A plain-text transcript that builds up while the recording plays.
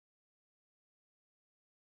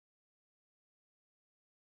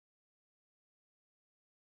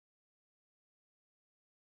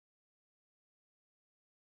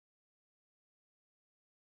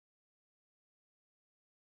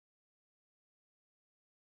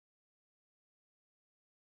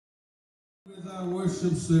Our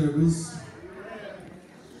worship service,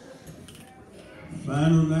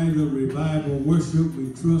 final night of revival worship.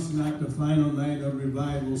 We trust not the final night of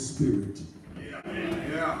revival spirit.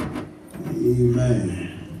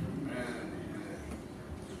 Amen.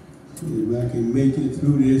 See if I can make it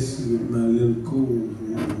through this with my little cold.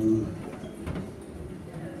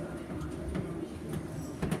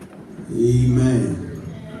 Amen.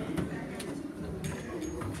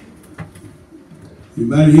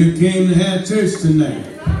 Anybody here came to have church tonight?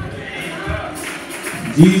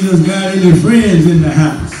 Jesus got any friends in the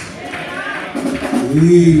house?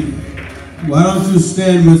 Hey, why don't you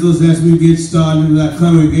stand with us as we get started with our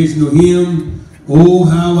congregational hymn, Oh,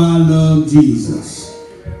 How I Love Jesus.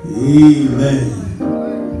 Amen.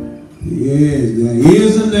 Yes, there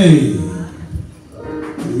is a name.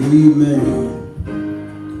 Amen.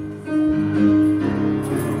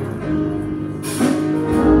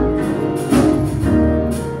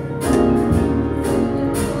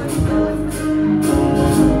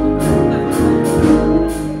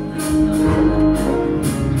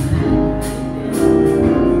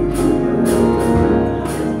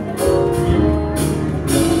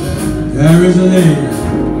 There is a name.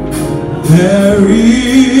 There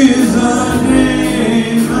is a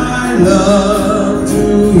name I love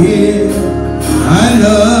to hear. I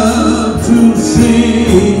love to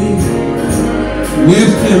sing.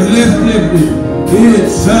 Lift him, lift him. It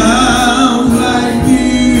sounds like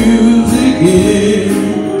music in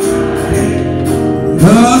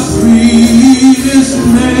the sweetest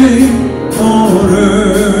name on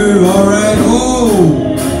earth. All right,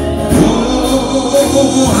 oh,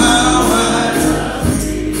 how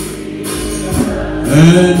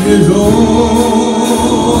and his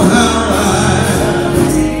oh, how I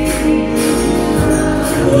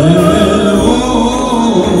and oh,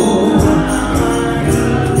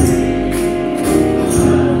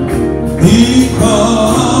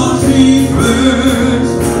 because he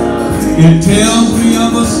first, it tells me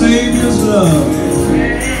of a Savior's love.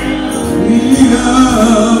 We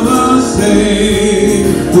of a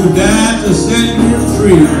Savior who died to set him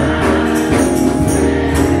free.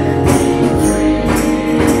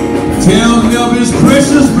 Tells me of his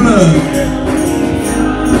precious blood,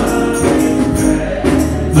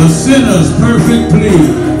 the sinner's perfect plea,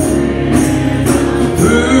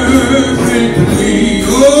 perfectly,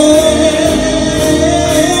 oh,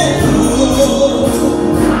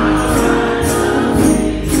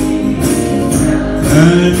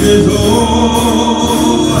 and his oh,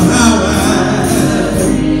 how I,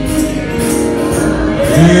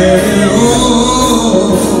 and oh,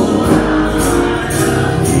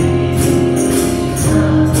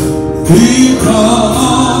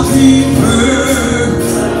 because he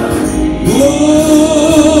first, oh,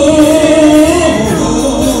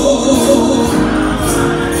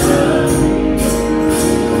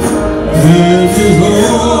 and his oh,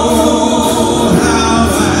 how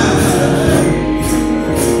I,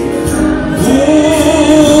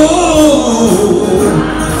 oh,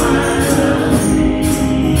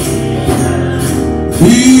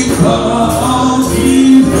 because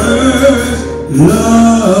he first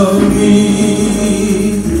loved me.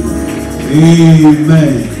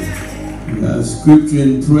 Amen. Our scripture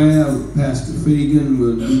and prayer, Pastor Feagin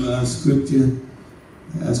will do our scripture.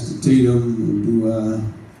 Pastor Tatum will do our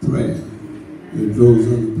prayer. It goes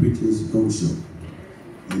on the preacher's own show.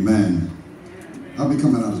 Amen. I'll be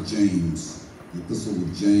coming out of James, the epistle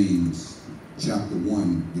of James, chapter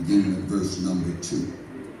 1, beginning at verse number 2.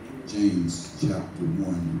 James chapter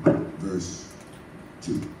 1, verse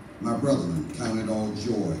 2. My brethren, count it all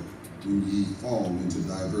joy when ye fall into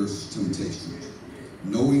diverse temptations,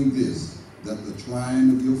 knowing this, that the trying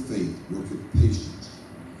of your faith worketh patience.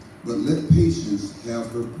 But let patience have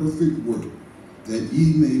her perfect work, that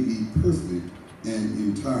ye may be perfect and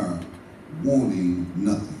entire, wanting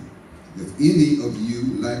nothing. If any of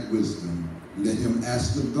you lack wisdom, let him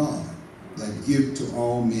ask of God, that give to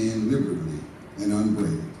all men liberally and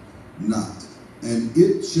upbraideth not, and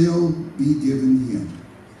it shall be given him.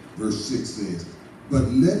 Verse 6 says, but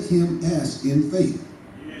let him ask in faith,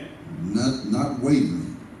 not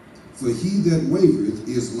wavering. For he that wavereth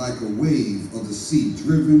is like a wave of the sea,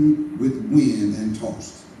 driven with wind and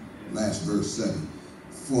tossed. Last verse 7.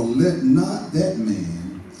 For let not that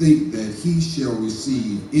man think that he shall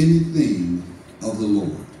receive anything of the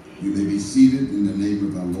Lord. You may be seated in the name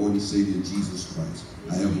of our Lord and Savior Jesus Christ.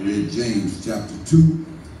 I have read James chapter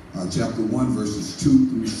 1, verses 2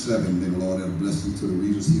 through 7. May the Lord have a blessing to the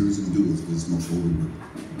readers, hearers, and doers of his most holy word.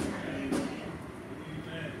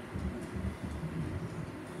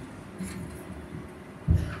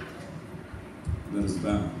 Let us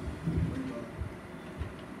bow.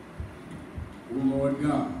 Lord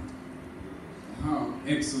God. How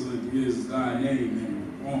excellent is thy name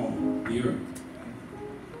in all the earth.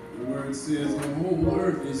 The word says the whole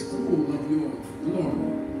earth is full of your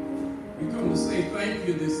glory. We come to say thank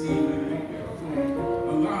you this evening for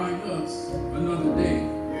allowing us another day.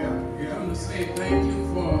 We come to say thank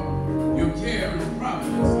you for your care and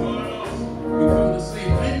providence. We come to say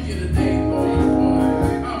thank you today, Lord, for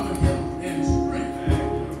our health and strength,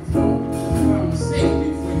 for our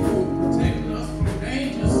safety, for you protecting us from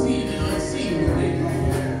danger seen and unseen today.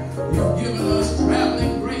 You've given us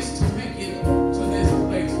traveling grace to make it to this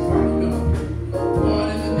place, Father God. Lord,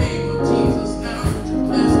 in the name of Jesus, now would you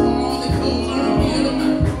bless all that goes on here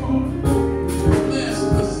tonight. Would you bless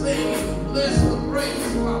the singing, bless the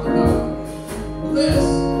praise, Father God. Bless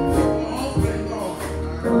the offering, Lord.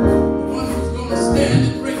 The one who's going to stand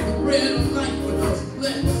and break the bread of life with us.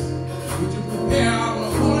 Bless. Would you prepare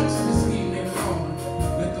our hearts this evening, Lord,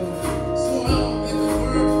 that the soil that the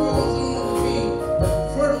word falls on will be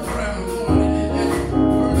fertile ground, Lord, and that the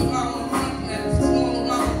word of our heart and the soul of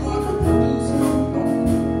our heart will produce, Lord.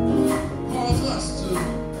 Cause us to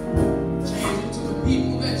change into the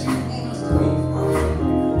people that you want us to be, Father.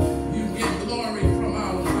 You get glory from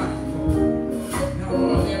our life. Now,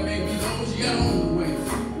 Lord, there may be those yet on the way.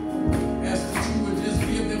 Ask that you would just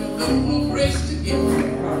give them a little more grace to get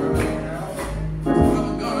there, Father.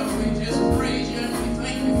 Father God, we just praise you and we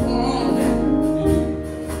thank you for all that you do.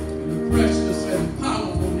 In the precious and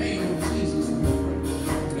powerful name of Jesus, we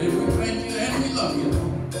pray. And we thank you and we love you,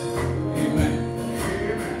 Lord. Amen.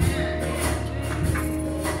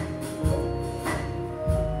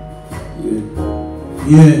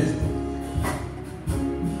 Yes.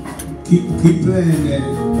 Keep playing that.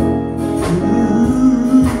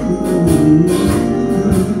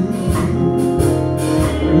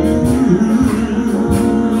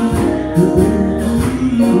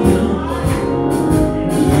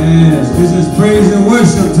 Yes, this is praise and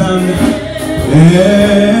worship time now.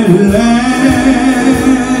 At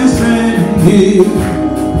last indeed,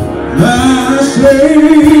 my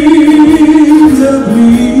Savior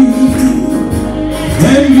bleeds,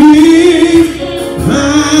 and give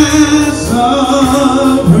my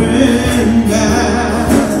sovereign God.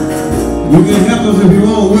 You can help us if you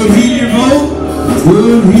want. Will he devote?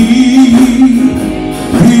 Will he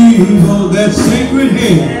devote that sacred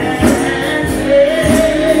head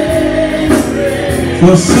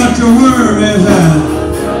for such a word as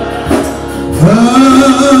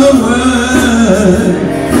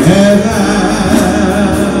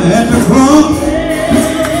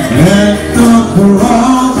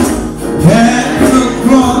at the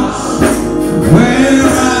cross, where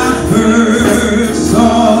I first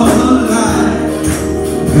saw the light,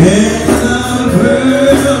 and the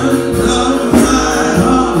burdens of my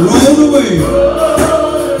heart rolled away.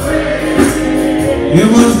 It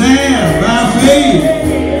was there by faith,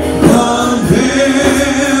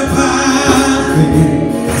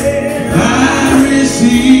 I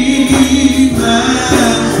received my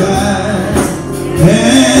sight,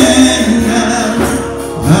 and now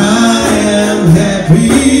I am happy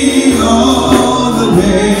all the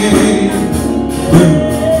day.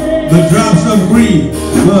 The drops of grief,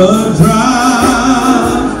 the drops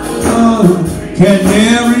can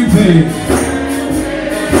never repay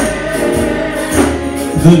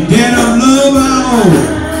the debt of love I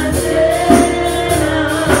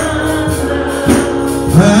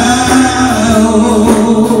owe.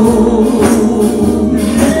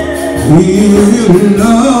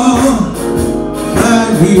 Lord, I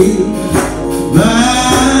give myself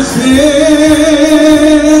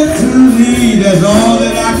to thee. That's all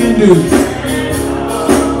that I can do.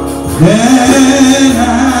 That I,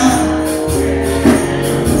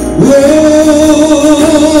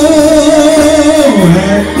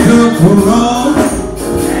 at the cross,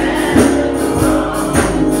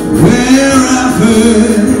 where I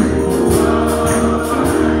first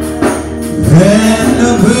and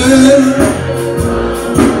the burden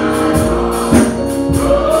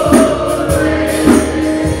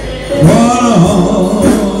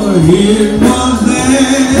it was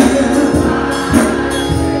there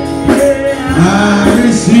I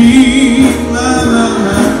received my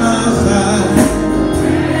sight,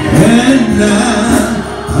 and now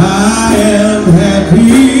I am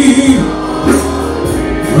happy.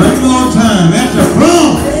 One more time, at the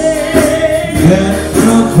cross, at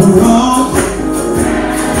the cross,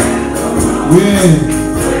 yeah.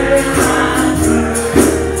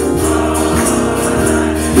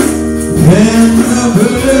 And the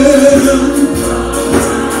burden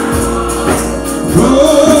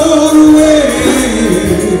rolled away.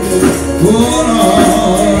 Oh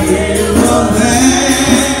Lord, it was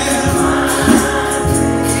there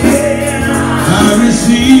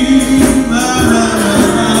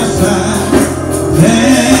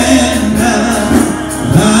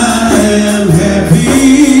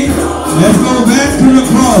Let's go back to the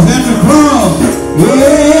cross. At the cross.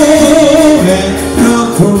 Oh, at the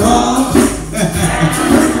cross.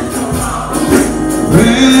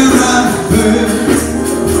 Where I first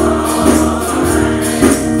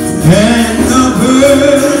and the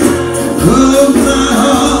birth of my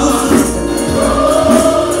heart.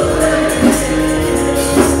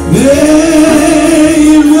 Yeah,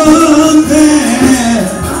 it was there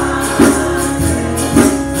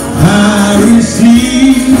I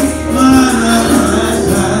received my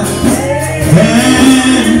life,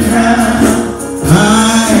 and now I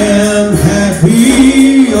am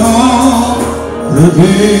happy all the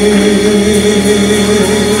day.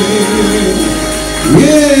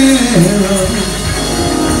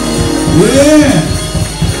 Yeah.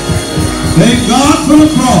 Thank God for the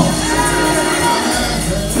cross.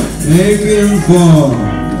 Thank Him for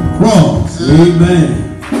the cross. Amen.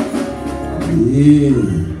 Yeah.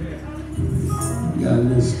 Got a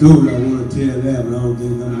little story I want to tell that, but I don't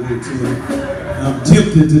think I'm going to tell it. I'm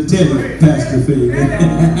tempted to tell it, Pastor Feagin.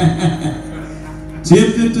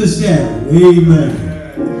 Tempted to share it. Amen.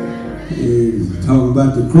 Yeah, talking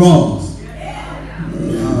about the cross.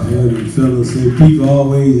 I heard the fellow say, people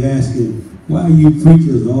always asking, why you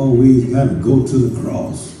preachers always got to go to the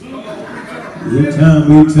cross? Every time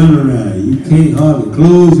we turn around, you can't hardly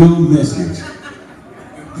close your message.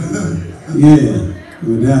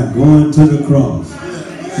 Without going to the cross.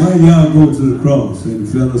 Why y'all go to the cross? And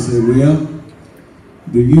the fellow say, well,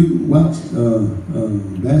 do you watch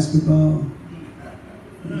basketball?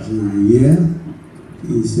 I said, yeah.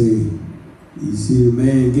 He say, you see the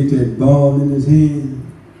man get that ball in his hand,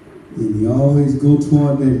 and he always go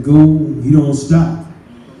toward that goal. He don't stop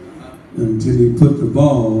until he put the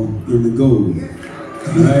ball in the goal.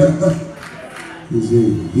 Right? He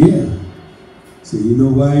said, yeah. So you know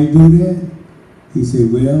why he do that? He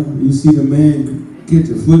said, well, you see the man catch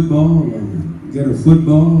a football or get a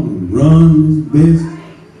football and run his best.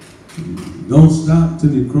 Don't stop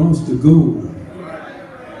till he cross the goal.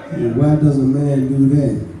 And why does a man do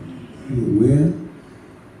that? He said, well,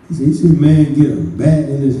 you see a man get a bat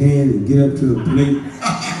in his hand and get up to a plate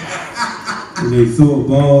and they throw a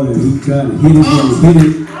ball and he try to hit it and hit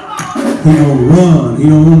it. He gonna run. He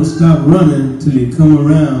don't want to stop running till he come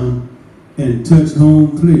around and touch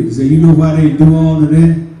home plate. He said, you know why they do all of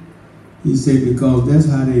that? He said, because that's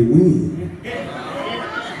how they win.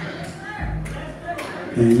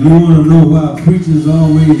 And you want to know why preachers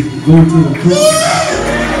always go to the cross?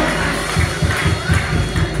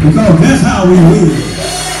 Because that's how we win.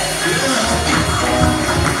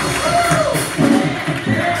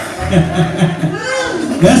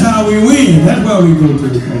 That's how we win. That's why we go to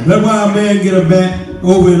the cross. That's why a man get a bat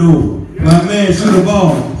over and over. Why a man shoot a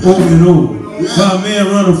ball over and over. Why a man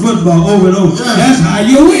run a football over and over. That's how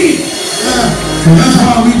you win. So that's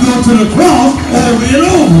why we go to the cross over and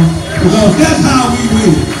over. Because that's how we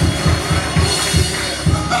win.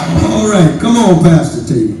 All right. Come on, Pastor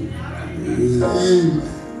T.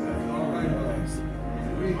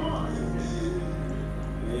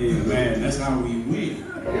 Amen. That's how we win.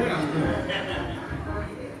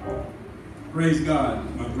 Praise God,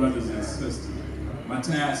 my brothers and sisters. My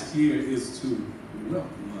task here is to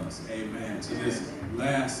welcome us, amen, to this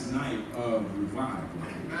last night of revival.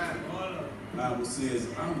 The Bible says,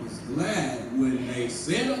 I was glad when they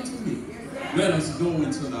said unto me, let us go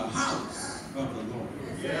into the house of the Lord.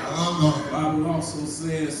 The Bible also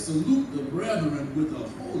says, salute the brethren with a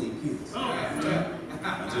holy kiss. I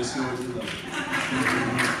just showed you love.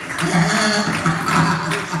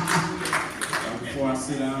 Before I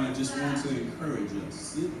sit down, I just want to encourage us.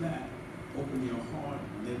 Sit back, open your heart,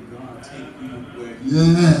 and let God take you where He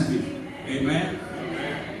wants to be. Amen?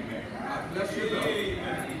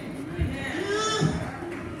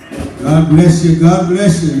 God bless you. God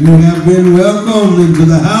bless you. You have been welcomed into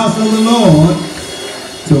the house of the Lord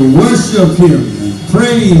to worship Him and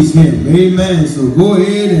praise Him. Amen. So go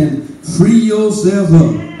ahead and free yourself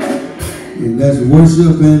up. And let's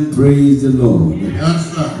worship and praise the Lord.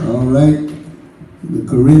 Yes, sir. All right. The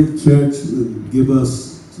Corinth church will give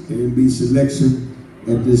us A&B selection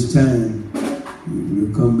at this time.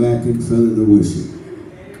 We'll come back in front of the worship.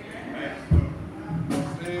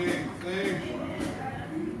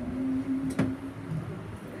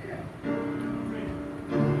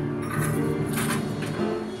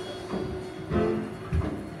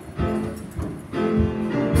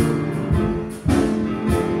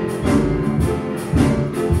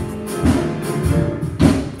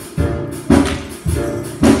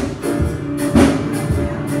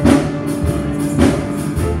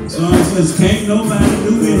 Can't nobody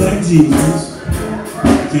do me like Jesus.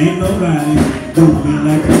 Can't nobody do me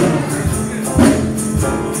like the Lord.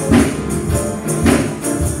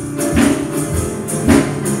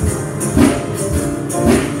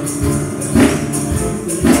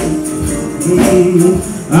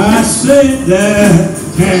 said there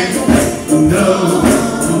can't nobody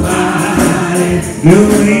do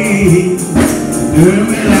me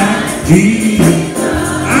like Jesus.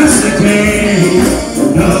 I said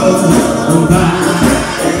can't nobody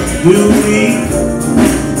do me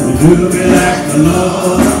like the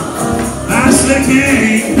Lord. I said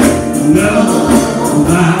can't nobody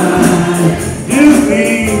do me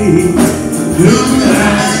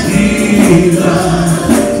like Jesus.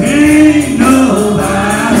 Can't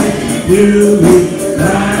nobody do me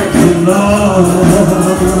like the Lord.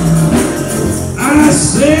 I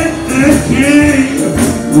said that can't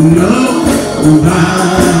nobody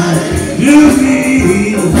do me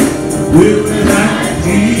like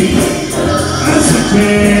Jesus. I said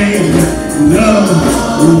can't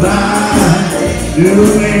nobody do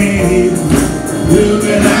me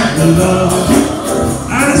like the Lord.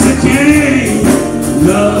 I said can't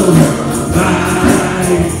nobody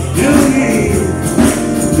do me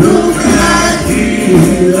like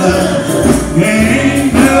Jesus.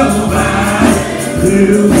 Can't nobody do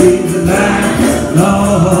me like the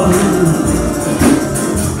Lord.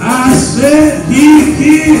 I said he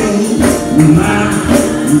healed my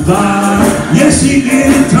body. Yes, he did.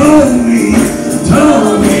 He told me to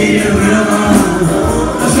live on.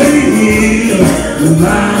 I said he healed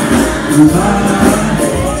my body.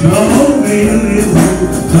 Told me to live on.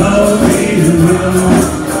 Told me to live on.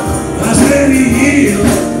 I said he healed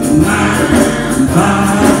my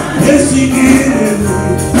body. Yes, he did.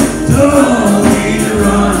 Told me to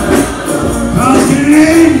run. 'Cause there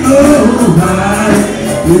ain't nobody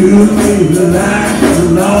do me like the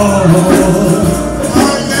Lord.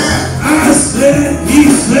 I said he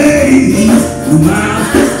saved my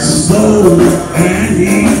soul, and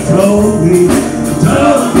he told me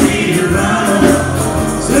to run.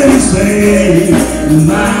 Said he saved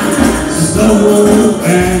my soul,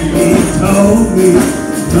 and he told me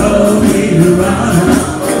to run.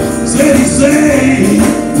 Said he saved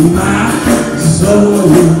my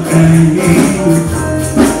soul, and he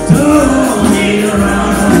told me to run.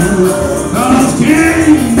 'Cause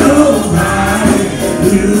can't nobody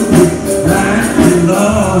do like the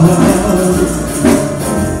Lord.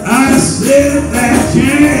 I said that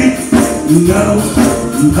can't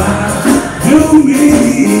nobody do me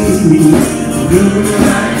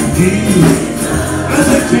like Jesus. I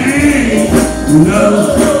said can't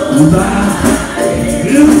nobody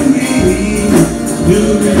do me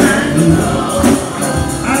like the Lord.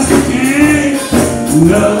 I said can't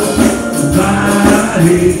nobody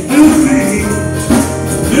do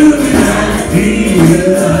me like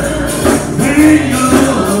Jesus. Ain't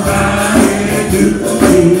nobody do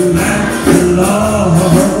me like the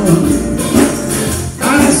Lord.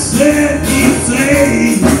 I said he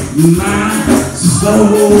saved my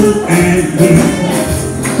soul, and he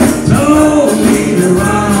told me to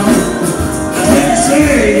run. I said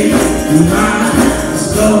save my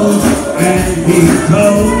soul, and he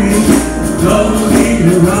told me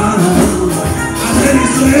to run. I said he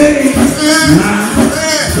saved my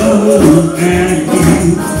soul, and he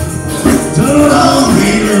told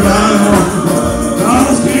me to run.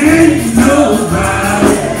 'Cause can't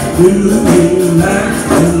nobody do me like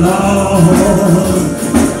the Lord.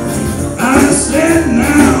 I said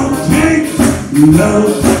now can't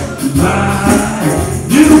nobody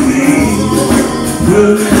do me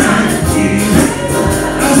like Jesus.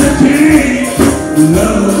 I said can't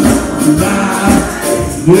nobody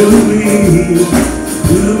do me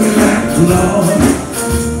like the Lord.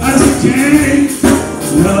 I said can't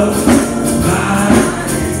nobody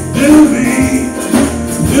do me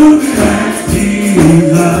like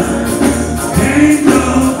Jesus. Can't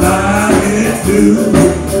nobody do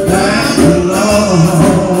like the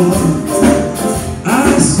Lord. I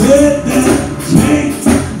said that can't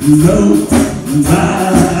nobody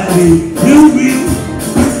do me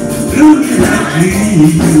like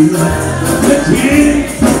Jesus. That can't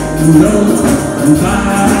nobody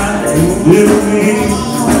do me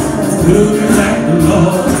like the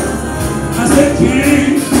Lord. I said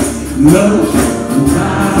can't nobody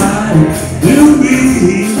do me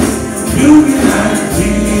like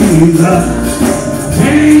Jesus.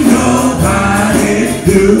 Can't nobody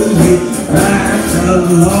do me like the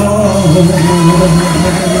Lord.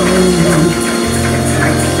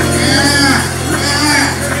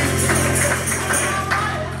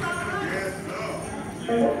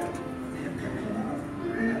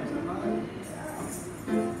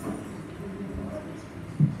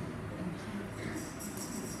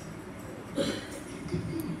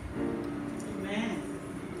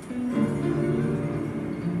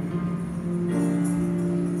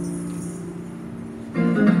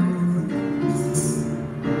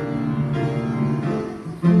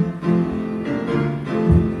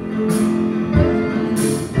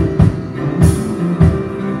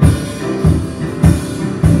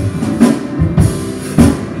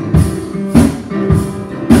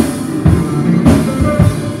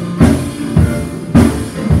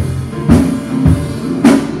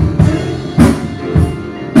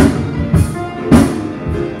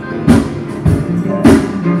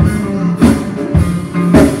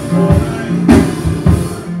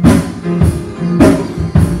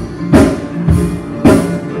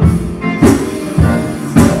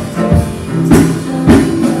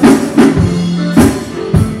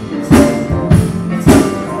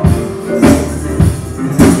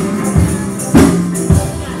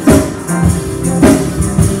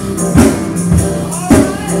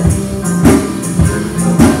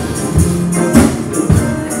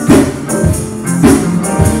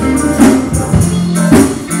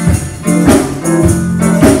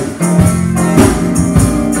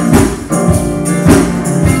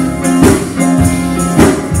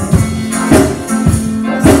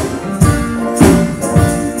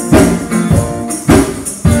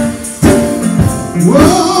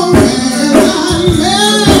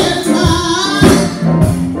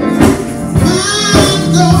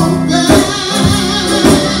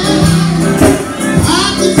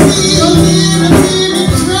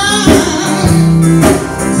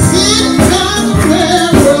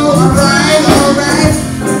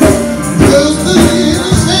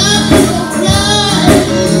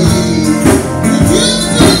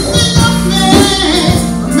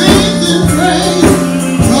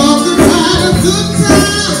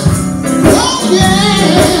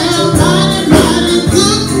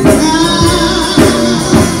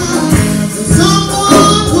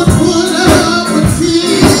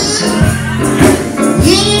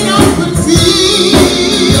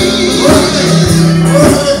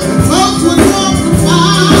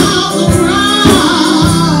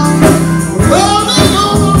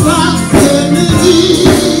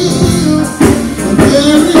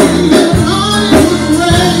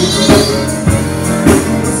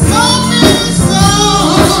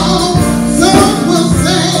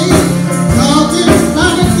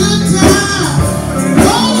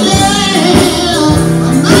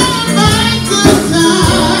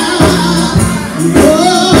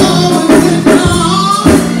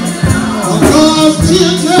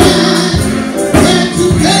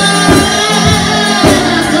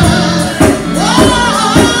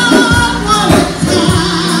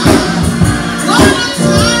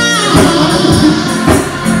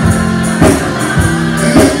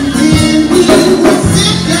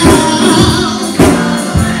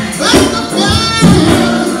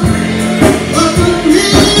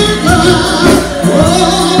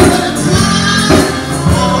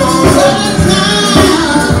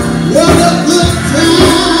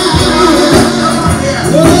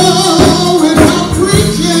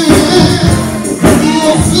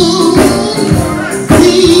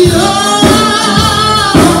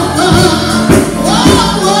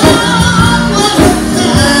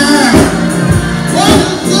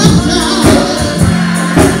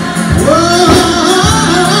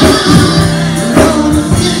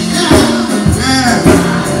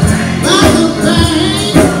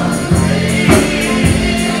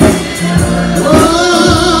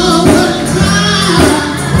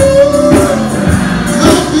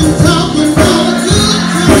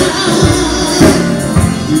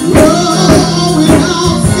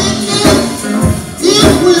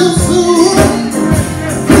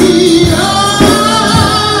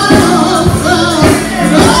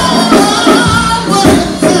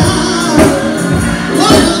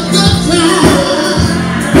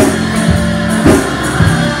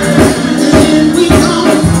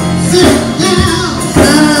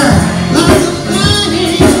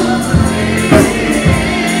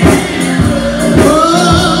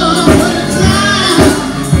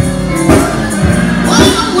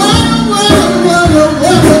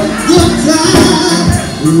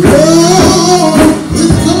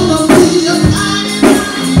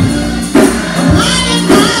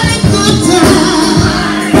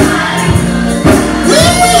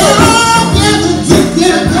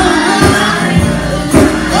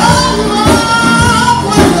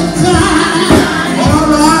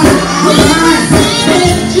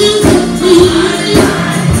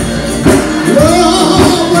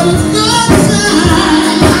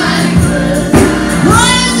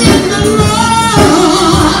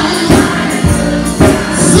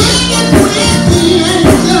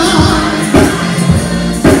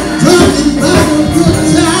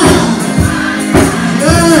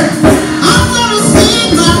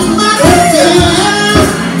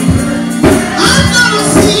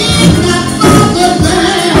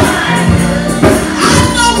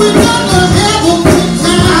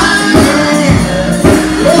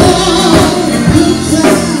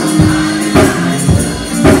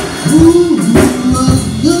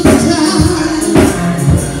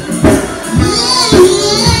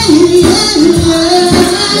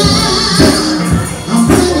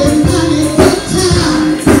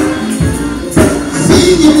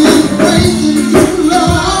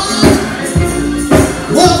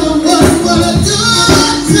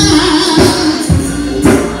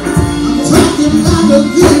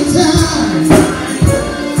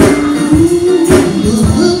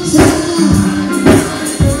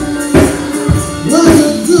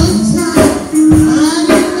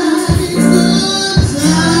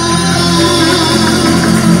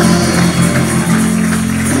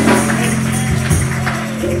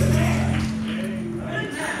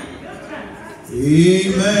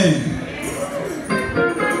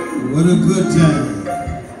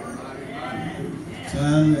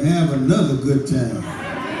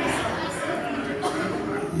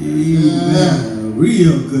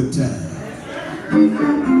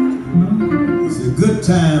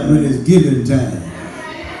 Giving time.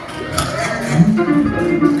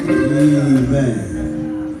 Amen.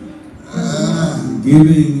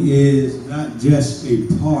 Giving is not just a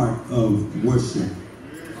part of worship.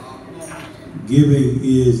 Giving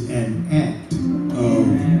is an act of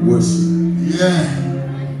worship. Yeah.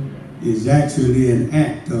 It's actually an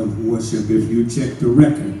act of worship. If you check the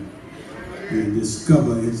record, you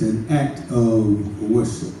discover it's an act of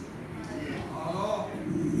worship.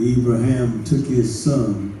 Abraham took his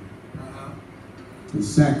son to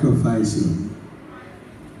sacrifice him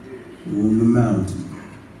on the mountain.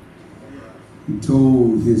 He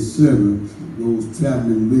told his servants, those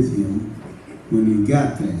traveling with him, when he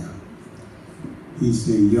got there, he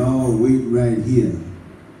said, y'all wait right here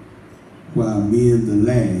while me and the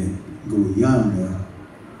lad go yonder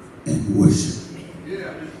and worship.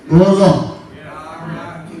 Hold on.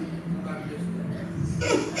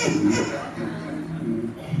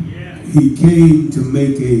 He came to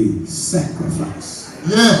make a sacrifice.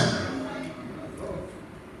 Yeah.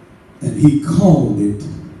 And he called it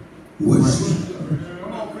worship.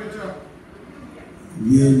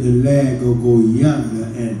 Me and the lad go yonder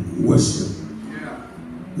and worship.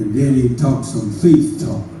 And then he talked some faith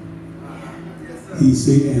talk. He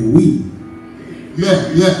said, and we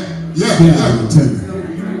shall return.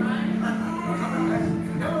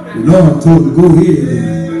 The Lord told him to go ahead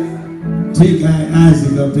and take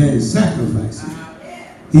Isaac up there and sacrifice him.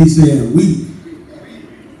 He said, we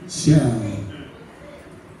shall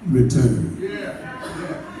return.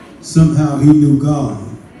 Somehow he knew God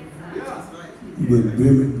would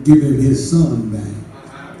give him his son back.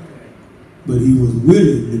 But he was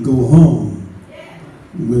willing to go home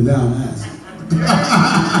without Isaac.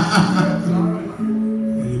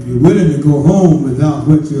 And if you're willing to go home without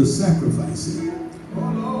what you're sacrificing,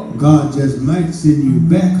 God just might send you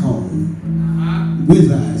back home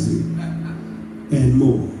with Isaac and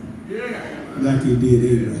more, like he did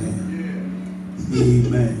Abraham.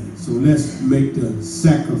 Amen. So let's make the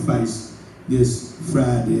sacrifice this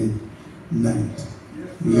Friday night.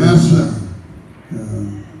 Yes, sir.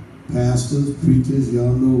 Pastors, preachers,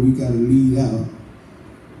 y'all know we got to lead out.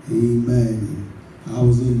 Amen. I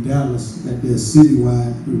was in Dallas at their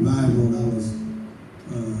citywide revival, and I was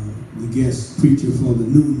the guest preacher for the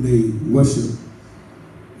noonday worship.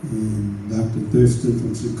 And Dr. Thurston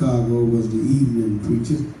from Chicago was the evening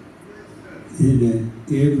preacher. And at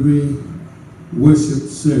every worship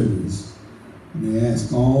service, they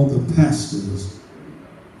asked all the pastors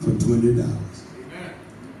for $20.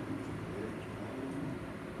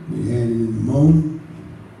 They had it in the morning,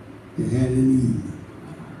 they had it in the evening.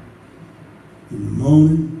 In the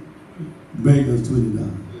morning, bring us $20.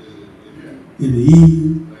 In the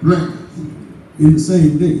evening, in the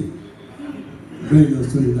same day, bring us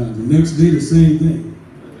 $20. The next day, the same thing.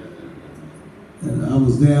 And I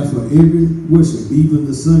was there for every worship, even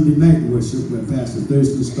the Sunday night worship when Pastor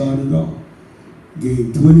Thurston started off.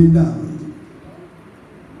 Gave $20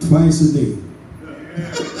 twice a day.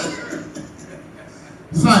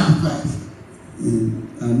 Sacrifice. And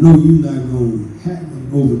I know you're not going to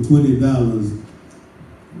have over $20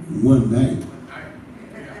 one night.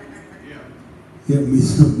 Help me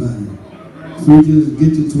somebody. Preachers,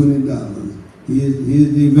 get your $20. Here's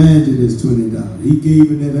the evangelist $20. He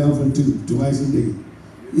gave it that offering too, twice a day.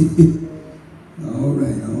 All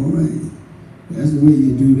right. That's the way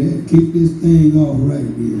you do that. Kick this thing off right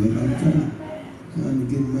here. I'm trying to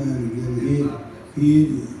get mine together. Here it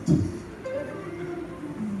is.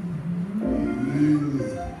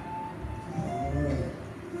 All right.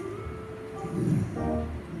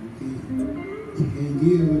 You can't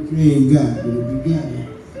give what you he ain't got it. But if you got it,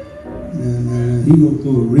 nah, he gonna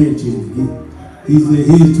throw a wrench in it. He said,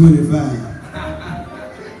 here's 25.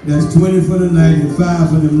 That's 20 for the night and 5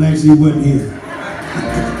 for the nights he wasn't here.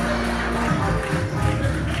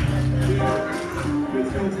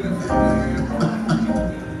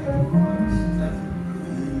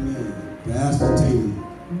 Pastor Taylor,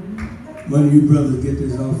 one of you brothers get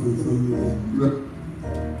this offering from me.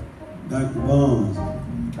 Dr. Barnes,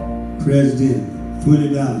 President,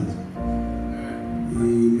 $20.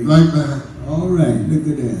 Amen. Right back. All right, look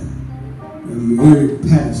at that. Eric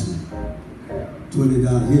Patterson,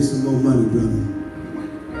 $20. Here's some more money, brother.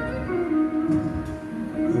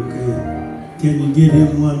 Okay. Can you get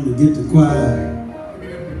him one to get the choir?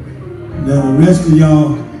 Now the rest of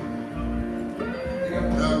y'all,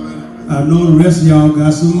 I know the rest of y'all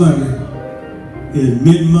got some money. It's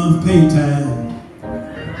mid-month pay time.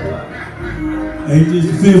 Ain't this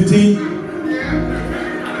the 15th?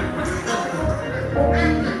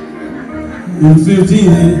 It's the 15th,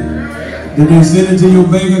 ain't it? Did they send it to your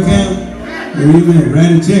bank account? Amen.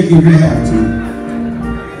 Write a check if you have to.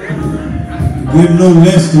 Give no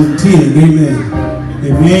less than 10. Amen.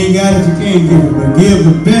 If you ain't got it, you can't give it. But give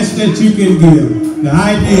the best that you can give. The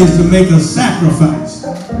idea is to make a sacrifice.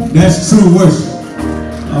 That's true worship.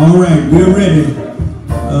 All right, we're ready.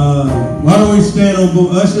 Why don't we stand on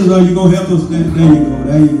both ushers? Are you going to help us stand? There you go.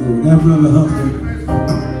 There you go. That brother Humphrey.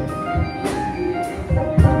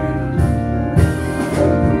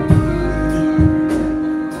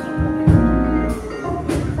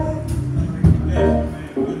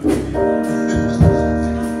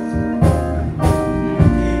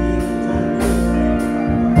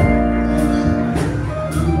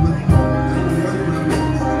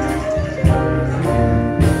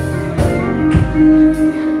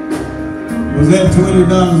 Was that $20,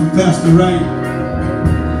 Pastor Wright?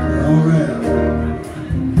 All right.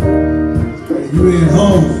 You at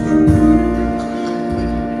home.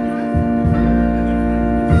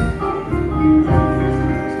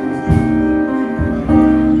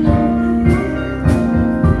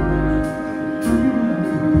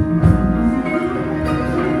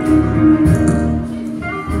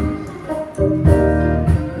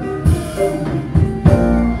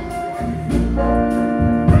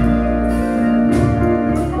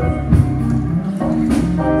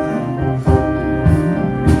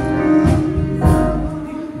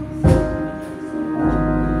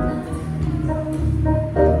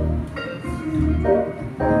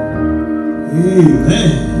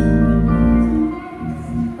 Amen.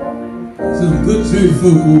 Some good church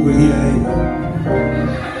folk over here, ain't there?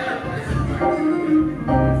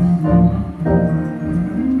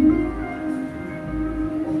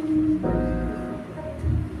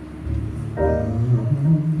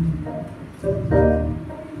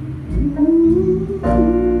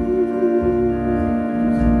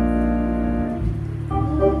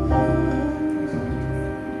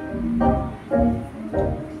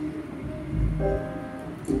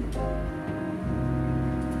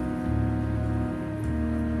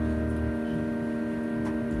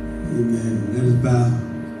 Amen. Let us bow.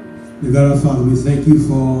 Dear God our Father, we thank you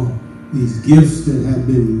for these gifts that have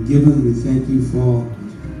been given. We thank you for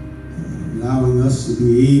allowing us to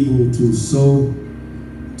be able to sow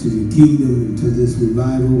to the kingdom and to this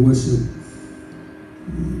revival worship.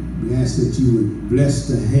 We ask that you would bless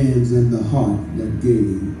the hands and the heart that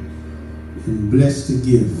gave and bless the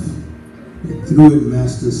gift. And through it,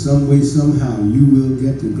 Master, some way, somehow, you will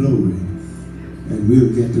get the glory and we'll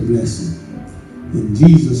get the blessing. In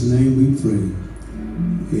Jesus' name we pray.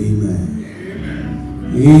 Amen.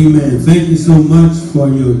 Amen. Amen. Thank you so much for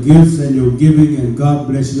your gifts and your giving, and God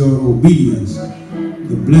bless your obedience.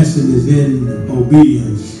 The blessing is in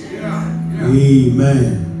obedience.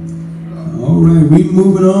 Amen. All right, we're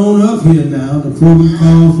moving on up here now. The program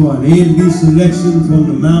call for an A&B selection from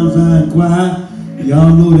the Mount Zion Choir.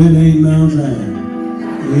 Y'all know that ain't Mount Zion.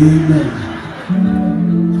 Amen.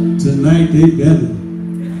 Tonight they better.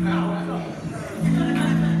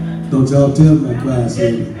 Don't y'all tell my choir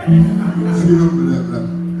singer.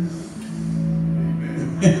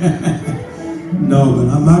 No, but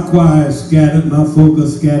my choir is scattered. My folk are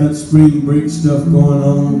scattered. Spring break stuff going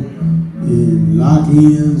on, and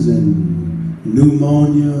lock-ins and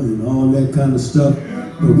pneumonia and all that kind of stuff.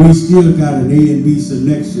 But we still got an A&B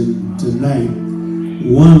selection tonight.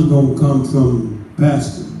 One's gonna come from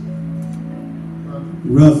Pastor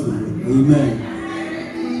Rutherford.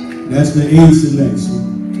 Amen. That's the A selection.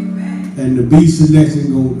 And the B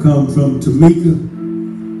selection gonna come from Tamika.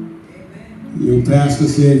 Your pastor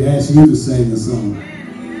said, ask you to sing a song.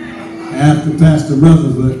 After Pastor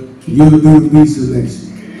Rutherford, you'll do the B selection.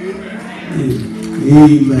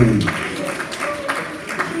 Amen.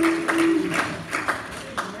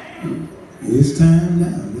 It's time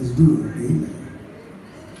now. Let's do it. Amen.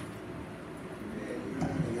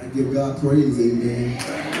 I give God praise. Amen.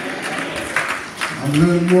 I'm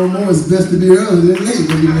learning more and more. It's best to be early than late.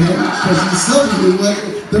 Amen. Because you something what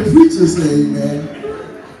the preacher say. Amen.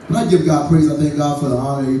 But I give God praise. I thank God for the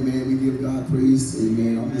honor. Amen. We give God praise.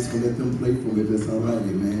 Amen. I'm just going to let them play for me if that's all right.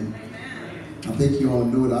 Amen. I think you all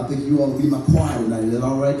know it. I think you all be my choir tonight. Is that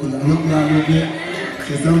all right? Can y'all help me out a little bit?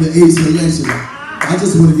 Since I'm the eighth selection, I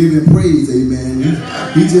just want to give him praise, amen.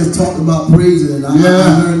 He just talked about praise, and I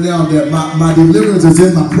learned now that my deliverance is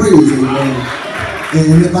in my praise, amen.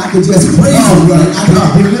 And if I could just praise him right,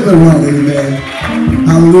 I can deliver right, amen.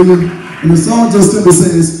 Hallelujah. And the song just simply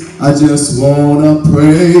says, I just want to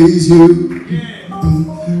praise you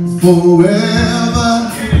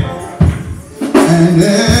forever and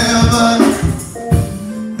ever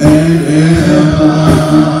and ever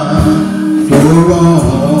for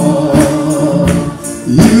all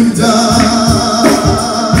you've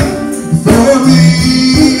done for me.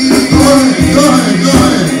 Go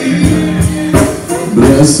ahead.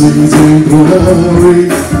 Blessings and glory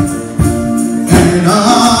and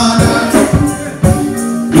honor,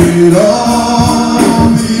 it all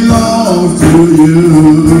belongs to you.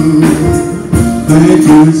 Thank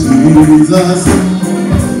you, Jesus,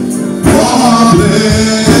 for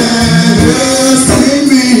blessing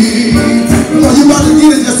me. Lord, you about to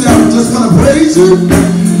get it, just say, I just want to praise you.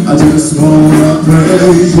 I just want to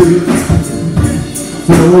praise you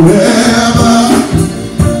forever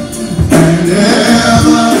and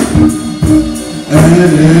ever and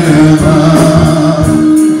ever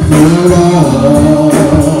for all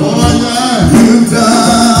you've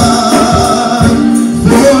done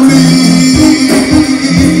for me.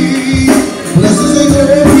 Blessings and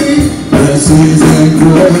glory, blessings and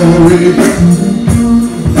glory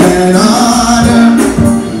and honor,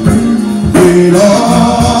 it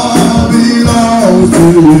all belongs to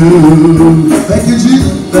you. Thank you,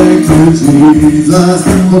 Jesus. Thank you, Jesus,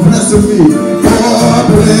 for blessing me, for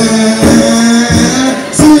blessing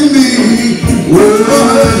me.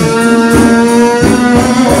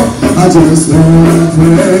 I just want to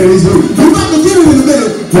praise you. You might be getting in the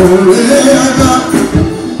middle. Forever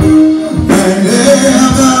and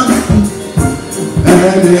ever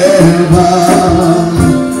and ever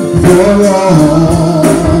for all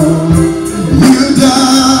you've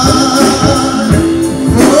done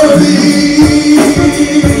for me.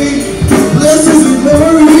 Blessings and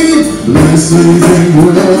glory, blessings and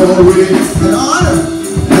glory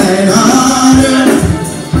and honor,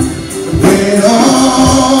 it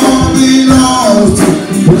all belongs to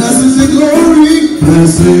blessings and glory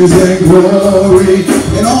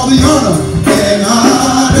and all the honor, it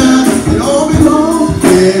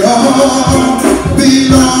all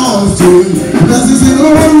belongs to blessings and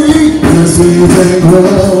glory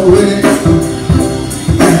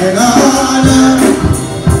and honor,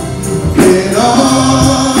 it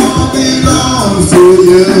all belongs to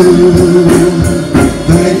you.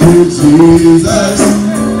 Thank you, Jesus,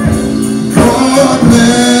 for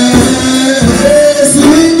blessing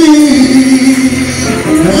me.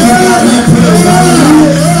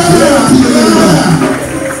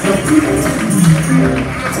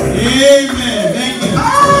 Amen. Thank you,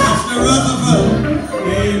 Pastor Rutherford.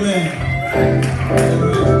 Amen.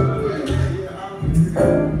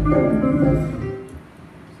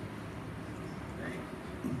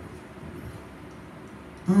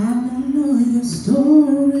 I don't know your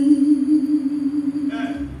story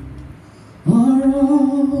or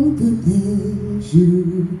all the things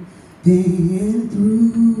you've been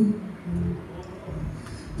through,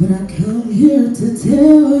 but I come here to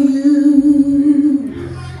tell you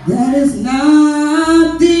that it's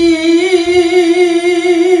not the end.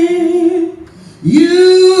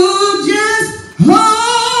 You just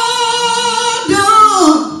hold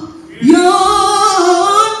on.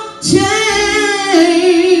 Your changes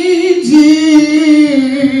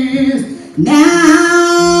now.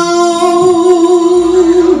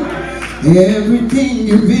 Everything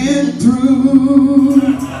you've been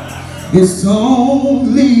through is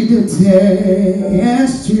only to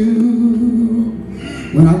test you.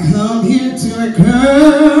 When I come here to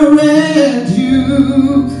encourage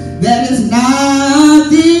you, that is not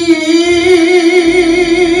the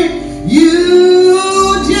end.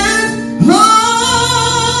 You just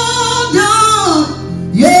hold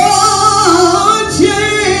on. Your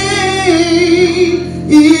change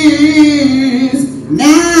is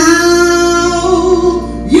now.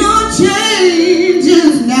 Your change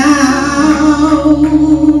is now.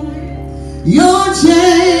 Your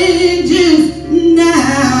change is now.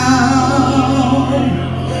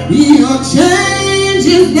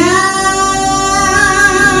 changes now.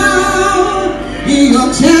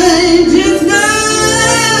 Your changes now.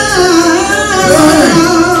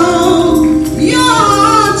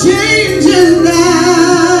 Your changes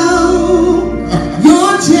now.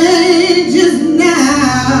 Your changes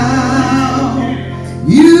now.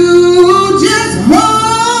 You just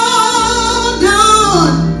hold on.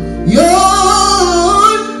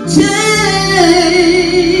 Your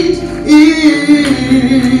change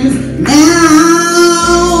is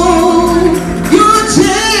now. Your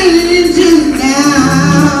change is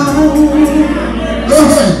now.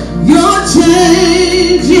 Your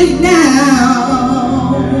change is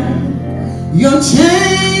now. Your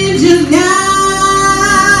change is now.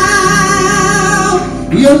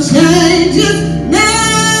 Your change is now.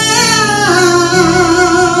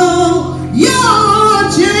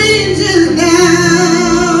 Your change is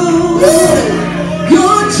now.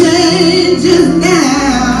 Your change is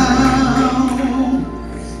now.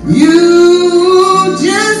 You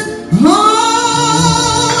just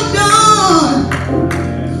hold on.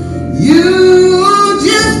 You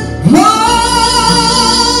just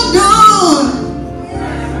hold on.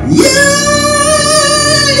 You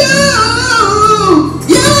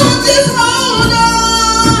just hold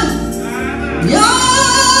on.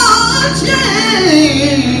 Your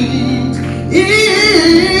change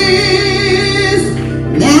is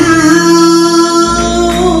now.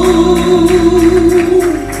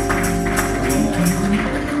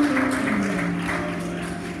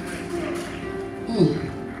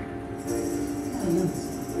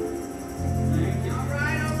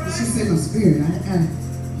 It's just in my spirit.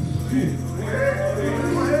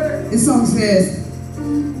 This song says,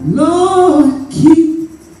 Lord, keep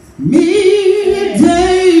me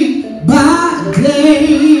day by day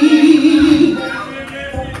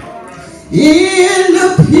in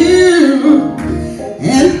the pure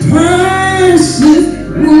and precious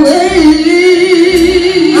way.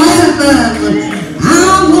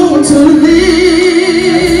 I want to live.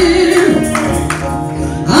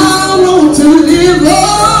 I want to live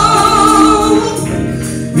on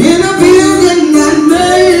in a building that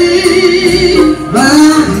made by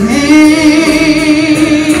hand.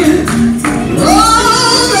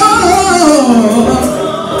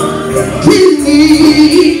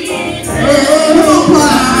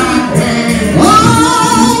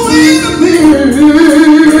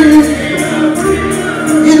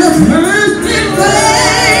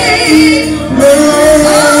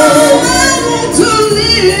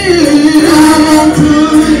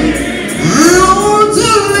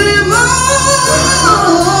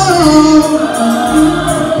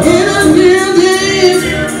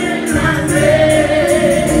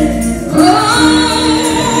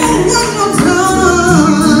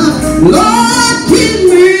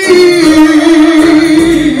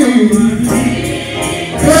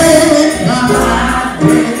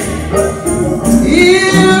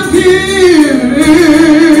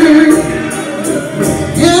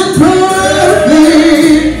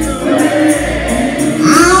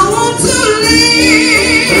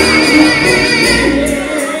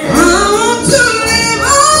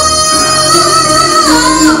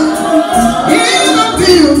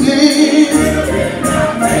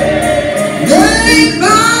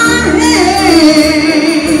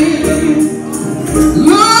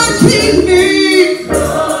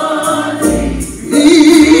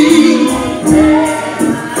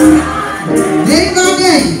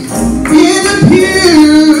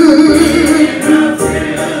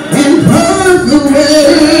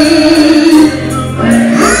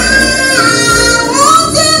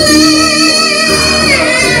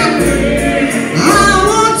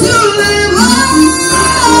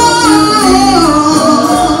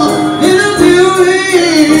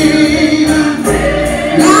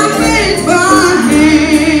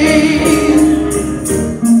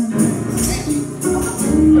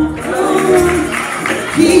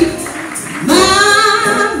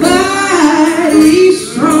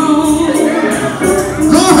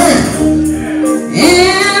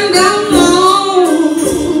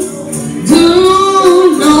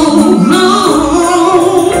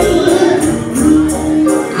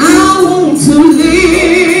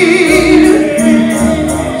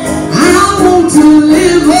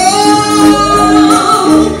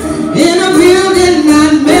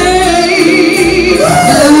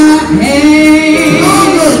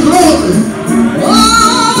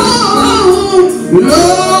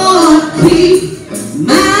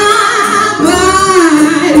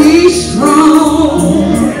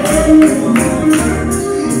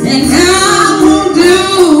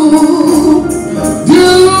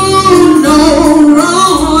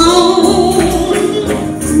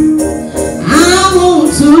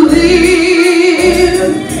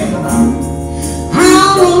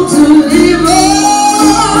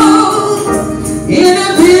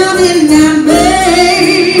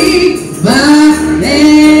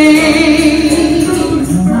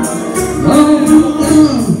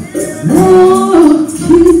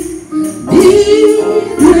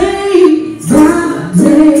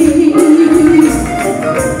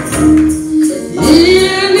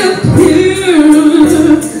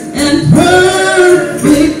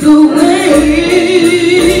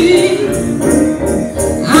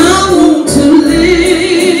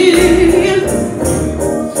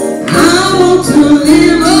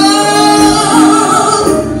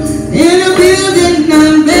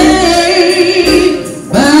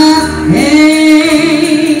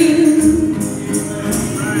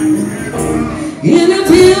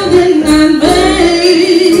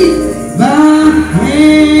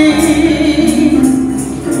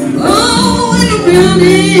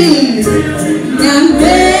 building and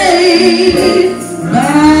made by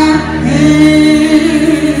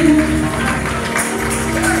hand.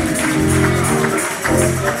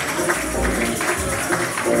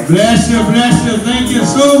 Bless you, bless you. Thank you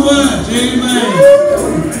so much. Amen.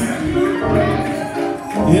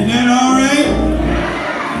 Isn't that all right?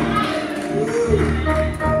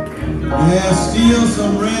 There's still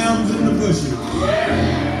some rams in the bushes.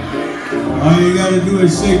 All you got to do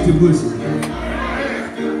is shake the bushes.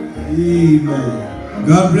 Amen.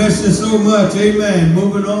 God bless you so much. Amen.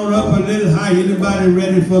 Moving on up a little higher. Anybody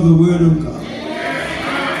ready for the word of God?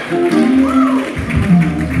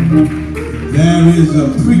 There is a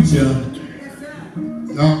preacher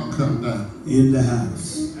Y'all come down. in the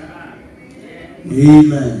house.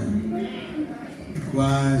 Amen. The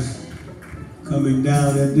choir's coming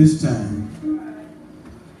down at this time.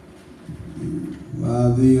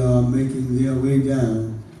 While they are making their way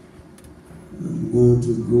down, I'm going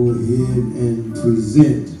to go ahead and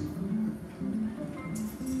present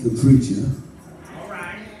the preacher. All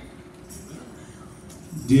right.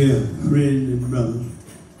 Dear friend and brother,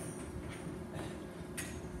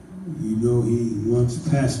 you know he once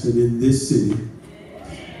pastored in this city.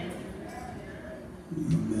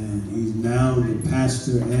 Amen. He's now the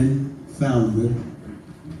pastor and founder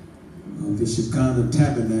of the Shekinah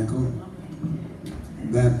Tabernacle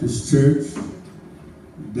Baptist Church,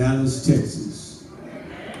 Dallas, Texas,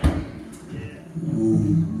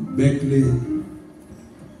 on Beckley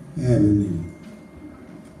Avenue.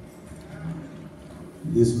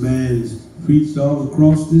 This man has preached all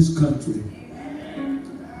across this country.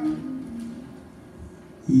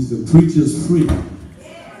 He's the preacher's friend.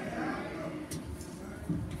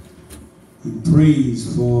 He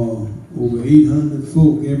prays for over 800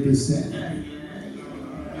 folk every Saturday.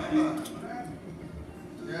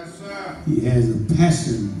 He has a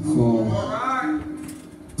passion for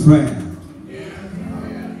prayer.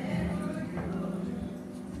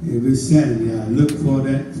 Every Saturday I look for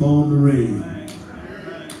that phone to ring.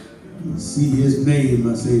 See his name,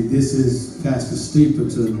 I say, this is Pastor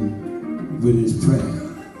Stapleton with his prayer.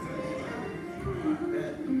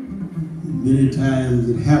 Many times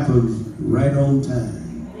it happens right on time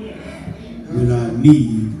when I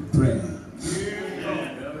need prayer.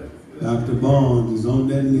 Dr. Barnes is on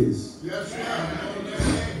that list.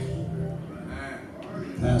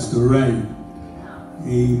 Pastor Wright.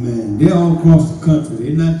 Amen. They're all across the country.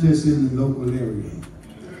 They're not just in the local area.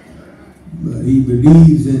 But he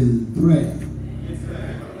believes in prayer.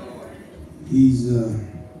 He's a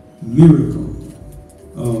miracle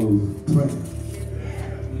of prayer.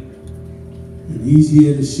 And he's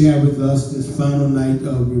here to share with us this final night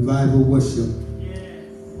of revival worship,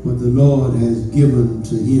 what the Lord has given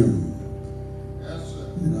to him.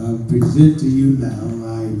 And I present to you now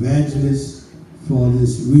my evangelist for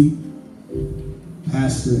this week,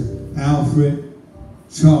 Pastor Alfred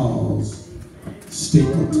Charles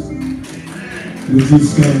Stapleton. Would you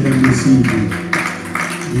stand and receive him?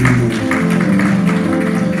 Amen.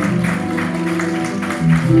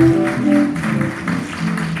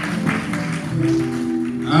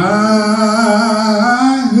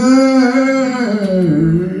 I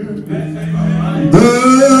heard the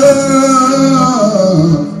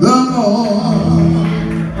Lord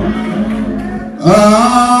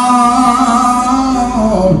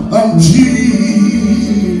out of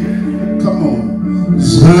Jesus. Come on.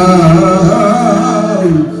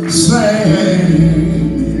 Say,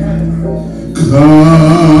 come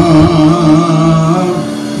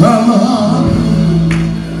on.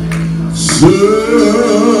 Serve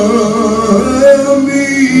me,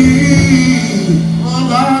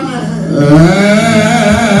 and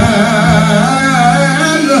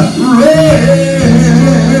reign.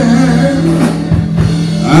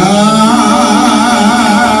 I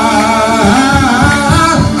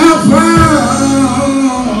found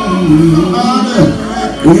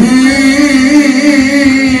in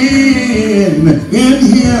him in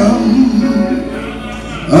place,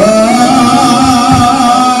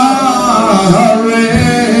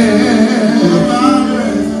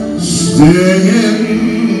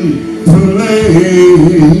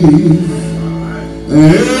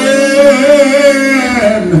 and he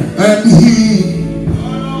had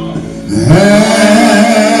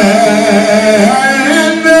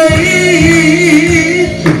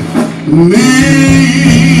made me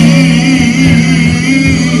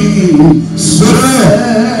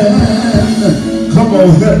stand. Come on,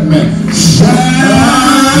 help me. Shine,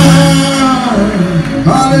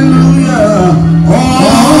 hallelujah.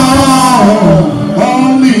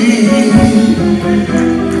 On me,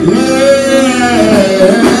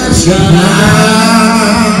 yes, shine.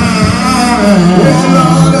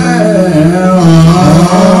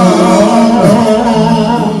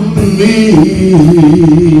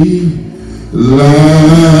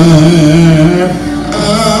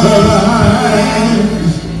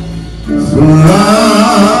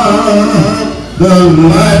 the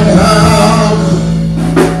lighthouse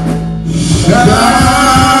shine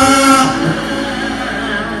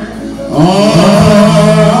on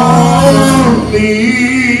me,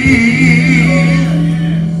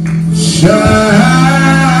 shine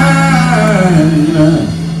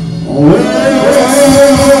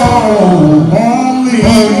on me,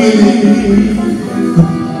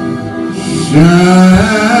 shine on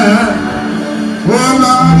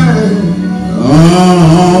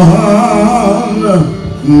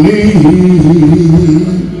me,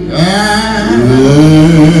 and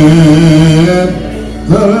let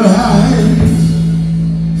the light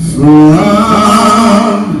from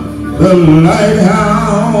the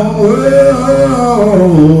lighthouse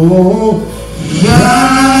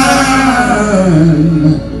shine.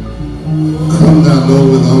 Come now, Lord,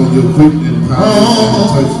 with all your quickening power and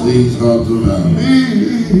touch these hearts around.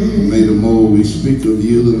 May the more we speak of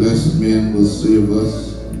you, the less men will see of us.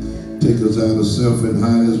 Take us out of self and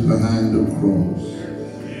hide us behind the cross.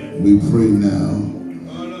 We pray now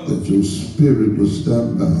that your spirit will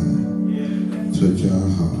stop by, touch our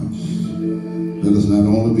hearts. Let us not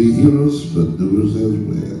only be hearers, but doers as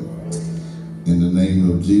well. In the name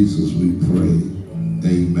of Jesus we pray.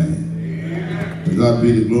 Amen. To God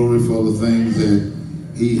be the glory for the things that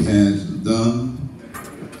he has done.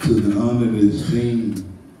 To the honored and esteemed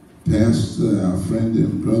pastor, our friend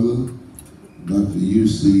and brother, Dr.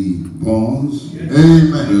 U.C. Barnes,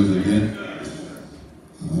 President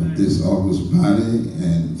of this august body,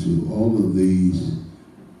 and to all of these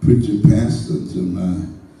preacher pastors, to my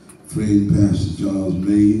friend Pastor Charles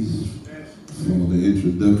Mays for the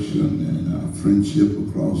introduction and our friendship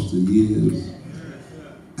across the years,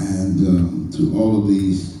 and to all of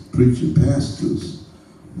these preacher pastors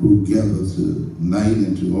who gather tonight,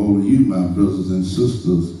 and to all of you, my brothers and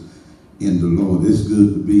sisters in the Lord. It's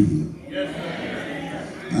good to be here.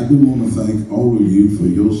 I do want to thank all of you for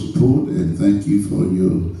your support, and thank you for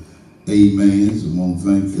your amens. I want to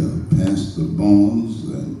thank Pastor Barnes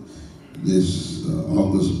and this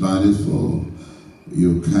august body for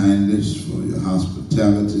your kindness, for your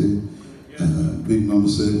hospitality. Big Mama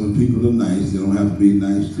said when people are nice, they don't have to be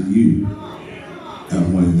nice to you.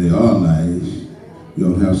 And when they are nice, you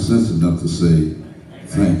don't have sense enough to say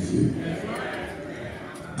thank you.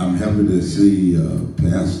 I'm happy to see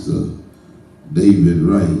Pastor David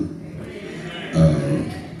Wright,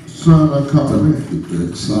 son of Corinth,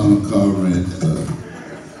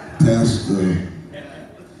 Pastor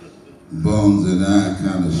Barnes and I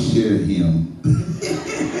kind of share him.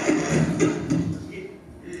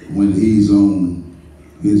 When he's on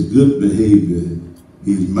his good behavior,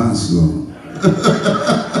 he's my son.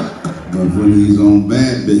 But when he's on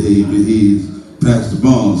bad behavior, he's Pastor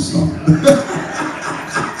Barnes' son.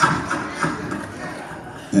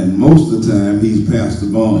 And most of the time, he's Pastor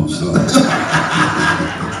Barnes' son.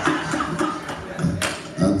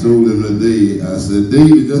 I told him today, I said,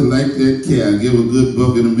 David, just like that cat, give a good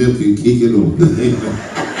bucket of milk and kick it over.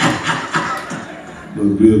 But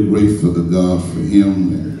we're grateful to God for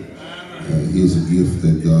him and his gift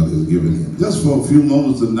that God has given him. Just for a few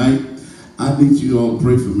moments tonight, I need you all to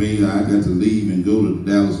pray for me. I got to leave and go to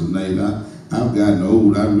Dallas tonight. I've gotten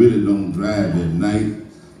old. I really don't drive at night.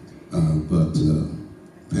 But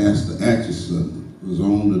Pastor Atchison was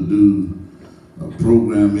on to do a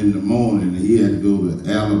program in the morning. He had to go to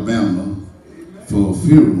Alabama for a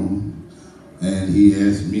funeral, and he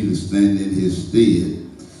asked me to stand in his stead.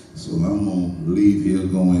 So I'm going to leave here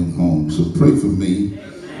going home. So pray for me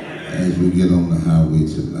as we get on the highway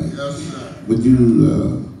tonight. Yes, sir. Would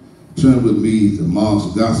you turn with me to Mark's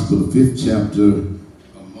Gospel, the 5th chapter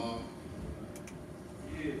of Mark.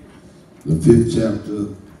 The 5th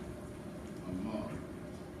chapter of Mark.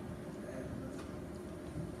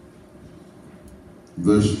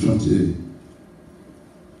 Verse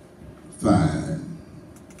 25.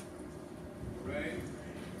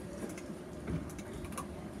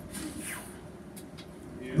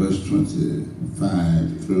 Verse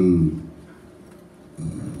 25 through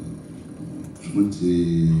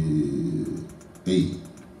 28.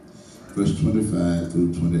 Verse 25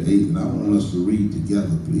 through 28. And I want us to read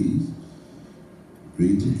together, please.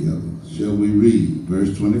 Read together. Shall we read?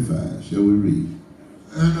 Verse 25. Shall we read?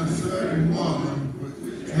 And a certain woman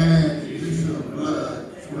which had an issue of blood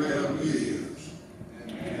 12 years,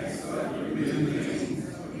 and had suffered many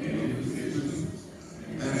things from many physicians,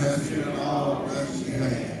 and had spent all that she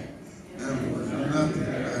had, and was nothing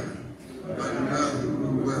better, but rather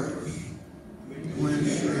grew worse. When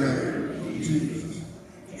she heard Jesus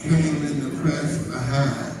came in the press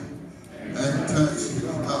behind, and touched his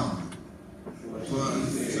garment, for he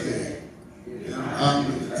said, if I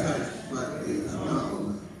may touch but his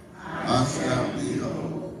garment, I shall be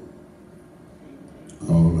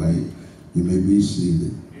You may be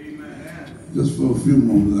seated. Just for a few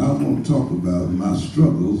moments, I want to talk about my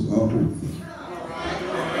struggles are over.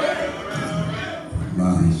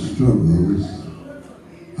 My struggles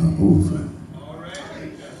are over.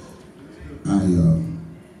 I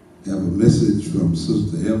have a message from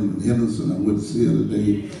Sister Evelyn Henderson. I went to see her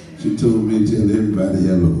today. She told me to tell everybody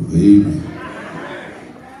hello. Amen.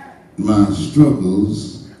 My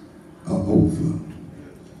struggles are over.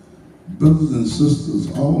 Brothers and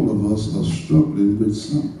sisters, all of us are struggling with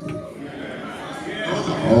something.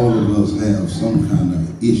 All of us have some kind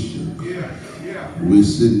of issue. We're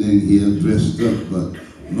sitting in here dressed up, but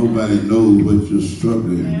nobody knows what you're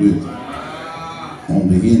struggling with on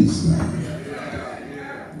the inside.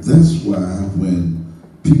 That's why when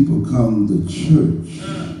people come to church,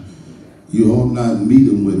 you ought not meet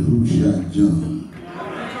them with who shot John.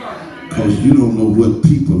 Because you don't know what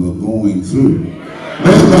people are going through.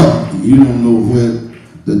 You don't know where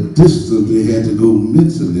the distance they had to go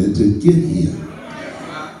mentally to get here.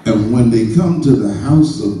 And when they come to the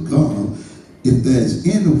house of God, if there's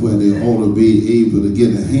anywhere they ought to be able to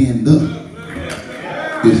get a hand up,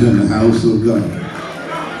 it's in the house of God.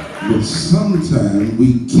 But sometimes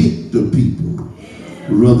we kick the people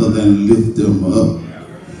rather than lift them up.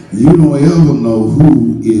 You don't ever know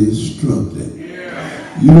who is struggling.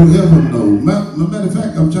 You don't ever know. Matter of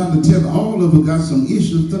fact, I'm trying to tell all of us got some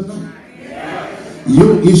issues tonight.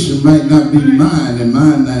 Your issue might not be mine and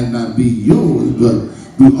mine might not be yours, but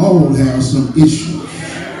we all have some issues.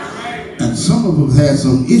 And some of us had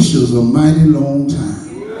some issues a mighty long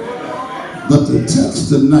time. But the text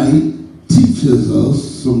tonight teaches us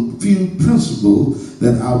some few principles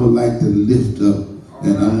that I would like to lift up,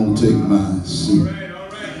 and I'm going to take my seat.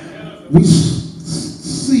 We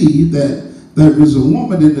see that there is a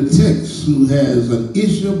woman in the text who has an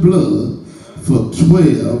issue of blood for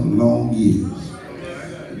 12 long years.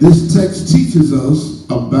 This text teaches us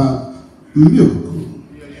about miracles.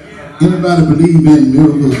 Anybody believe in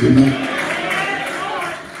miracles tonight?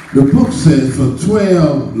 The book says for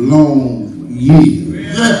 12 long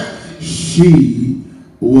years, she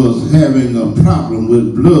was having a problem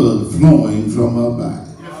with blood flowing from her body.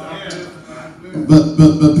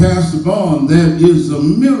 But Pastor Bond, there is a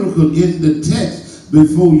miracle in the text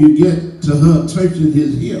before you get to her touching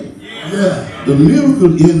his hip. The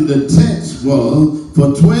miracle in the text was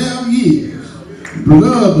for 12 years,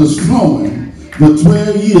 blood was flowing. For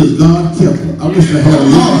 12 years, God kept her. I wish I had a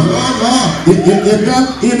witness.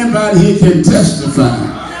 If anybody here can testify,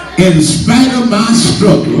 in spite of my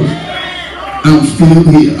struggle, I'm still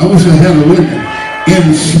here. I wish I had a witness.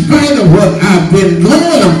 In spite of what I've been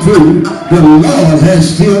going through, the Lord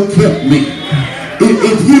has still kept me.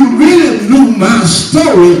 If you really knew my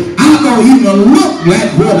story, I don't even look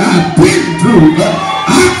like what I've been through. But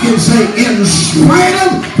I can say, in spite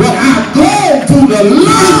of what I've gone through, the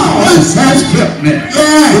Lord has kept me.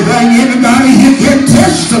 If anybody here can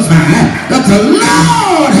testify that the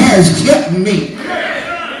Lord has kept me.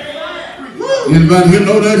 Anybody here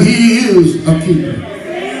know that He is a keeper?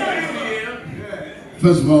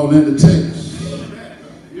 First of all, in the text,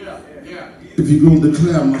 if you're going to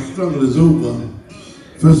declare my struggle is over,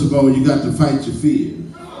 first of all, you got to fight your fears.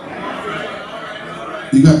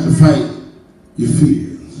 You got to fight your fears.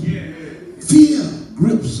 Fear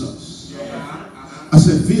grips us. I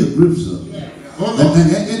said fear grips us.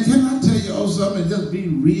 And can I tell you all something? Just be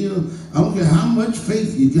real. I don't care how much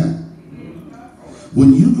faith you got.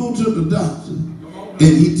 When you go to the doctor and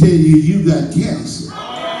he tell you you got cancer,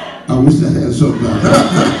 I wish I had something like that.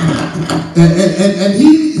 and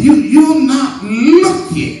you're not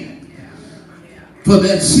looking for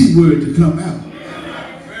that C word to come out.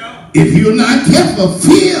 If you're not careful,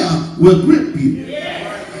 fear will grip you.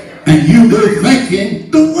 And you go thinking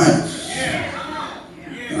the worst.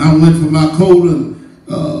 I went for my colon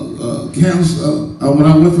cancer. When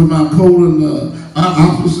I went for my colon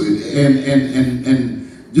opposite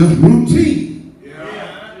and just routine.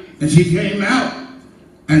 And she came out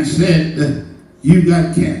and said, you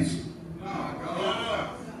got cancer.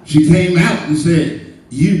 She came out and said,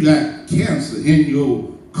 you got cancer in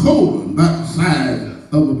your colon about the size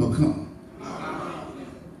of a pecan.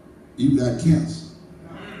 You got cancer.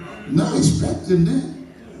 Not expecting that.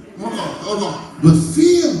 Hold on. But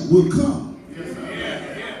fear will come.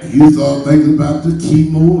 You thought thinking about the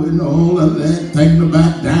chemo and all of that, thinking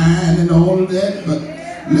about dying and all of that, but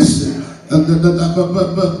listen, but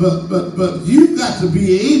you got to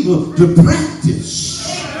be able to practice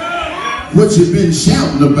what you've been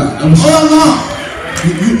shouting about. Hold on.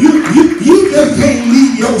 You just can't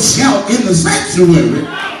leave your shout in the sanctuary.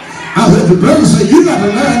 I heard the brother say you got to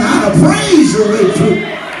learn how to praise your way through.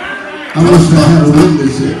 I wish I had a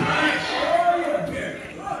witness here.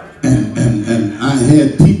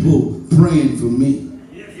 had people praying for me.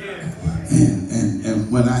 And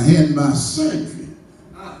when I had my surgery,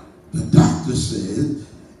 the doctor said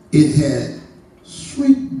it had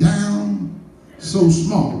shrunk down so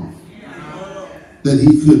small that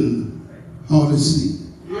he couldn't hardly see.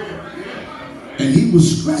 And he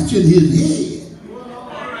was scratching his head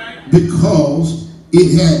because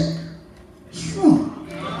it had shrunk.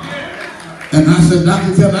 And I said,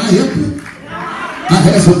 "Doctor, can I help you?" I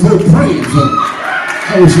had some folks praying for me.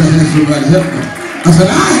 I wish I had somebody help me. I said,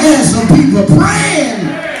 "I had some people praying."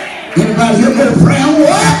 Anybody here know prayer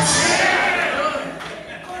works?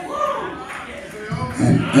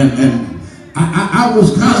 And I was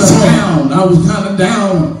kind of down. I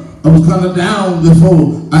was kind of down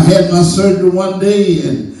before I had my surgery one day,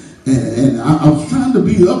 and I was trying to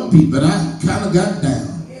be upbeat, but I kind of got down.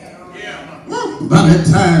 By that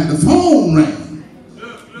time, the phone rang.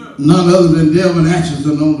 None other than Delvin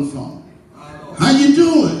Atchison on the phone. "How you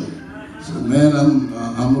doing?" I said, "Man,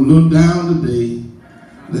 I'm a little down today.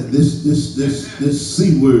 This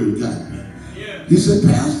C word got me." He said,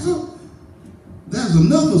 "Pastor, there's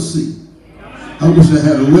another C." I wish I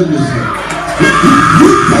had a witness here.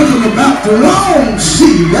 You're thinking about the wrong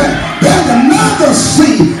C. There's another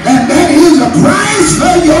C, and that is a Christ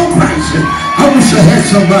for your crisis. I wish I had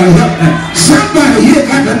somebody help me. Somebody here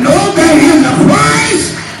got to know that is a Christ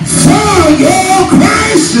for your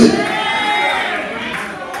crisis.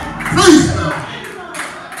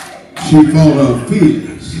 She fought her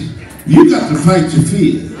fears. You got to fight your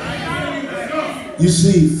fears. You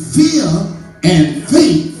see, fear and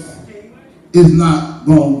faith is not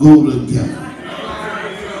going to go together.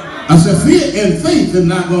 I said, fear and faith is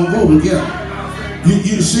not going to go together.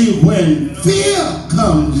 You see, when fear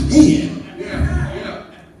comes in,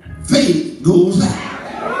 faith goes out.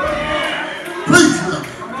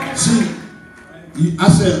 See, I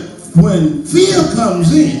said, when fear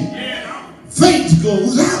comes in, faith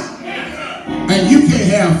goes out. And you can't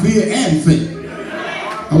have fear and faith.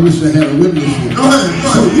 I wish I had a witness here.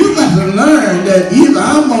 So you got to learn that either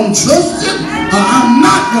I'm going to trust it or I'm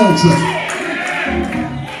not going to trust it.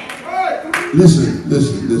 Listen.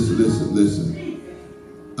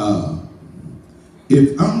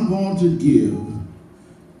 If I'm going to give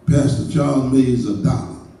Pastor Charles Mays $1,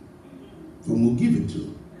 I'm going to give it to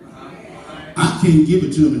him. I can't give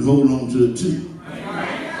it to him and hold on to it too.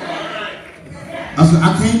 I said,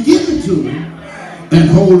 I can't give it to him and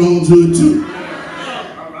hold on to it too.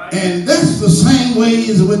 And that's the same way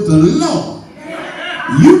as with the law.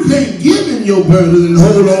 You can't give in your burden and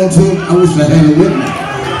hold on to it. I wish I had a witness.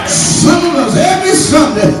 Some of us, every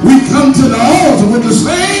Sunday, we come to the altar with the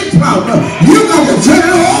same problem. You got to turn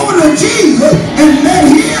it over to Jesus and let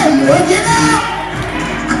him work it out.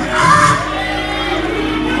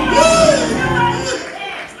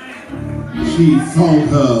 She fought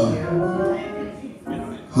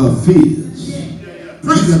her fears. You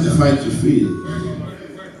got to fight your fears.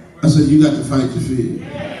 I said, you got to fight your fears.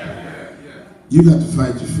 You got to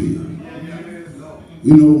fight your fears.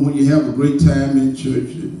 You know, when you have a great time in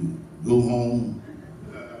church and go home,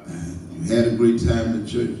 and you had a great time in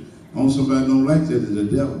church, only somebody don't like that is the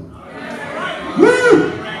devil.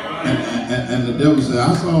 Woo! And the devil said,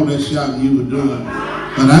 I saw that shouting you were doing,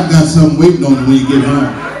 but I got something waiting on you when you get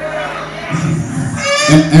home.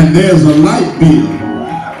 And there's a light bill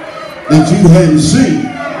that you hadn't seen.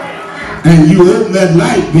 And you open that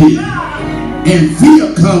light bill, and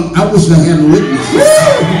fear comes. I wish I had a witness.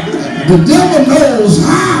 The devil knows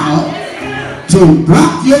how to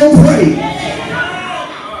block your praise.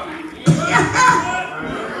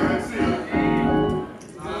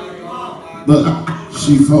 But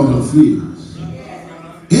she fought her fears.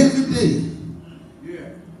 Every day,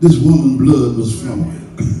 this woman's blood was flowing.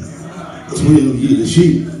 12 years.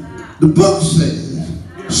 The book says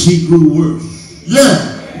she grew worse. Yeah.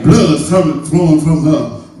 Blood flowing from her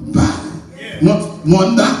body.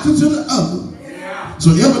 One doctor to the other. So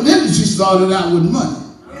evidently she started out with money.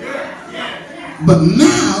 But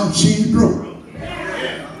now she's broke.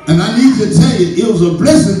 And I need to tell you, it was a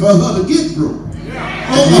blessing for her to get broke.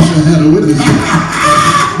 I wish I had a witness.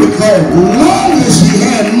 Because long as she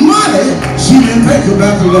had money, she didn't think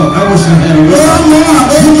about the Lord. I wish I had a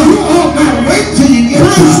witness. You ought not wait till you get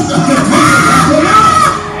broke to think about the Lord.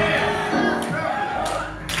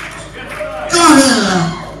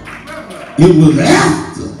 It was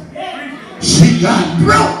after she got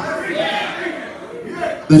broke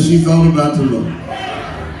that she thought about the Lord.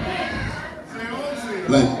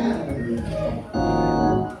 Like,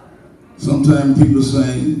 sometimes people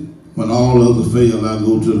say, when all others fail, I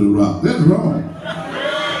go to the rock. That's wrong.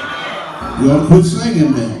 You ought to quit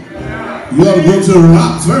singing that. You ought to go to the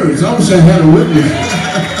rock first. I wish I had a witness.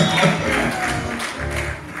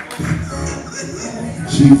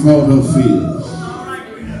 She fought her fears.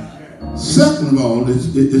 Second of all,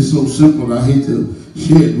 it's so simple, I hate to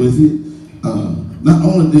share it with you. Not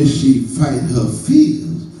only did she fight her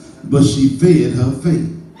fears, but she fed her faith.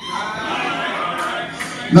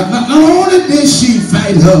 Not only did she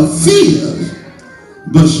fight her fears,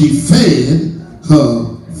 but she fed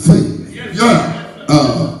her faith. Yeah.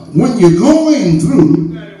 When you're going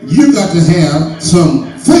through, you got to have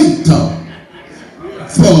some faith talk.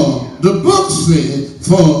 For the book said,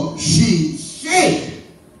 for she said.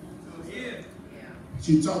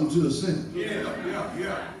 She talking to herself.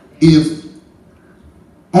 If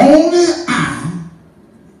only I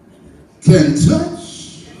can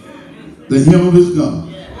touch the hem of his garment,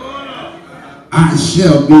 I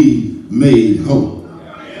shall be made whole.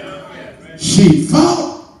 She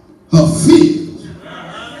fought her fears,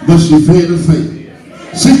 but she fed her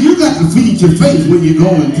faith. See, you got to feed your faith when you're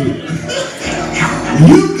going through.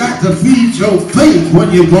 You got to feed your faith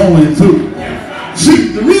when you're going through.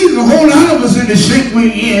 See, the reason a whole lot of us in the shape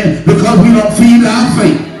we're in because we don't feed our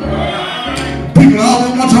faith. People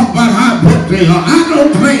always want to talk about how broke they are. I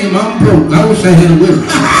don't claim I'm broke. I wish I had a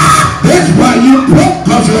witness. That's why you're broke,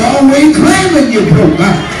 because you're always claiming you're broke.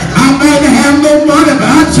 I might have no money, but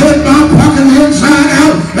I turned my pocket inside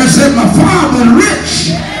out and said, my father's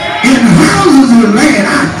rich in houses and land.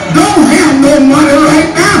 I don't have no money right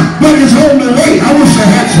now, but it's on the way. I wish I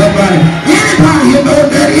had somebody. Anybody here know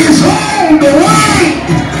that it's on the way?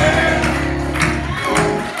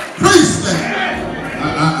 Praise that.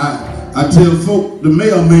 I tell folk the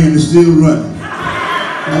mailman is still running.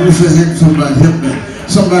 I wish I had somebody help me.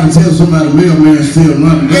 Somebody tell somebody the mailman is still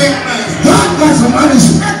running. God got some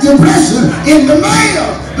unexpected blessing in the mail.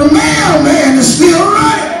 The mailman is still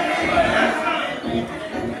running.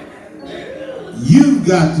 You've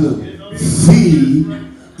got to feed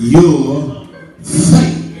your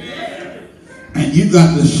faith. And you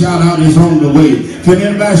got to shout out it's on the way. Can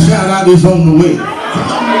anybody shout out it's on the way?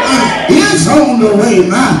 It's on the way,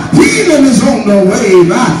 my healing is on the way,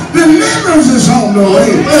 my deliverance is on the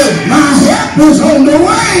way, my help is on the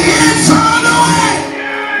way, it's on the way.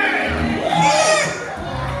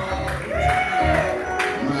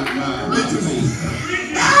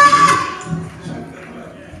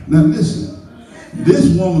 Now listen, this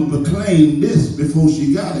woman proclaimed this before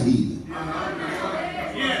she got a healing.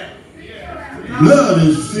 Blood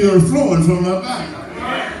is still flowing from her body.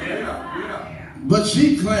 But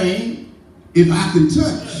she claimed, if I can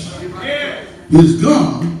touch his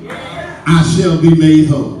garment, I shall be made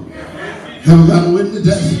whole. Have I got a witness?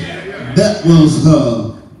 That was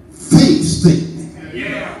her faith statement.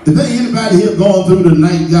 If there anybody here going through the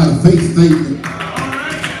night got a faith statement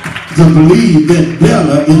to believe that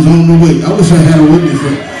better is on the way. I wish I had a witness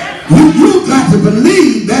for it. You got to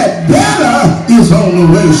believe that better is on the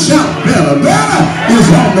way. Shout better. Better is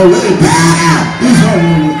on the way. Better is on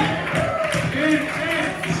the way.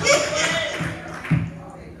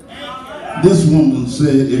 This woman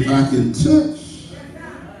said, if I can touch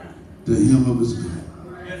the hem of his garment.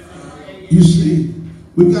 You see,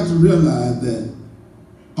 we've got to realize that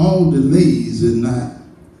all delays are not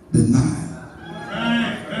denial.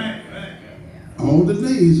 All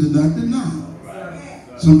delays are not denial.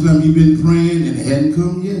 Sometimes you've been praying and it hadn't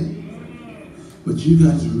come yet. But you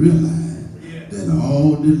got to realize that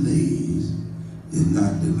all delays is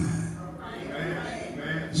not denial.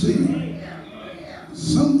 See,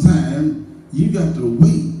 sometimes you got to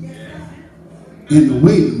wait in the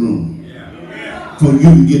waiting room for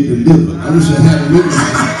you to get delivered. I wish I had a witness.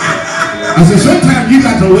 I said, sometimes you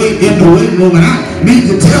got to wait in the waiting room, and I need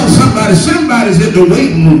to tell somebody, somebody's in the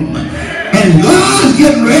waiting room. And God's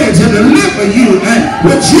getting ready to deliver you. And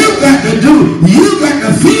what you got to do, you got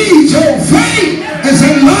to feed your faith and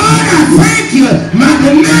say, Lord, I thank you. My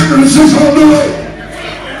deliverance is on the way.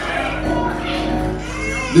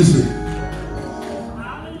 Listen.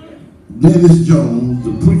 Dennis Jones,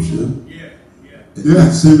 the preacher,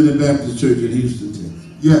 at Seminary Baptist Church in Houston,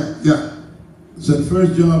 Texas. So the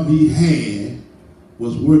first job he had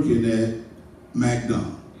was working at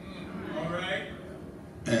McDonald's.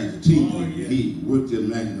 As a teenager, he worked at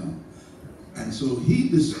McDonald's. And so he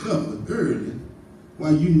discovered early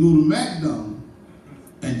why you can go to McDonald's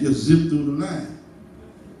and just zip through the line.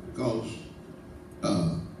 Because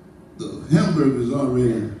the hamburger is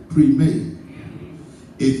already pre-made.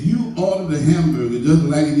 If you order the hamburger just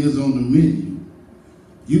like it is on the menu,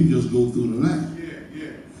 you can just go through the line.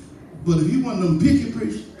 But if you want them picky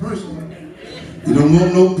person, you don't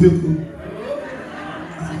want no pickle,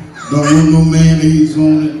 don't want no mayonnaise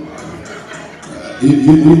on it,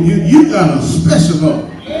 You got a special oil.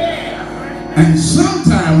 And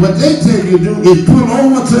sometimes what they tell you to do is pull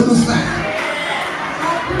over to the side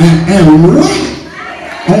and wait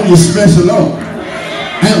on your special oil.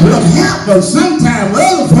 And what happens sometimes,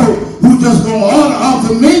 other folk who just gonna order off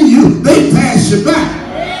the menu, they pass you by.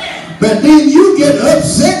 But then you get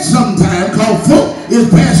upset sometimes because folk is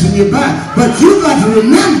passing you by. But you got to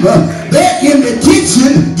remember, they're in the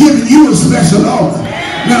kitchen giving you a special order.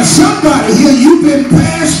 Now somebody here, you've been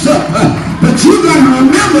passed up, but you got to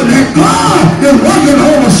remember that God is working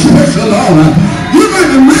on a special order. You got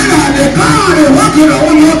to realize that God is working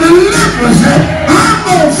on your deliverance. I'm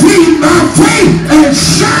going to feed my faith and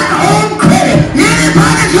shout on credit.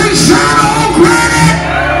 Anybody can shout on credit?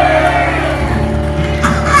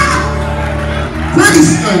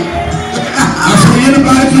 Praise God. I say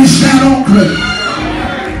anybody can shout on credit.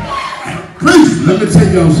 Praise. Let me tell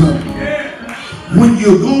y'all something. When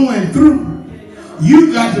you're going through,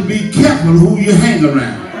 you got to be careful who you hang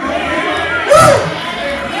around.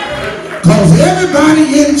 Because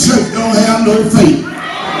everybody in church don't have no faith.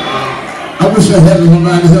 I wish I had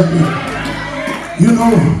somebody to help me. You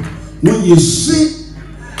know, when you're sick,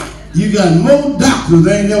 you got more doctors.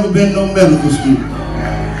 There ain't never been no medical school.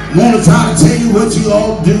 Want to try to tell you what you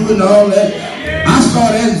ought to do and all that. I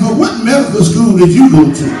started asking for, what medical school did you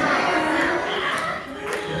go to?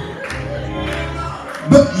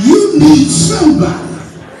 But you need somebody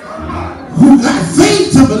who got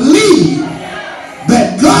faith to believe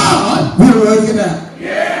that God will work it out.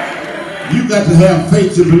 You got to have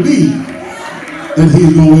faith to believe that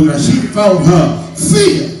he's going to work it out. She fought her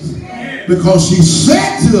fear because she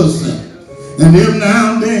said to herself, and every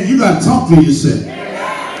now and then you got to talk to yourself.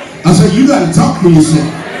 I said, you got to talk to yourself.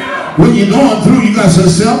 When you're going through, you got to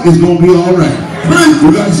say, self, it's going to be all right.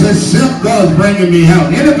 You got to say, self, God's bringing me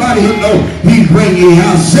out. Anybody who knows he's bringing you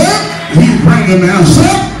out, self, he's bringing me out.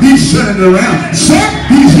 Self, he's turning around. Self,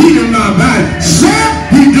 he's healing my body.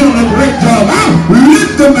 Self, he's doing a great job. I'm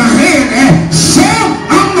lifting my hand and self,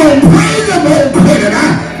 I'm going to praise him on credit.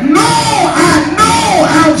 I know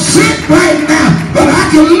I'm sick right now, but I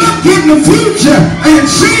can look in the future and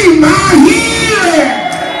see my healing.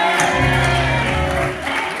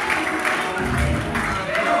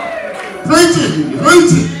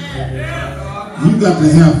 Preach it. You got to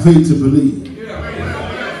have faith to believe.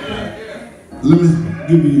 Let me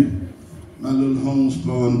give you my little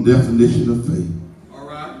homespun definition of faith. All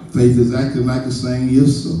right. Faith is acting like it's saying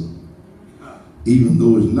yes so, even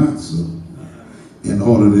though it's not so, in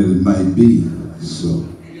order that it might be so.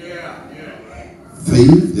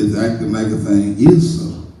 Faith is acting like a thing is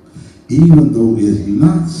so, even though it's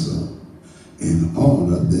not so, in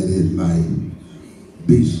order that it might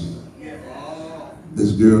be so.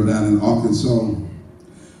 This girl down in Arkansas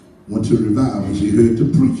went to revival. She heard the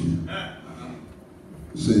preacher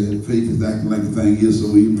said faith is acting like the thing is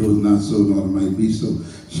so, even though it's not so, in order it might be so.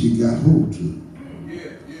 She got hold to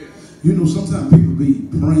it. You know, sometimes people be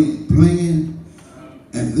playing,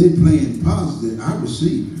 and they playing positive. I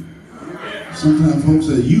receive it. Sometimes folks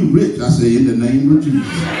say, you rich. I say, in the name of Jesus.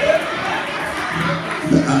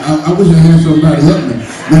 I wish I had somebody help me.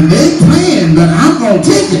 When they playing, but I'm going to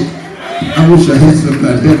take it. I wish I had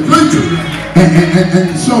somebody that country.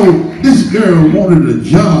 And so this girl wanted a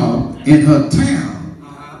job in her town.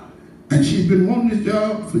 And she'd been wanting this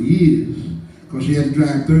job for years because she had to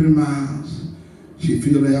drive 30 miles. She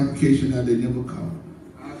filled the application out, they never called.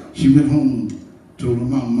 She went home, told her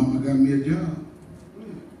mama got me a job.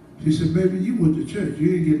 She said, baby, you went to church,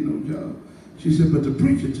 you ain't getting no job. She said, but the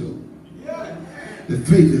preacher told me that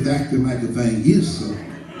faith is acting like a thing is so,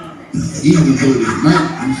 even though it might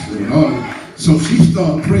be so. So she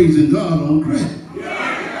started praising God on credit.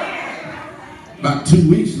 About 2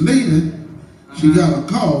 weeks later, she got a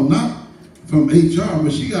call, not from HR,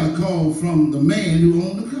 but she got a call from the man who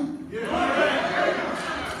owned the company.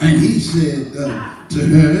 And he said to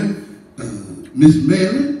her, Miss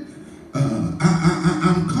Mary,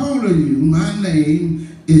 I'm calling you. My name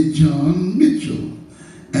is John Mitchell.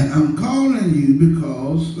 And I'm calling you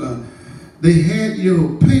because they had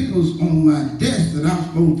your papers on my desk that I was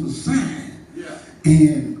supposed to sign.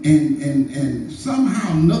 And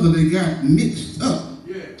somehow or another they got mixed up.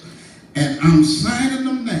 And I'm signing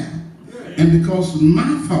them now. And because it's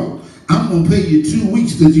my fault, I'm going to pay you 2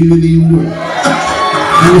 weeks that you didn't even work.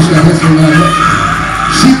 I wish I had somebody else.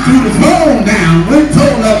 She threw the phone down, went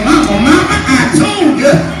told her mama, I told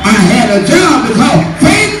you I had a job because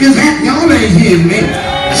faith is at, y'all ain't hearing me.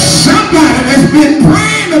 Somebody that's been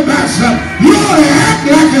praying about something, you ought to act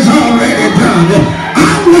like it's already done.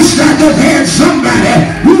 I wish I just had somebody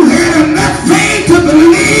who had enough faith to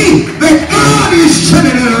believe that God is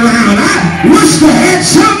turning it around. I wish to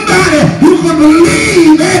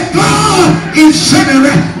that God is turning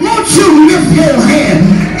around. Won't you lift your hand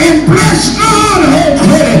and bless God, oh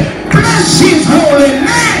credit. Bless his holy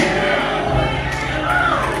name.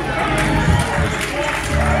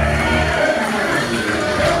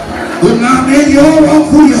 Well, now then you all walk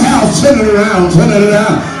through your house, turn it around, turn it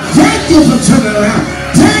around. Thank you for turning around.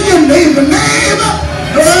 Tell your neighbor, I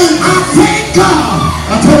thank God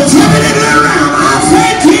for turning it around. I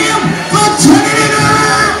thank him for turning it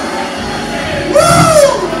around.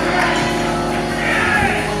 Woo!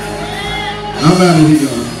 I'm out of here,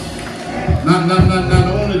 y'all. Not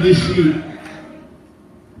only did she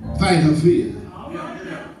fight her fear,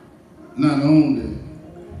 not only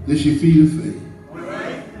did she feed her faith,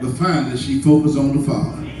 but finally she focused on the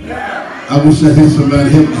Father. I wish I had somebody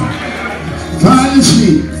help me. Finally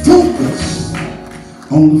she focused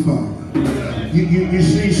on the Father. You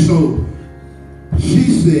see, so she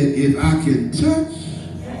said, if I can touch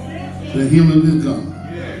the hem of his garment.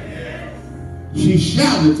 She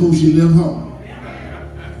shouted before she left home.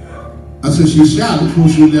 I said she shouted before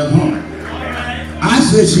she left home. I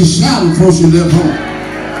said she shouted before she left home.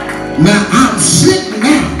 Now I'm sick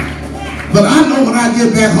now, but I know when I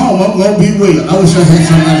get back home I'm gonna be well. I wish I had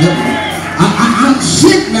somebody help me. I'm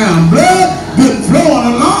sick now. Blood been flowing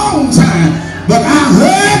a long time, but I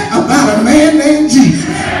heard about a man named Jesus,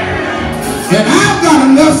 and I've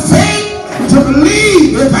got enough faith to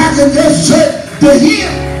believe if I can just touch the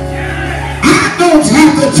hem. I don't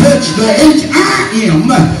have to touch the H-I-M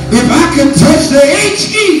if I can touch the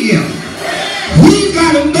H-E-M. He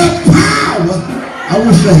got enough power. I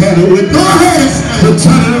wish I had a witness to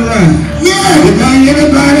turn it around. Yeah, if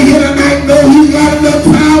anybody here tonight know he's got enough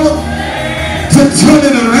power to turn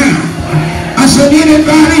it around. I said,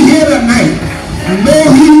 anybody here tonight know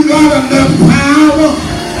he's got enough power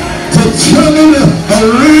to turn it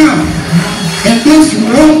around? And this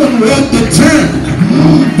woman was determined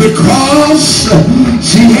because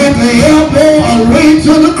she had to elbow away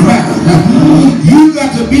to the crowd. You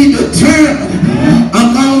got to be determined.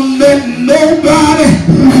 I'm not letting nobody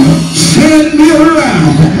turn me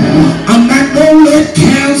around. I'm not going to let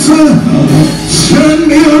cancer turn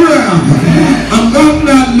me around. I'm not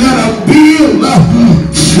going to let a bill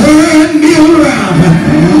turn me around.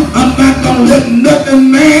 I'm not going to let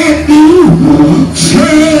nothing man do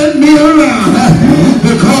turn me around,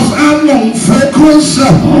 because I'm going to focus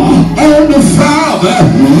on the Father.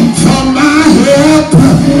 For my help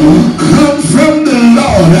comes from the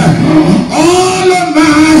Lord. All of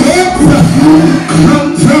my help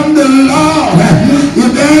comes from the Lord. If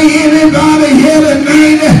there ain't anybody here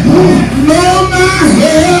tonight, know my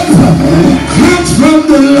help comes from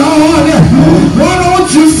the Lord. Why don't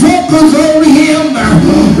you focus on him?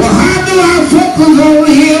 Well, how do I focus on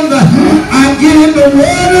him? I get in the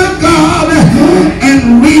Word of God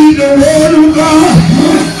and read the Word of God.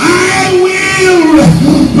 I will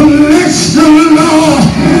bless the Lord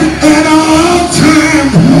at all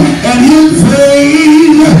times, and his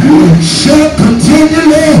praise shall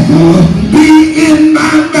continually be in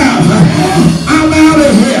my mouth. I'm out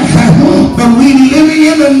of here, but we living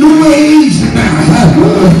in the new age now.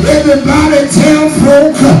 Everybody tell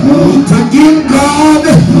folk to give God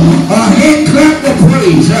a hand clap of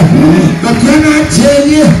praise. But can I tell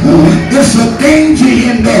you, there's a danger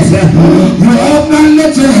in that. You ought not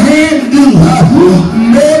let your hand do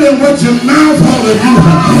more than what your mouth ought to do.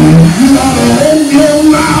 You ought to open your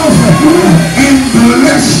mouth and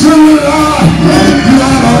bless the Lord. You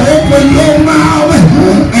ought to open your mouth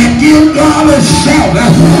and give God a shout.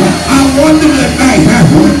 I wonder tonight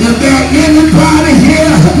if there anybody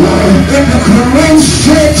here in the Corinth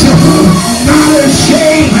church not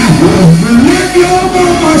ashamed. Lift your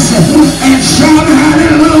voice and shout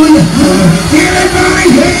hallelujah. Anybody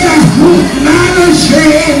here not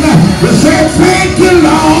ashamed to say thank you,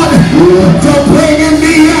 Lord, for bringing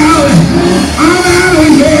me out. I'm out of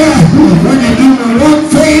here. When you do me one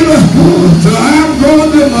favor, so I'm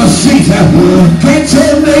going to my seat. Catch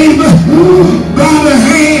your neighbor by the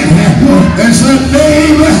hand and say,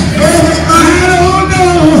 neighbor, I don't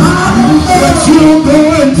know what you're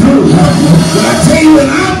going through, but I tell you what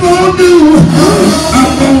I'm going to do.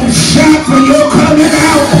 I'm going to shout for your coming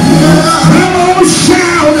out. I'm going to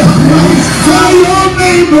shout for your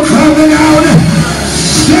neighbor coming out.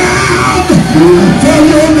 Shout for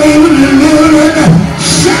your neighbor delivering.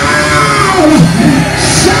 Shout!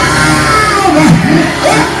 Shout!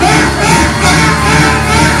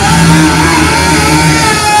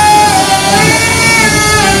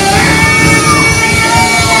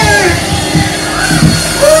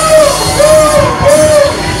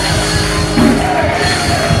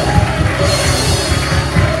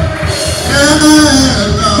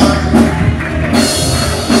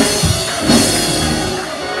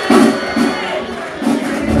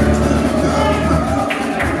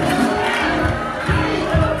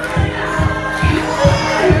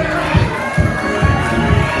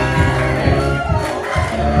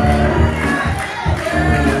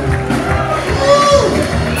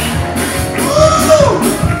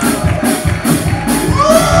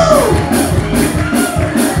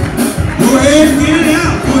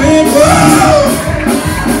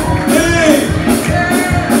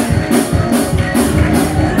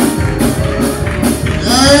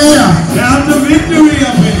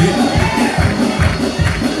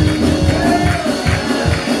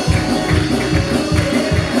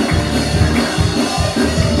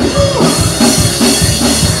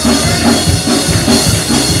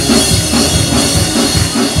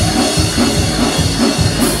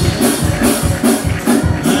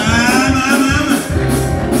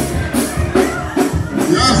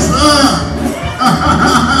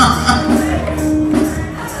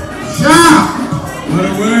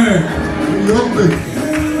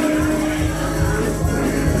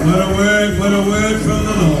 What a word from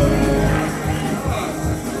the Lord.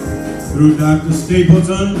 Through Dr.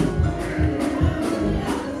 Stapleton,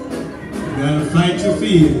 you gotta fight your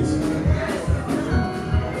fears.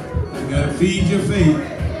 You gotta feed your faith.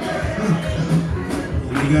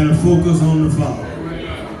 And you gotta focus on the Father.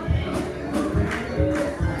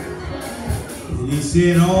 And he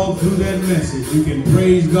said all through that message, you can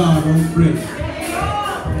praise God on prayer.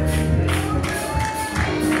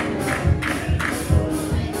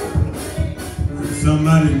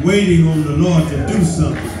 Somebody waiting on the Lord to do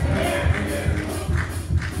something.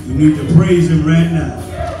 You need to praise him right now.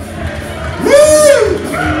 Woo!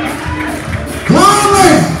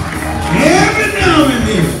 Glory! Every now and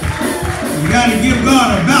then, you got to give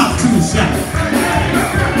God about 2 shots.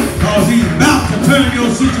 Because he's about to turn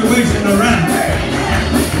your situation around.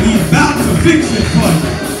 He's about to fix it for you.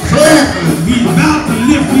 He's about to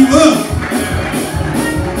lift you up.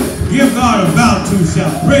 Give God about 2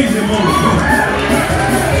 shots. Praise him on the floor.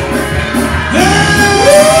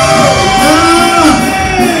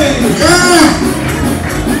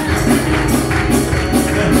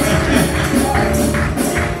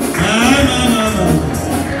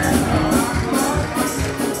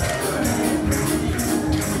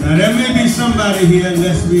 Now there may be somebody here,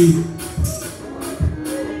 unless we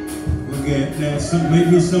forget that may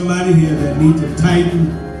be somebody here that need to tighten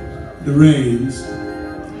the reins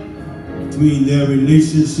between their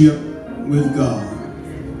relationship with God.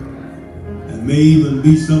 There may even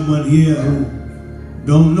be someone here who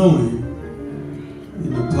don't know him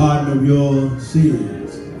in the pardon of your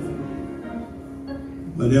sins.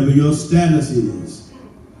 Whatever your status is,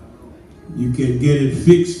 you can get it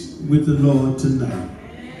fixed with the Lord tonight.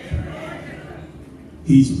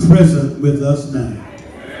 He's present with us now.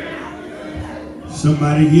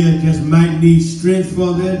 Somebody here just might need strength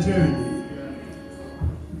for their journey.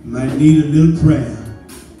 Might need a little prayer.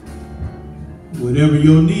 Whatever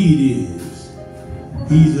your need is,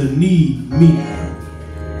 he's a need meter.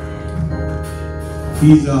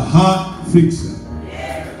 He's a heart fixer.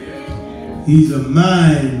 He's a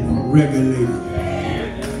mind regulator.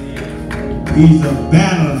 He's a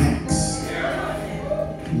battle axe.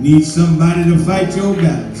 You need somebody to fight your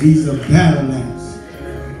battles. He's a battle axe.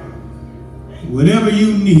 Whatever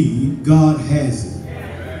you need, God has it.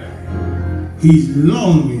 He's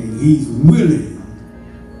longing, he's willing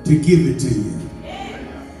to give it to you.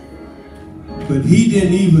 But he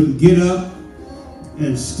didn't even get up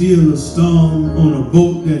and steal a stone on a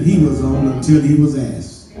boat that he was on until he was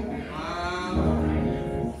asked.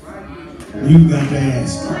 You got to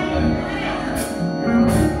ask him.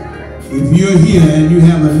 If you're here and you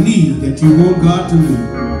have a need that you want God to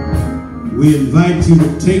meet, we invite you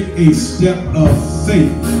to take a step of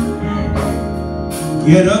faith.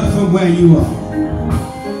 Get up from where you are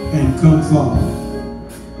and come forward.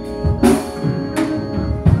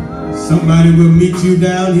 Somebody will meet you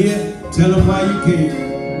down here. Tell them why you came.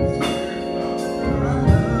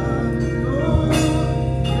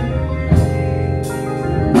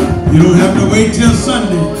 You don't have to wait till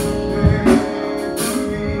Sunday.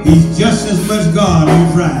 He's just as much God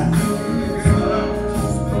on Friday.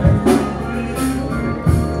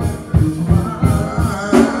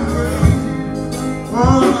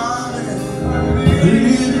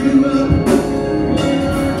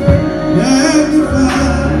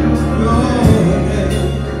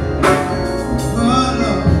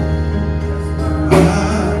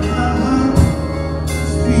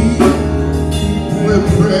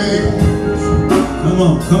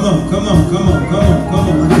 Come on.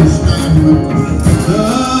 I can stand with you.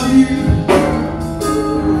 Love you.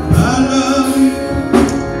 I love you.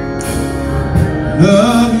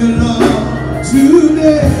 Love you, Lord,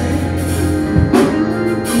 today.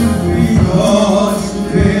 Because you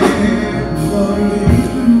care for me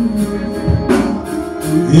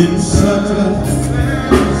in such a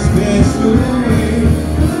special way.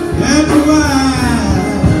 That's why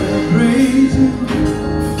I praise you.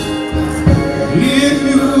 Lift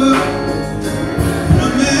you up, I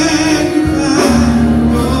magnify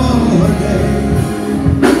your name.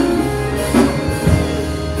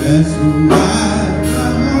 That's why my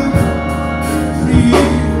heart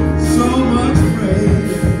feels so much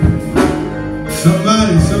praise.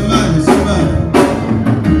 Somebody.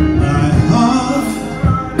 My heart,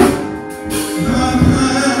 my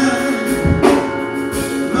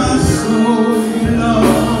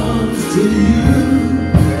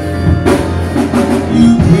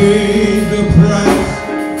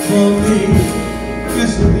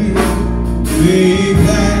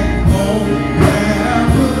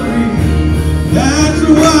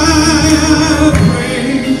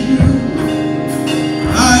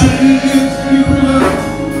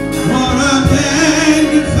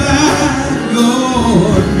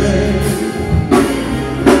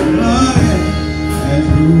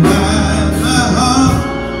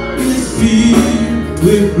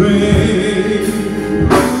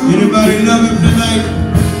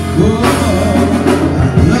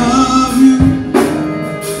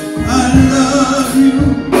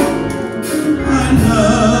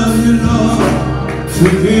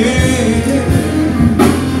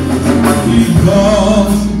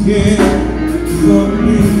for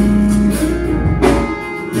me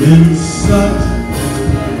in such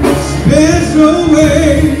a special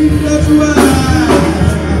way. That's why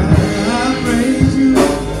I praise you,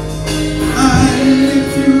 I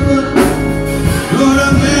lift you up, Lord, I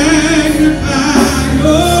magnify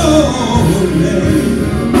your name.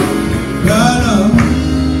 God,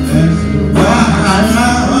 that's why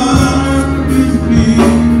my heart is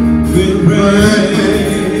filled with praise.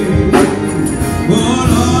 Oh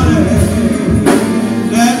Lord,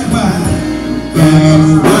 that's why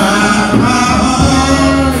my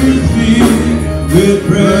heart is filled with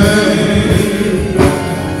praise.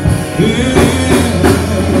 Yeah,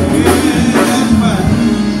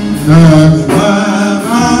 that's why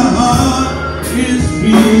my heart is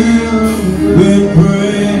filled with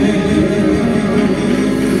praise.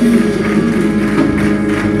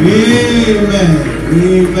 Amen.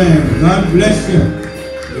 Amen. God bless you.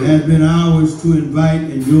 It has been ours to invite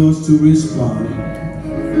and yours to respond.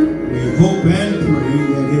 We hope and pray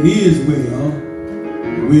that it is well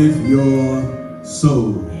with your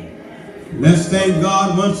soul. Let's thank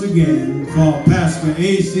God once again for Pastor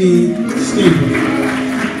A.C. Staples.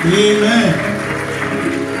 Amen.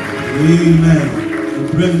 Amen. The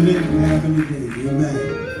President will have any day.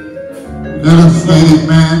 Amen. Let us say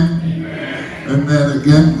amen. And then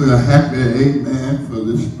again, we're happy, amen, for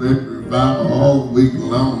this great revival all week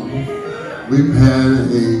long. We've had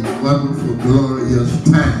a wonderful, glorious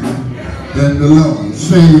time in the Lord.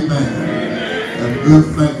 Say amen. And we're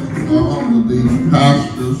thankful for all of these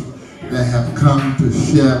pastors that have come to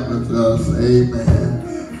share with us,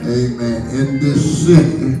 amen, amen. In this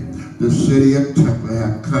city, the city of Tacma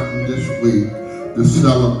have come this week to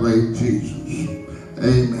celebrate Jesus.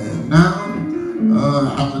 Amen. Now,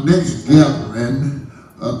 our next gathering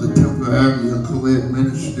of the Temple Area Coed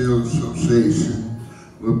Ministerial Association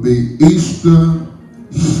will be Easter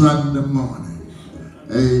Sunday morning.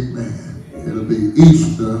 Amen. It'll be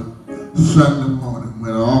Easter Sunday morning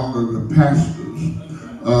when all of the pastors,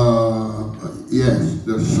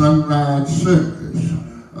 the sunrise service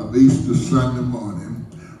of Easter Sunday morning,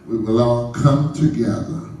 we will all come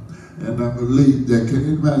together. And I believe that, can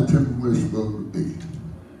anybody tell me where it's supposed to be?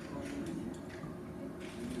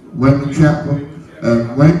 Wayman Chapel,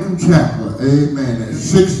 amen, at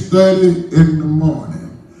 6:30 in the morning,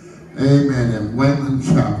 amen, at Wayman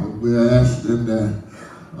Chapel. We're asking that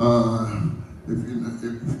if you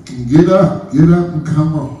can get up and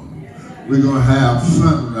come on. We're going to have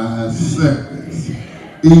sunrise service,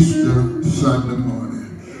 Easter Sunday morning.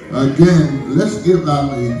 Again, let's give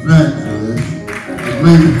our evangelist a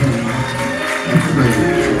great hand of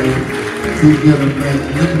praise. To get a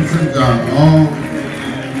magnificent God all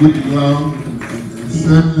week long, and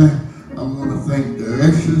certainly I want to thank the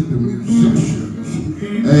ushers, the musicians,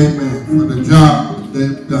 amen, for the job that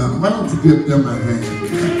they've done. Why don't you give them a hand?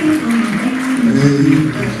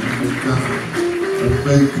 Amen. They've done a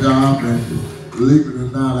great job, and believe it or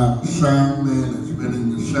not, our sound man has been in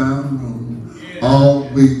the sound room all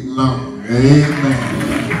week long. Amen.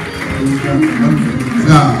 He's done a wonderful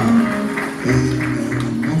job. Amen.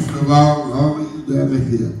 And most of all of you that are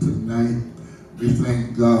here tonight, we thank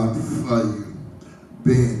God for you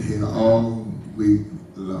being here all week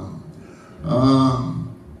long.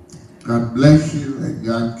 God bless you and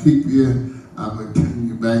God keep you. I will turn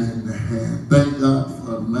you back in the hand. Thank God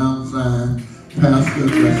for Mount Zion Pastor.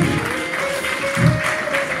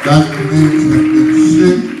 Dr. Mills has been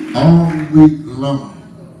sick all week long.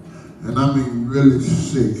 And I mean really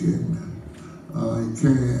sick. And he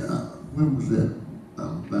can't, when was that?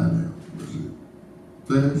 Was it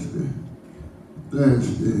Thursday? And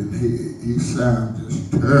he sounded just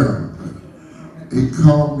terrible. He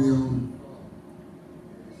called me on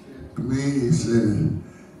me. He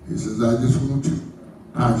says, I just want you.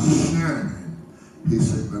 I was sharing. He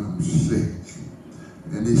said, but I'm sick.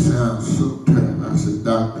 And he sounds so terrible. I said,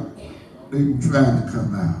 Doctor, don't even try to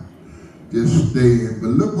come out. Just stay in. But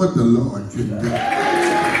look what the Lord can do.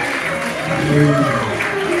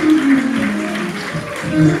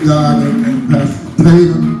 Thank God, amen. Pastor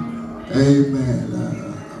Tatum, amen.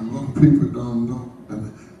 Most people don't know.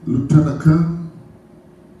 Lieutenant Colonel,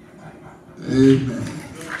 amen.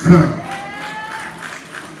 Colonel.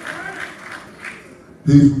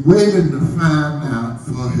 He's waiting to find out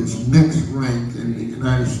for his next rank in the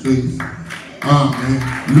United States Army,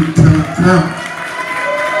 Lieutenant Colonel.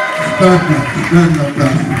 Stand up,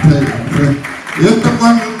 Pastor Tatum. It's the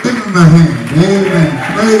one who's giving my hand. Amen.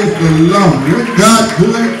 Praise the Lord. Let God do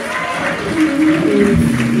it.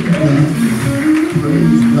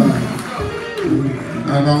 Praise God.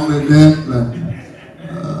 Not only that, but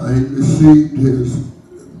he received his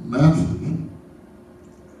master's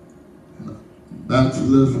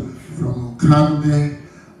bachelor's from Coed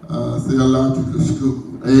Theological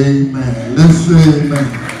School. Amen. Let's say amen.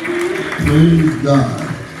 Praise God.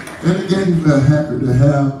 And again, we're happy to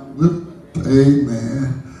have with,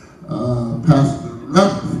 amen, Pastor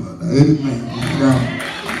Reverend. Amen.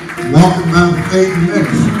 From Walking by Faith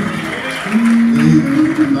Ministry.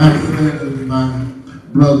 Amen. My friend is my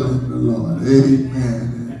brother in the Lord.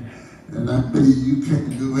 Amen. And I believe you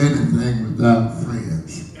can't do anything without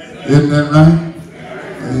friends. Isn't that right?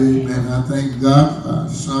 Amen. I thank God for our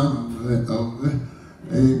son over.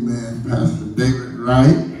 Amen. Pastor David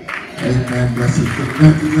Wright. Amen. That's a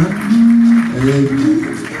Corinthian. Amen.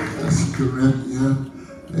 That's a Corinthian.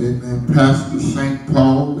 Amen. Pastor St.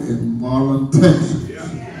 Paul in Marlin, Texas.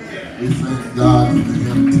 We thank God for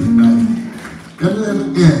him tonight. And then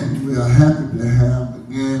again, we are happy to have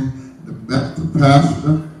again the Bethel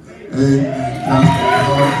pastor. Amen. Pastor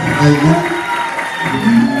Paul Feagin.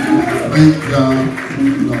 Great God to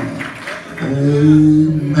the Lord.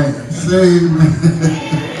 Amen. Say amen.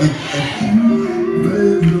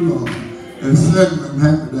 Praise the Lord. And second, I'm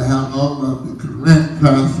happy to have all of the Corinth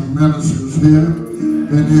pastor ministers here.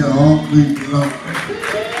 Been here all week long.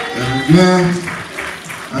 And again,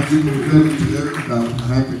 I give you credit to everybody. I'm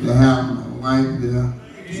happy to have my wife here.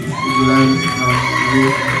 Sister Gladys from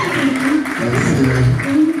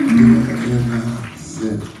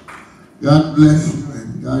God bless you and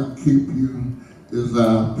God keep you is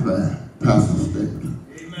our prayer. Pastor Stapleton.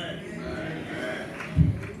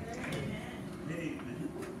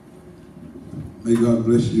 May God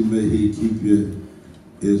bless you. May He keep you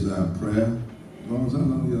is our prayer. Ron's, how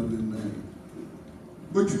long y'all been married?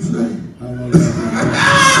 What you say? How long y'all been married?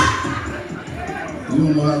 You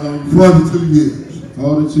don't know how long? 42 years.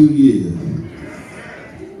 42 years.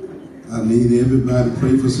 I need everybody to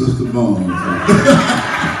pray for Sister Barnes.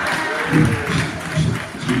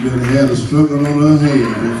 She been had a struggle on her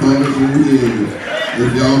hand for 42 years. If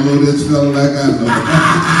y'all know this fella like I know.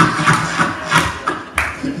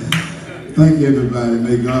 Thank you, everybody.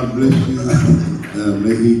 May God bless you.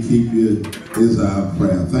 May He keep you is our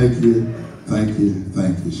prayer. Thank you, thank you,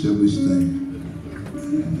 thank you. Shall we stand?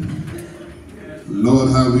 Lord,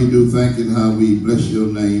 how we do thank you and how we bless your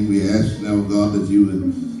name. We ask now, God, that you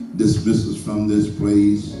would dismiss us from this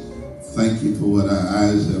place. Thank you for what our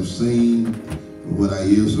eyes have seen, for what our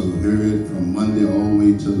ears have heard from Monday all the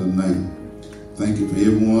way to the night. Thank you for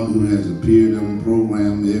everyone who has appeared on the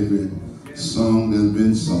program, every song that's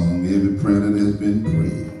been sung, every prayer that has been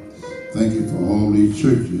prayed. Thank you for all these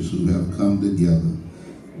churches who have come together.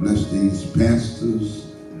 Bless these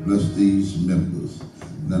pastors, bless these members.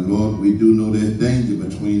 Now, Lord, we do know there's danger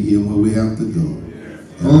between here and where we have to go.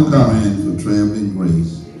 Oh, God, and for traveling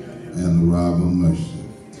grace and the rod of mercy.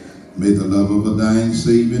 May the love of a dying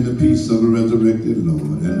Savior and the peace of a resurrected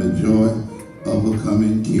Lord and the joy of a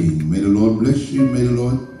coming King. May the Lord bless you. May the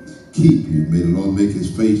Lord keep you. May the Lord make his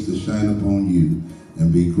face to shine upon you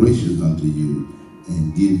and be gracious unto you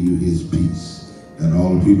and give you his peace. And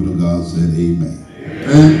all the people of God said, amen.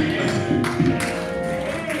 Amen.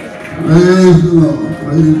 Praise the Lord.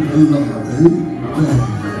 Praise the Lord. Amen.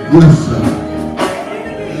 Yes, sir.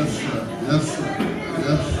 Yes, sir. Yes, sir.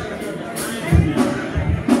 Yes, sir.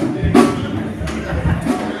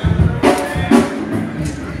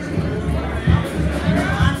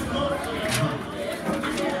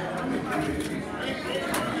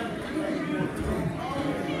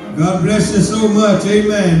 God bless you so much.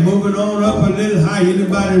 Amen. Moving on up a little high.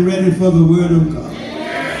 Anybody ready for the word of God?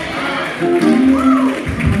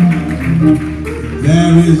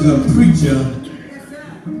 There is a preacher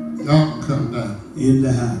Y'all come down in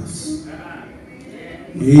the house.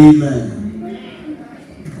 Amen.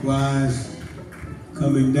 The choir's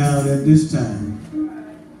coming down at this time.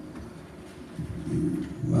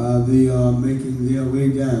 While they are making their way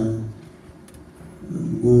down,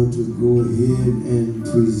 I'm going to go ahead and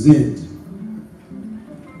present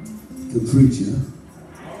the preacher.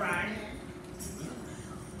 All right.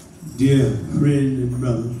 Dear friend and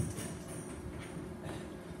brother,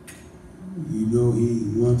 you know he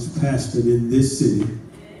once pastored in this city.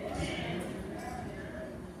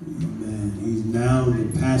 Amen. He's now the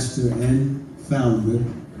pastor and founder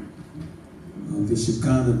of the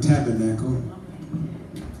Shekinah Tabernacle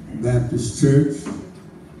Baptist Church,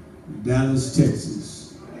 Dallas,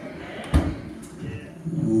 Texas,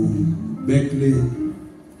 on Beckley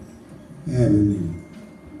Avenue.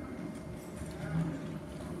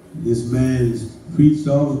 This man has preached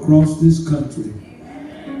all across this country.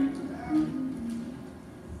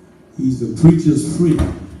 He's the preacher's friend.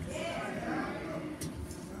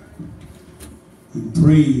 He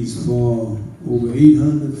prays for over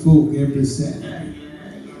 800 folk every Saturday.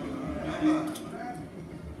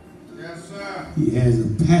 Yes, sir. He has a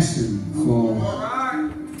passion for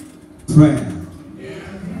prayer.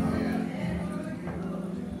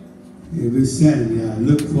 Every Saturday I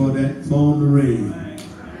look for that phone to ring.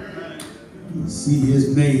 See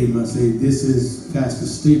his name, I say, this is Pastor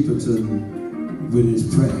Stapleton with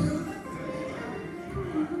his prayer.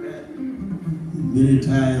 Many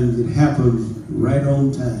times it happens right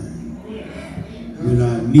on time when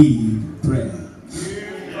I need prayer.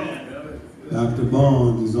 Dr.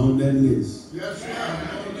 Barnes is on that list. Yes, sir.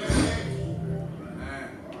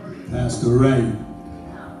 Pastor Wright.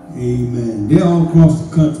 Amen. They're all across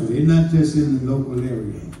the country. They're not just in the local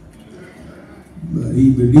area. But he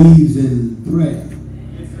believes in prayer.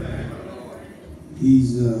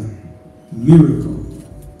 He's a miracle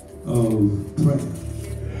of prayer.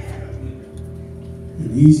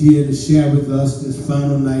 And he's here to share with us this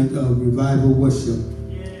final night of revival worship,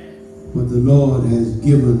 what the Lord has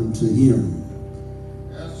given to him.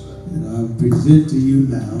 And I present to you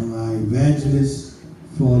now my evangelist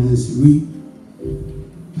for this week,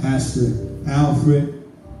 Pastor Alfred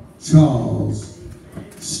Charles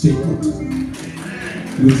Stapleton.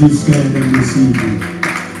 Would you stand and receive him?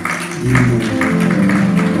 Amen.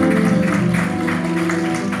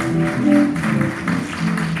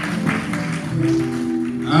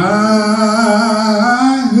 I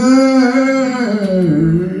heard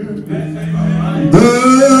the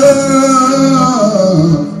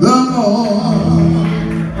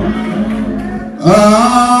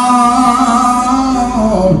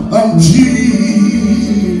Lord of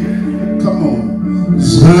Jesus. Come on.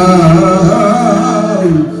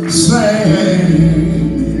 Sing.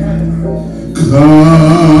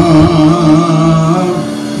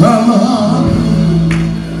 Come on.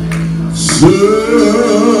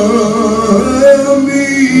 Serve me,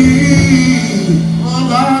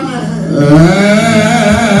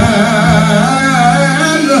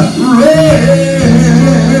 and reign.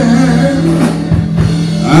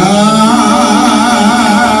 I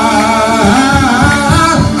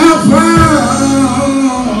found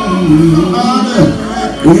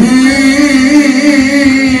in him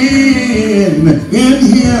in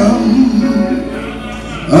place,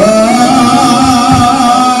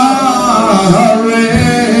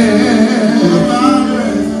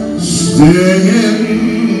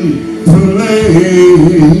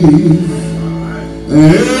 and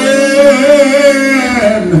he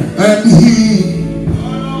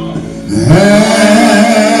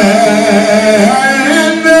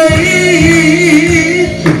had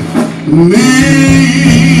made me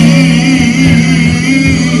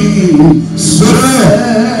stand.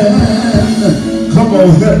 Come on,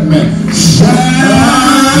 help me. Shine,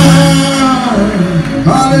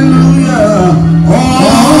 hallelujah.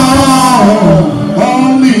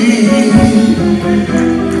 On me,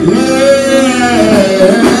 yes,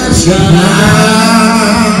 shine,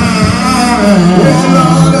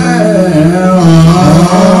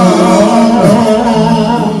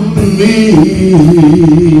 on me,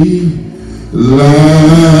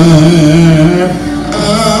 like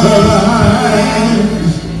eyes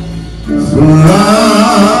from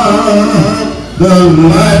the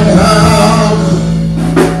lighthouse.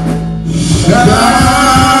 Shine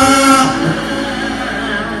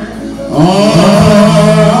on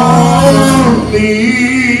me,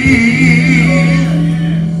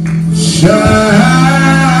 shine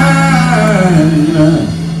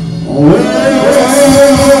on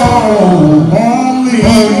me,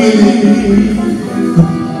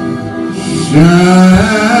 shine on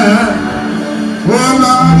me.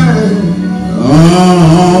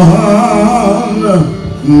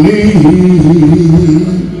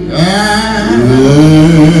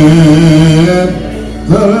 Let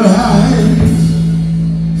the light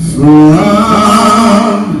from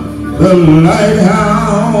the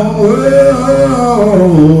lighthouse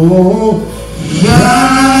shine.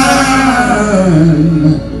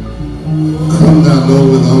 Come now, Lord,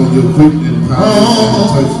 with all your quickening power and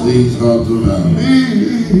touch these hearts around.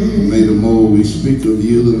 May the more we speak of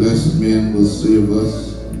you, the less men will see of us.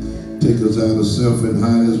 Take us out of self and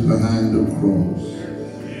hide us behind the cross.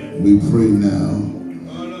 We pray now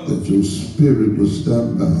that your spirit will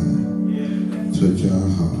stop by, touch our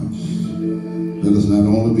hearts. Let us not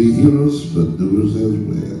only be hearers, but doers as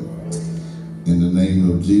well. In the name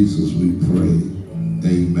of Jesus we pray.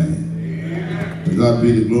 Amen. To God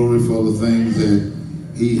be the glory for the things that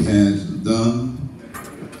he has done.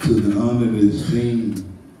 To the honored and esteemed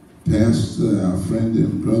pastor, our friend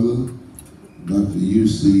and brother, Dr.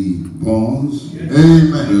 U.C. Barnes,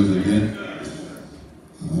 President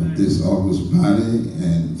of this august body,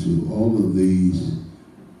 and to all of these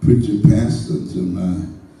preacher pastors, to my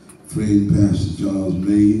friend Pastor Charles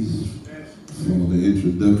Mays for the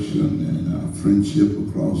introduction and our friendship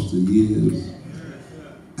across the years.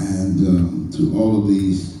 And to all of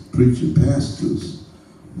these preacher pastors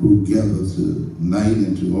who gather tonight,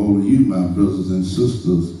 and to all of you, my brothers and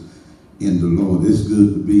sisters in the Lord, it's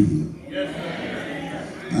good to be here.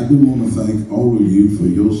 I do want to thank all of you for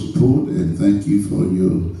your support and thank you for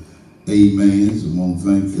your amens. I want to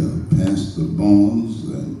thank Pastor Barnes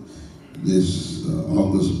and this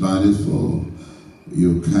August body for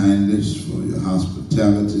your kindness, for your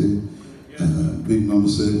hospitality. Big Mama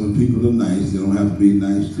said when people are nice, they don't have to be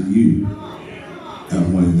nice to you.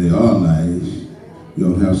 And when they are nice, you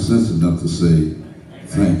don't have sense enough to say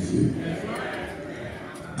thank you.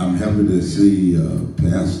 I'm happy to see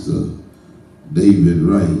Pastor David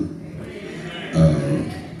Wright,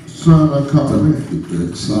 son of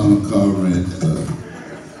Corinth. Son of Corinth.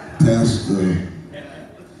 Pastor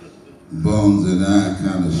Barnes and I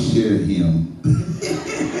kind of share him.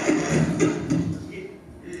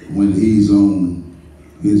 When he's on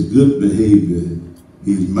his good behavior,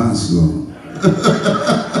 he's my son.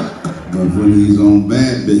 But when he's on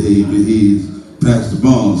bad behavior, he's Pastor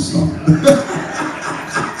Barnes' son.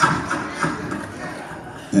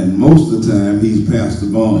 And most of the time, he's Pastor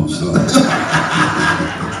Barnes' son.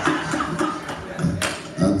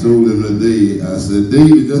 I told him today, I said,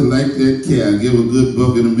 David, just like that cat, give a good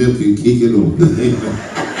bucket of milk and kick it over.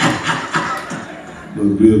 But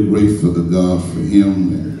we're grateful to God for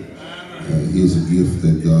him and his gift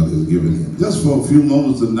that God has given him. Just for a few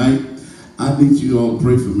moments tonight, I need you all to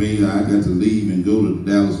pray for me. I got to leave and go to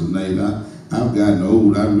Dallas tonight. I've gotten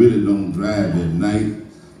old. I really don't drive at night.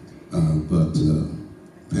 But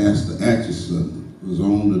Pastor Atchison was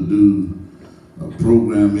on to do a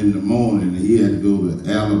program in the morning. He had to go to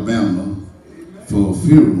Alabama for a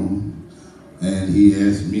funeral, and he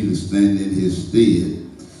asked me to stand in his stead.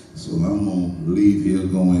 So I'm going to leave here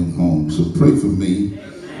going home. So pray for me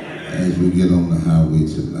as we get on the highway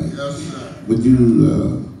tonight. Yes, sir. Would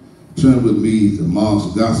you turn with me to Mark's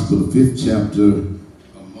Gospel, the 5th chapter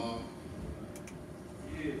of Mark.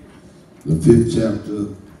 The 5th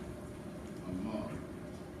chapter of Mark.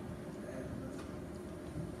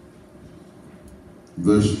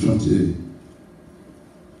 Verse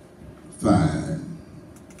 25.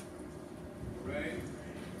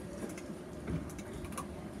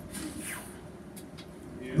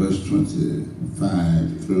 Verse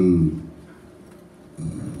 25 through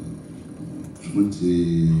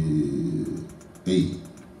 28.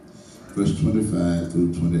 Verse 25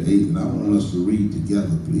 through 28. And I want us to read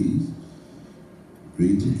together, please.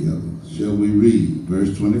 Read together. Shall we read?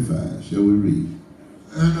 Verse 25. Shall we read?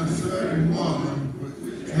 And a certain woman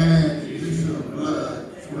which had issue of blood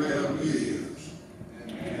 12 years,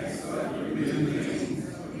 and had suffered many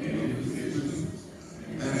things of diseases,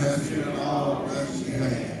 and had spent all that she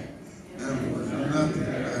had, and was nothing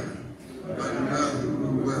better, but rather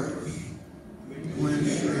grew worse. When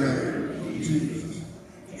she heard Jesus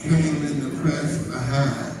came in the press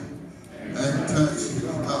behind and touched his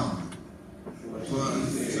garment, for he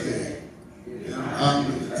said, if I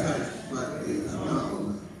may touch but his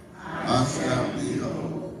garment, I shall be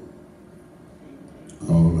whole.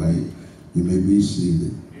 All right. You may be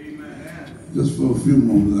seated. Just for a few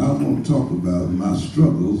moments, I want to talk about my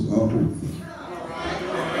struggles are over.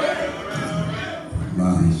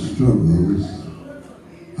 My struggles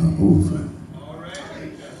are over.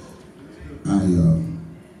 I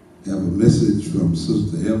have a message from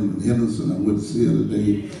Sister Evelyn Henderson. I went to see her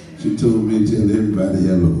today. She told me to tell everybody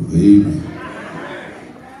hello. Amen.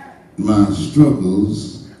 My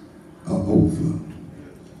struggles are over.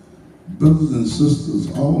 Brothers and sisters,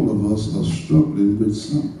 all of us are struggling with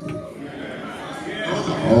something.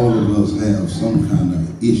 All of us have some kind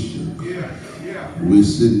of issue. We're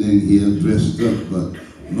sitting in here dressed up, but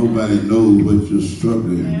nobody knows what you're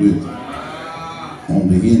struggling with on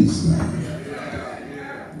the inside.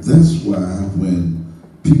 That's why when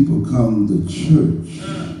people come to church,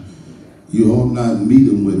 you ought not meet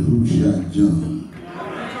them with who shot John.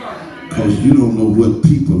 Because you don't know what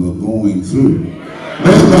people are going through.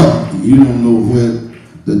 You don't know where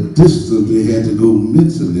the distance they had to go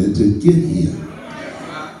mentally to get here.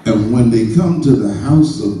 And when they come to the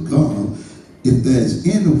house of God, if there's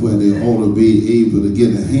anywhere they ought to be able to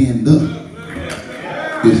get a hand up,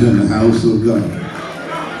 it's in the house of God.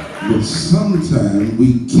 But sometimes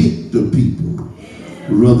we kick the people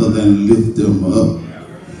rather than lift them up.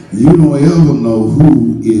 You don't ever know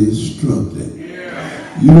who is struggling.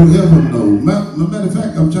 You don't ever know. Matter of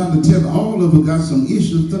fact, I'm trying to tell all of us got some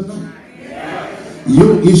issues tonight.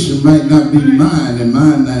 Your issue might not be mine and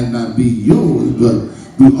mine might not be yours, but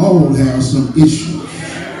we all have some issues.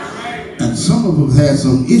 And some of them had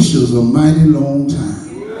some issues a mighty long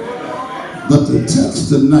time. But the text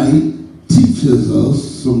tonight teaches us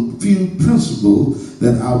some few principles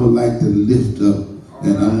that I would like to lift up,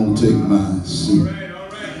 and I'm going to take my seat.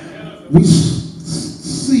 We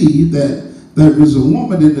see that there is a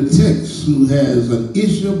woman in the text who has an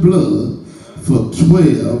issue of blood for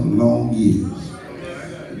 12 long years.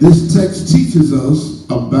 This text teaches us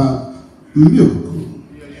about miracles.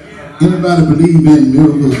 Anybody believe in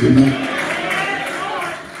miracles tonight?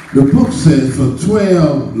 The book says for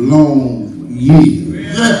 12 long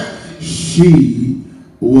years, she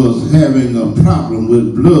was having a problem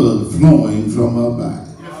with blood flowing from her body.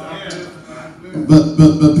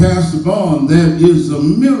 But Pastor Bond, there is a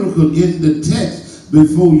miracle in the text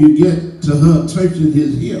before you get to her touching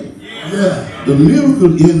his hip. The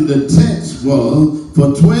miracle in the text was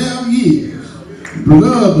for 12 years,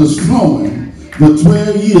 blood was flowing. For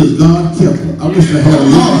 12 years, God kept her. I wish I had a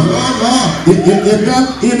If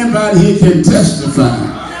anybody here can testify,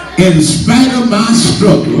 in spite of my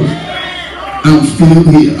struggle, I'm still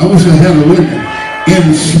here. I wish I had a witness.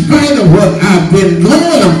 In spite of what I've been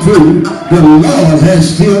going through, the Lord has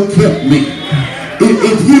still kept me.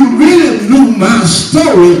 If you really knew my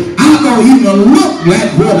story, I don't even look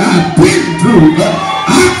like what I've been through. But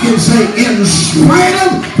I can say, in spite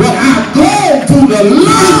of what I've gone through, the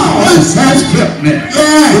Lord has kept me.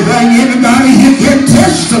 If anybody here can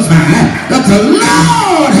testify that the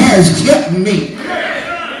Lord has kept me.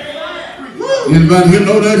 Anybody here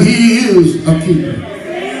know that He is a keeper?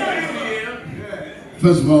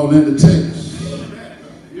 First of all, in the text,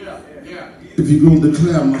 if you're going to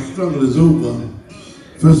declare my struggle is over,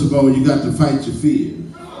 first of all, you got to fight your fears.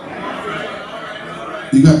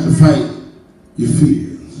 You got to fight your fears.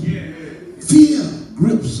 Fear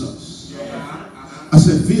grips us. I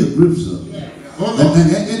said fear grips us.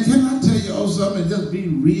 And can I tell you all something? Just be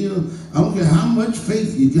real. I don't care how much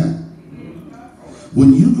faith you got.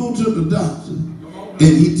 When you go to the doctor and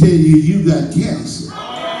he tell you you got cancer,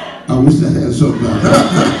 I wish I had something like that.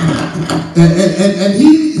 and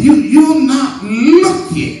you're not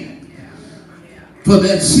looking for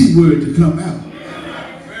that C word to come out.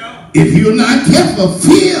 If you're not careful,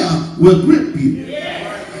 fear will grip you.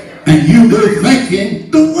 And you go thinking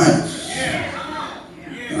the worst.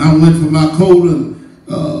 I went for my colon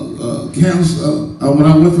cancer. When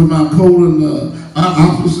I went for my colon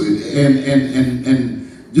opposite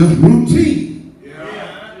and just routine.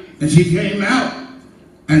 And she came out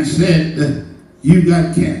and said, you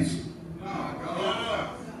got cancer.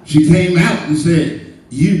 She came out and said,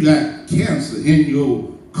 you got cancer in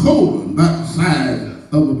your colon about the size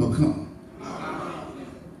of a pecan.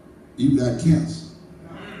 You got cancer.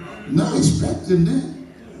 Not expecting that.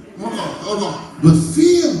 Hold on. But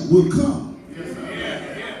fear will come.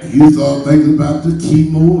 You thought thinking about the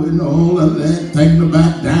chemo and all of that, thinking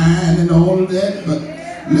about dying and all of that, but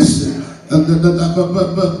listen, but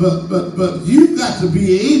you got to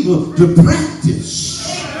be able to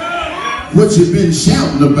practice what you've been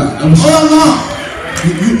shouting about. Hold on.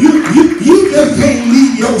 You just can't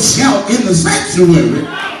leave your shout in the sanctuary.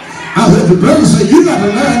 I heard the brother say you got to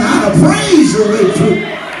learn how to praise your way through.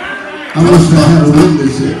 I wish I had a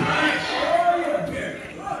witness here.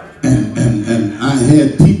 And I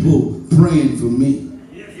had people praying for me.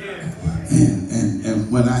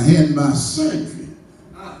 And when I had my surgery,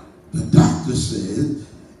 the doctor said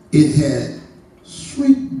it had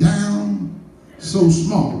shrunk down so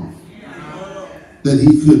small that he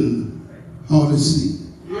couldn't hardly see.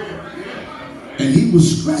 And he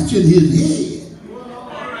was scratching his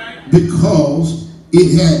head because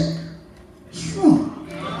it had shrunk.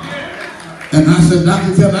 And I said,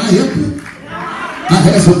 doctor, can I help you? I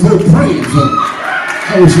had some folks praying for me.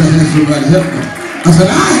 I wish I had somebody help me. I said, I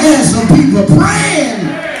had some people praying.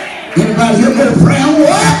 Anybody here know prayer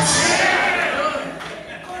works?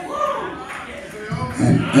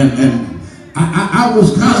 And I was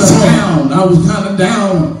kind of down.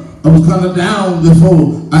 I was kind of down before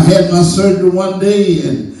I had my surgery one day,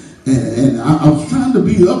 and I was trying to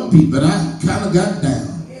be upbeat, but I kind of got down.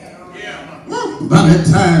 By that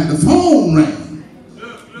time, the phone rang.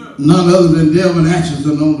 None other than Delvin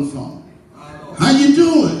Atchison on the phone. How you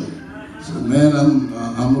doing? I said, man,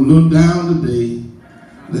 I'm a little down today.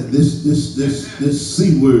 That this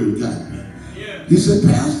C word got me. He said,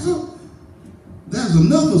 Pastor, there's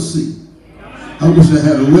another C. I wish I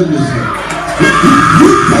had a witness here.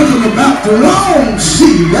 You're thinking about the wrong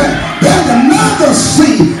C. There's another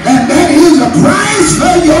C, and that is a Christ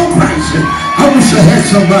for your crisis. I wish I had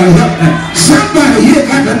somebody help me. Somebody here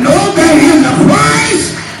got to know that is a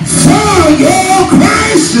Christ for your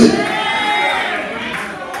crisis.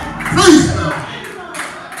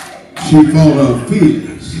 She fought her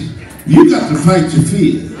fears. You got to fight your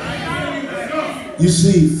fear. You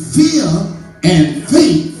see, fear and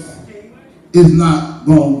faith is not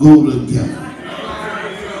going to go together.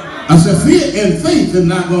 I said fear and faith is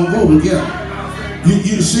not going to go together.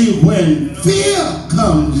 You see, when fear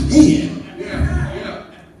comes in,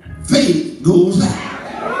 faith goes out.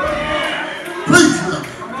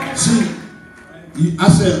 See, I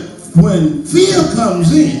said, when fear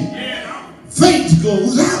comes in, faith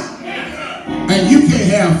goes out. And you can't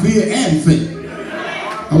have fear and faith.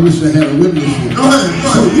 I wish I had a witness here. Go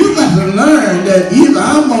ahead. So you got to learn that either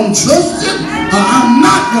I'm going to trust it or I'm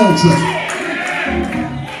not going to trust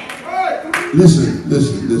it. Listen.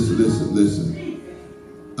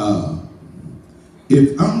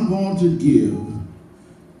 If I'm going to give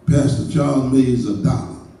Pastor Charles Mays $1,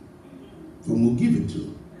 I'm going to give it to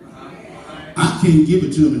him. I can't give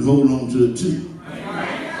it to him and hold on to it too.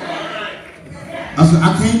 I said,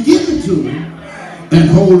 I can't give it to him and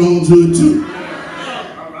hold on to it too.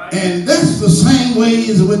 And that's the same way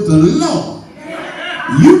as with the law.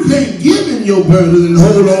 You can't give in your burden and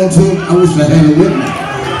hold on to it. I wish I had it with me.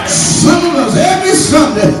 Some of us, every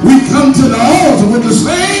Sunday, we come to the altar with the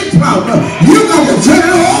same problem. You got to turn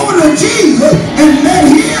it over to Jesus and let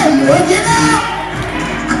him work it out.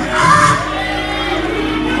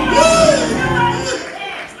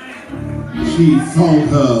 She fought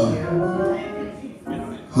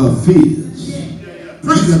her fears. You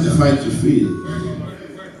got to fight your fears.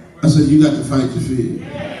 I said, you got to fight your fears.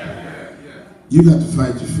 You got to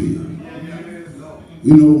fight your fears.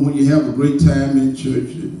 You know, when you have a great time in church,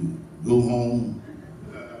 you go home,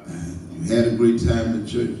 and you had a great time in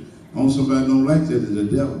church. Only somebody don't like that is the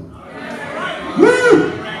devil.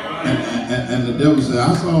 Woo! And the devil said,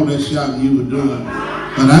 I saw that shouting you were doing,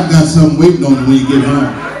 but I got something waiting on you when you get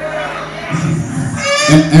home.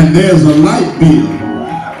 And there's a light bill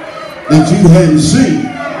that you hadn't seen.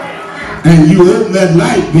 And you open that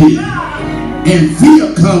light bill. And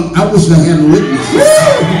fear comes. I wish I had a witness.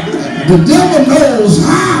 The devil knows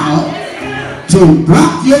how to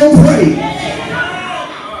block your praise.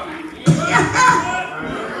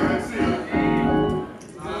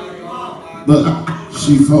 But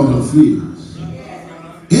she fought her fears.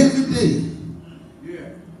 Every day,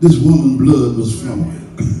 this woman's blood was flowing.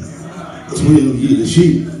 12 years.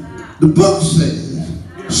 The book says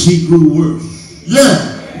she grew worse. Yeah.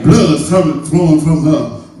 Blood flowing from her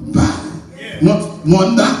body.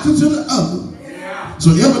 One doctor to the other. So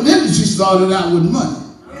evidently she started out with money.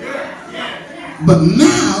 But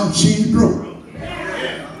now she's broke.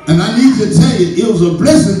 And I need to tell you, it was a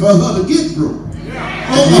blessing for her to get broke.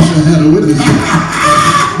 I wish I had a witness.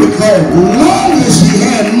 Because long as she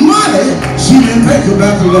had money, she didn't think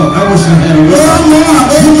about the Lord. I wish I had a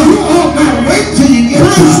witness. You ought not wait till you get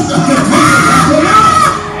rich to think about the Lord.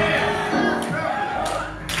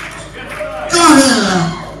 Go ahead.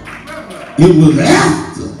 It was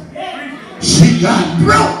after she got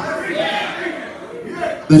broke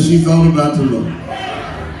that she thought about the Lord.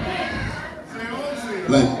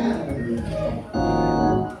 Like,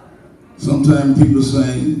 sometimes people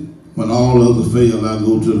say, when all others fail, I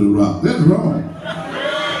go to the rock. That's wrong.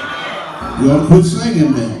 You ought to quit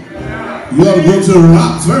singing that. You ought to go to the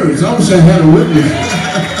rock first. I wish I had a witness.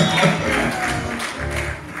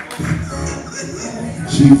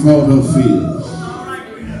 She fought her fears.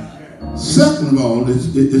 Second of all,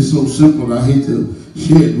 it's so simple, I hate to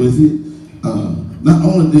share it with you. Not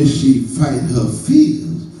only did she fight her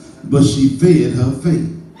fears, but she fed her faith.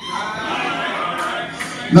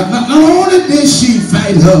 Not only did she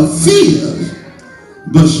fight her fears,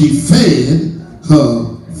 but she fed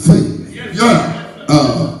her faith.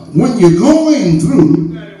 Yeah. When you're going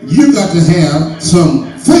through, you got to have some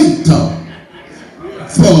faith talk.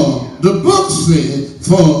 For the book said,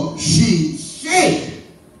 for she said.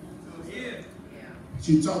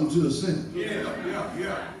 She talking to herself.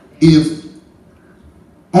 If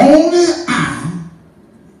only I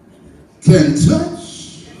can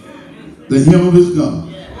touch the hem of his garment,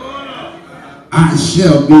 I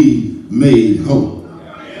shall be made whole.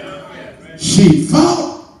 She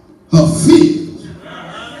fought her fears,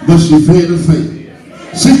 but she fed her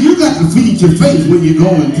faith. See, you got to feed your faith when you're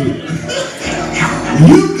going through.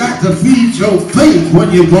 You got to feed your faith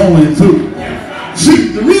when you're going through.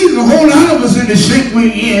 See, the reason a whole lot of us in the shape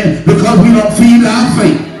we're in because we don't feed our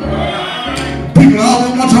faith. People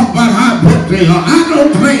always want to talk about how broke they are. I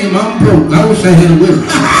don't claim I'm broke. I wish I had a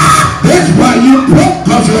witness. That's why you're broke,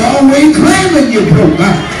 because you're always claiming you're broke.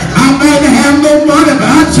 I might have no money,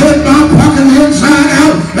 but I turned my pocket inside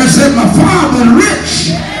out and said, my father's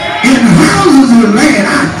rich in houses and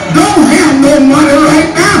land. I don't have no money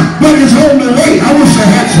right now, but it's on the way. I wish I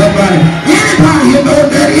had somebody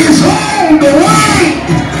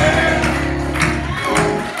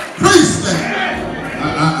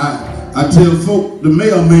tell folk the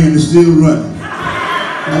mailman is still running.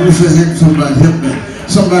 I wish I had somebody help me.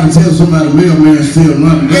 Somebody tell somebody the mailman is still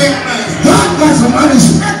running. God got some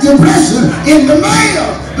unexpected blessing in the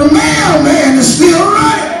mail. The mailman is still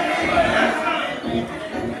running.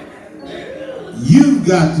 You've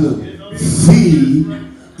got to feed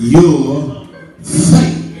your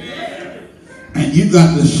faith. And you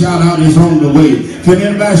got to shout out, it's on the way. Can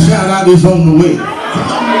anybody shout out, it's on the way?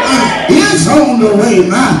 It's on the way.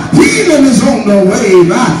 My healing is on the way.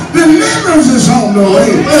 My deliverance is on the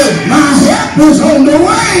way. My help is on the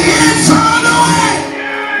way. It's on the way.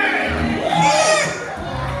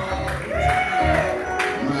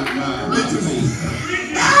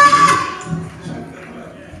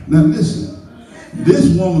 Now listen. This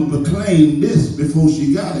woman proclaimed this before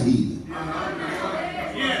she got a healing.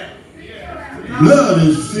 Blood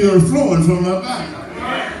is still flowing from her body.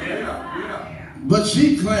 But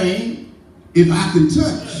she claimed, if I can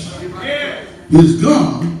touch his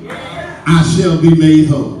garment, I shall be made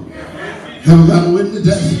whole. Have I got a witness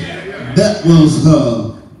today? That was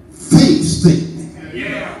her faith statement.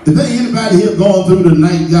 If there anybody here going through the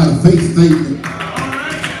night got a faith statement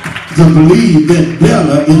to believe that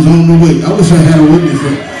better is on the way. I wish I had a witness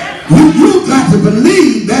here. You got to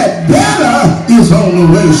believe that better is on the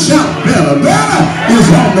way. Shout better. Better is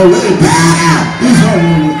on the way. Better is on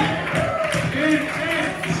the way.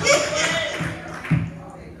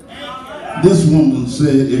 This woman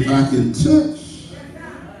said, if I can touch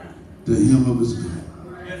the hem of his garment.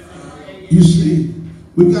 You see,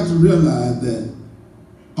 we've got to realize that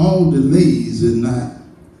all delays are not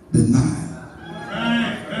denied.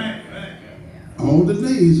 All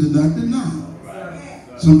delays are not denied.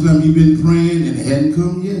 Sometimes you've been praying and it hadn't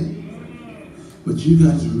come yet. But you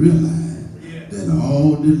got to realize that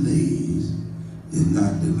all delays is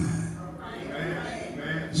not denied.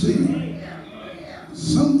 See,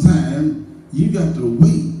 sometimes you got to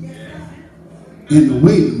wait in the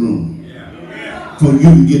waiting room for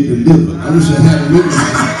you to get delivered. I wish I had a witness.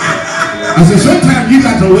 I said, sometimes you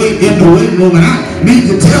got to wait in the waiting room, and I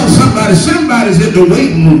need to tell somebody, somebody's in the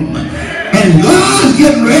waiting room. And God's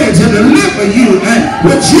getting ready to deliver you. And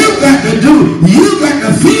what you got to do, you got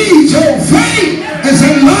to feed your faith and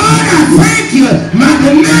say, Lord, I thank you. My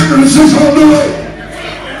deliverance is on the way.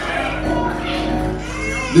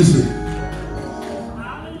 Listen.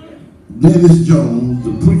 Dennis Jones,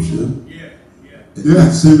 the preacher,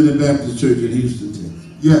 at Seminary Baptist Church in Houston,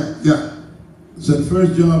 Texas. So the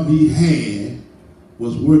first job he had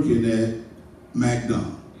was working at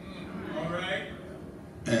McDonald's.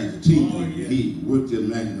 As a teenager, he worked at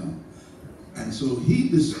McDonald's. And so he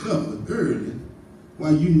discovered early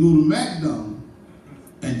why you can go to McDonald's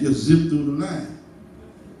and just zip through the line.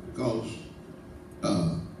 Because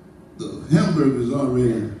the hamburger is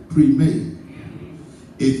already pre-made.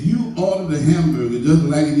 If you order the hamburger just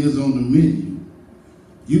like it is on the menu,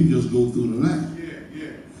 you can just go through the line.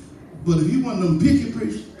 But if you want them picky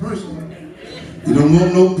person, you don't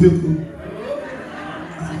want no pickle,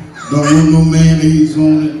 don't want no mayonnaise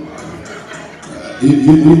on it.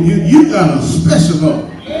 You got a special order.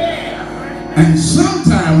 And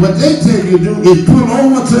sometimes what they tell you to do is pull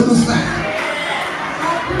over to the side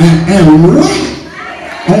and wait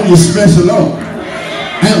on your special order.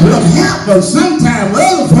 And what happens sometimes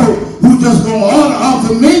other folk who just gonna order off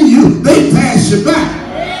the menu, they pass you by.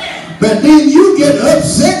 But then you get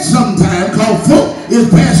upset sometimes because folk is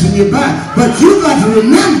passing you by. But you got to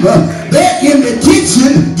remember, they're in the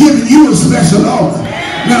kitchen giving you a special order.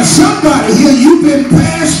 Now somebody here, you've been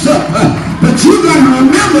passed up, but you got to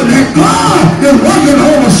remember that God is working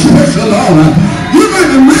on a special order. You got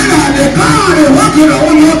to realize that God is working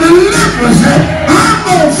on your deliverance. I'm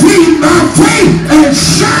going to feed my faith and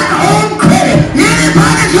shout on credit.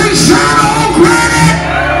 Anybody can shout on credit?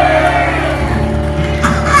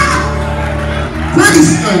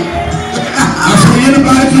 Praise God. I said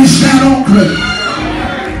anybody can shout on credit.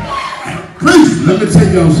 Praise. Let me tell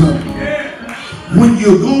y'all something. When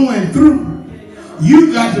you're going through,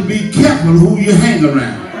 you got to be careful who you hang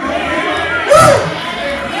around.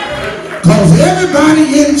 Because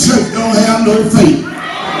everybody in church don't have no faith.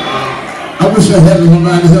 I wish I had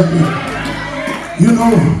somebody to help me. You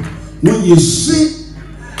know, when you're sick,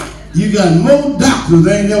 you got more doctors.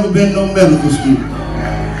 There ain't never been no medical school.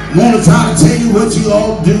 Want to try to tell you what you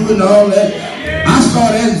ought to do and all that. I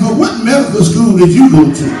started asking for, what medical school did you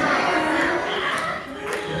go to?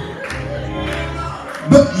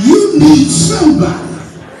 But you need somebody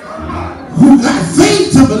who got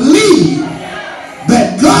faith to believe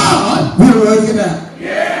that God will work it out.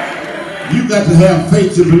 You got to have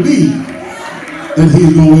faith to believe that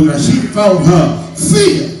he's going to work it out. She fought her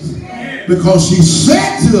fears because she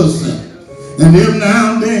said to herself, And every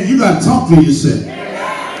now and then, you got to talk to yourself.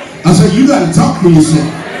 I said, you got to talk to yourself.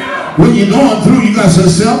 When you're going through, you got to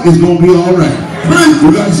say, self, it's going to be all right.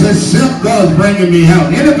 You got to say, self, God's bringing me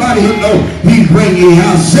out. Anybody who knows he's bringing you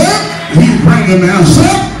out, self, he's bringing me out.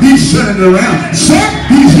 Self, he's turning around. Self,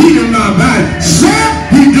 he's healing my body.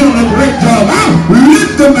 Self, he's doing a great job. I'm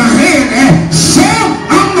lifting my hand and self,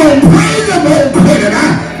 I'm going to praise him, oh credit.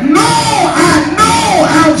 I know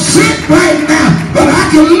I'm sick right now, but I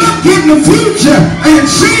can look in the future and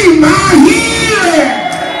see my healing.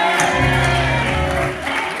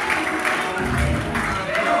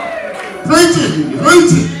 Preach it,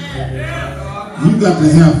 preach it. You got to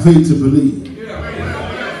have faith to believe.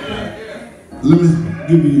 Let me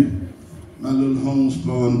give you my little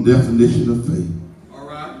homespun definition of faith. All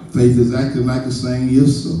right. Faith is acting like a saying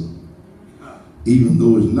is so, even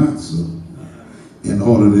though it's not so, in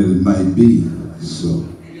order that it might be so.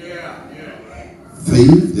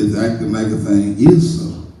 Faith is acting like a thing is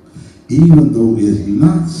so, even though it's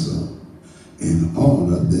not so, in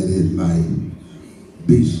order that it might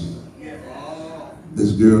be so.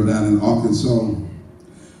 This girl down in Arkansas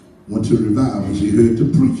went to revival. She heard the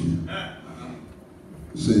preacher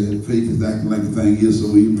said faith is acting like a thing is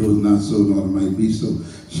so, even though it's not so, in order it might be so.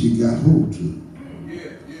 She got hold to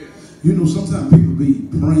it. You know, sometimes people be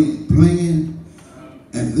playing,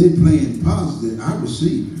 and they playing positive. I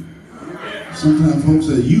receive it. Sometimes folks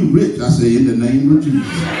say, you rich. I say, in the name of Jesus.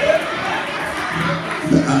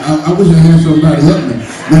 I wish I had somebody help me.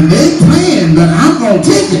 When they playing, but I'm going to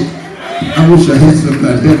take it. I wish I had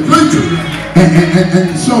somebody help me.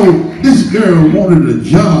 And so this girl wanted a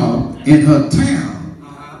job in her town.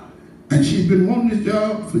 And she'd been wanting this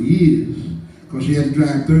job for years. Because she had to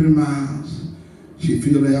drive 30 miles. She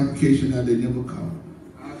filled the application out, they never called.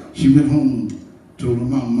 She went home, told her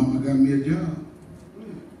mama got me a job.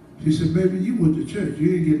 She said, baby, you went to church,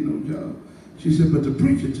 you ain't getting no job. She said, but the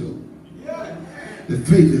preacher told me that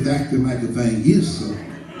faith is acting like a thing is so,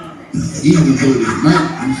 even though it might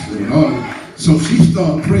be so. So she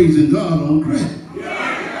started praising God on credit.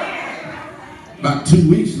 About 2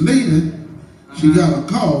 weeks later, she got a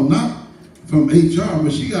call, not from HR,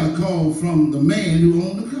 but she got a call from the man who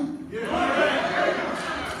owned the company.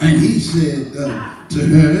 And he said to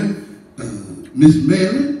her, Miss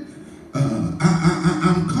Mary,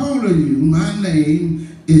 I'm calling you. My name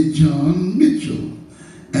is John Mitchell.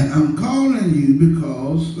 And I'm calling you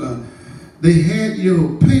because they had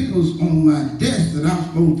your papers on my desk that I was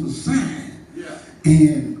supposed to sign.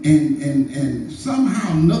 And somehow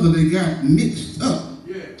or another they got mixed up.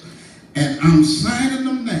 And I'm signing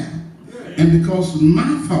them now. And because it's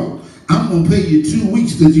my fault, I'm going to pay you 2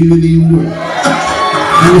 weeks that you didn't even work.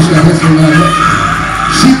 I wish I had somebody else.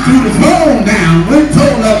 She threw the phone down, went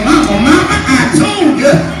told her mama, I told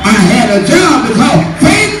you I had a job because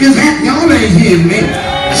faith is acting, y'all ain't hearing me.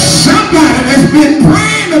 Somebody that's been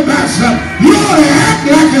praying about something, you ought to act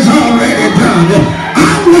like it's already done.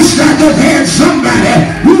 I wish I just had somebody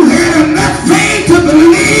who had enough faith to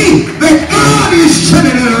believe that God is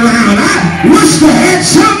turning it around. I wish I had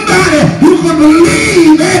somebody who could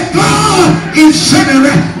believe that God is turning it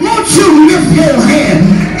around. Won't you lift your hand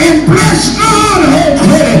and bless God, oh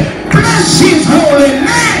credit, bless his holy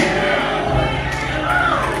name.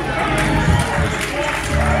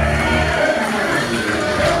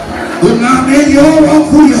 Well, now then you all walk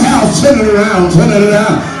through your house, turn it around, turn it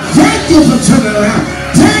around. Thank you for turning it around.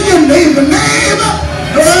 Tell your neighbor, I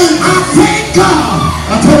thank God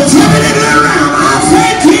for turning it around. I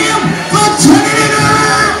thank him for turning it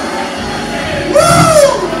around. Woo!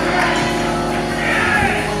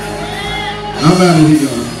 I'm out of here,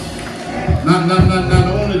 y'all. Not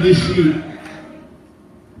only did she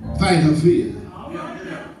fight her fear,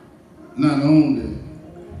 not only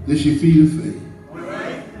did she feed her faith,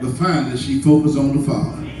 but finally she focused on the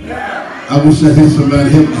Father. I wish I had somebody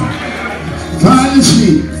help me. Finally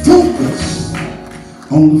she focused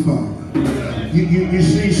on the Father. You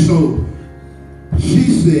see, so she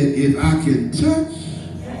said, if I can touch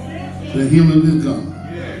the hem of his garment.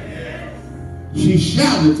 She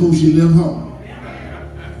shouted before she left home.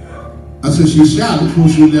 I said she shouted before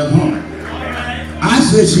she left home. I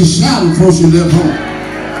said she shouted before she left home.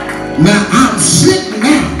 Now I'm sick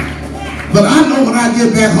now, but I know when I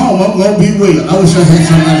get back home I'm gonna be well. I wish I had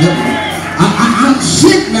somebody help me. I'm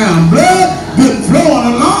sick now. Blood been flowing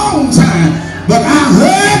a long time, but I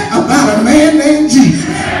heard about a man named Jesus,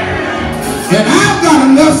 and I've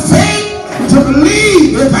got enough faith to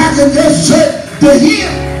believe if I can just touch the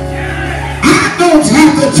hem. I don't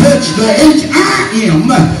have to touch the H-I-M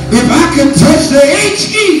if I can touch the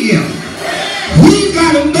H-E-M. He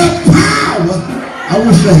got enough power. I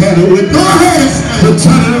wish I had a witness. Go ahead to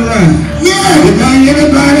turn it around. Yeah. If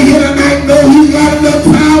anybody here tonight know he's got enough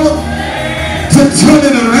power to turn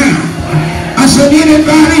it around. I said,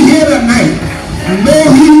 anybody here tonight know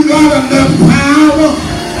he's got enough power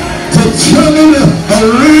to turn it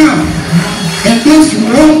around. And this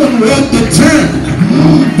woman was determined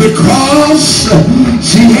because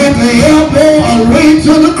she had to elbow away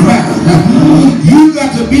to the crowd. You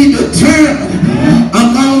got to be determined.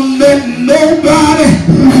 I'm not letting nobody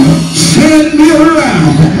turn me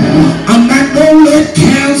around. I'm not going to let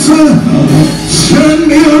cancer turn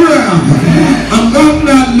me around. I'm not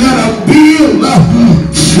going to let a bill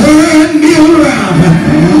turn me around.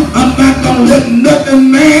 I'm not going to let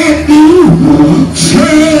nothing man do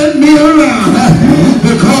turn me around.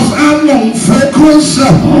 Because I'm going to focus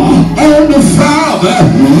on the Father.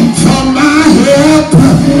 For my help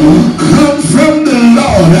comes from the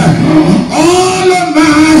Lord. All of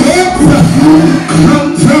my help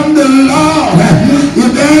comes from the Lord. If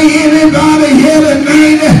there ain't anybody here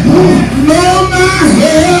tonight, know my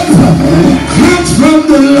help comes from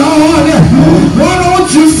the Lord. Why don't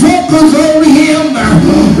you focus on him?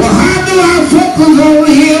 Well, how do I focus on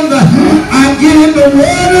him? I get in the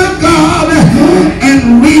Word of God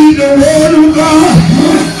and read the Word of God.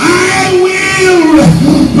 I will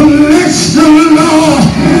bless the Lord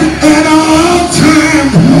at all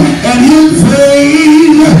times, and his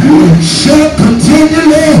praise shall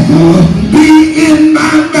continually be in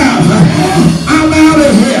my mouth. I'm out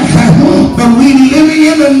of here, but we living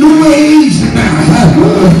in a new age now.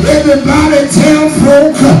 Everybody tell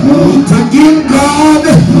folk to give God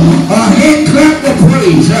a hand clap of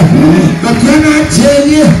praise. But can I tell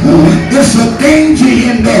you, there's a danger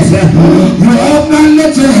in that. You ought not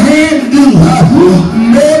let your hand do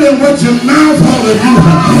more than what your mouth ought to do.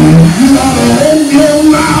 You ought to open your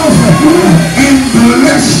mouth and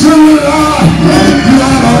bless the Lord. You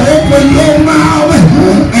ought to open your mouth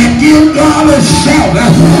and give God a shout.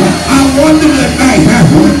 I wonder tonight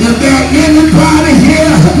if there anybody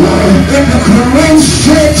here in the Corinth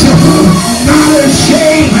church not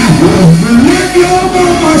ashamed. Lift your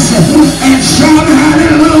voice and shout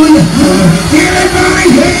hallelujah. Anybody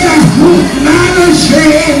here not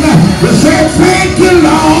ashamed to say thank you,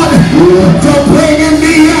 Lord, for bringing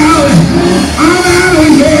me out. I'm out of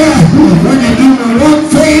here. When you do me one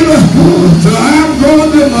favor, so I'm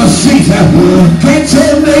going to my seat. Catch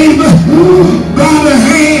your neighbor by the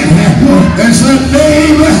hand and say,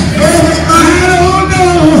 neighbor, I don't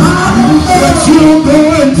know what you're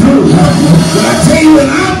going through, but I tell you what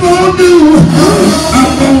I'm going to do.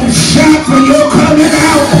 I'm going to shout for your coming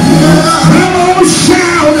out. I'm going to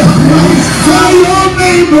shout for your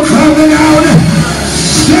neighbor coming out.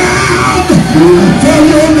 Shout for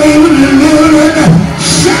your neighbor delivering.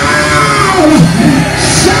 Shout!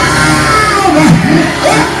 Shout!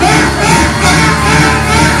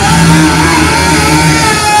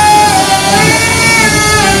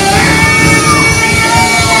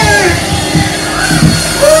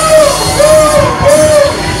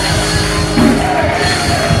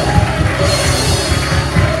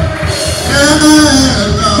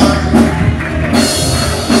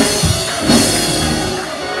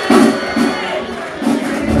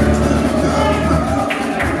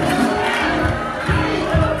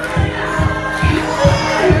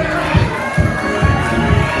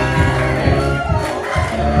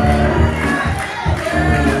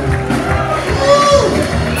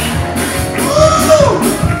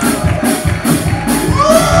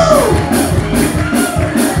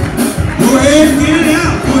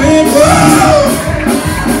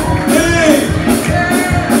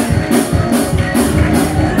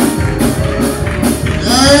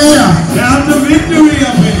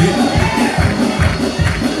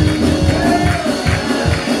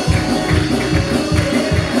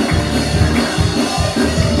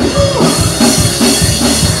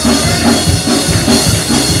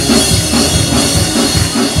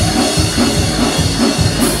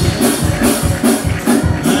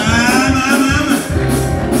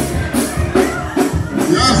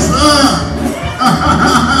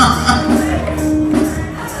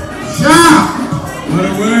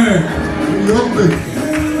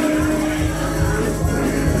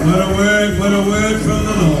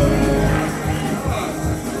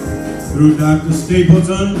 Through Dr.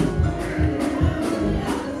 Stapleton,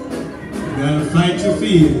 you gotta fight your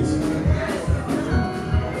fears.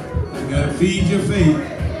 You gotta feed your faith.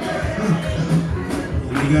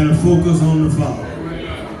 And you gotta focus on the Father.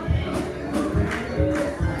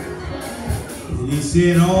 And he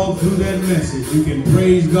said all through that message, you can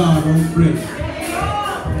praise God on prayer.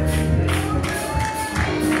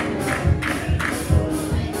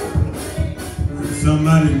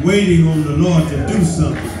 Somebody waiting on the Lord to do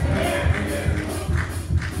something.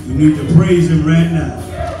 You need to praise him right now.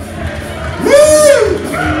 Woo!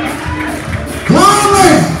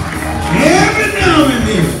 Glory! Every now and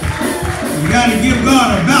then, you got to give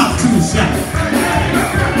God about 2 shots.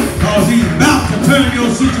 Because he's about to turn your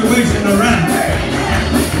situation around.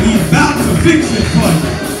 He's about to fix it for you.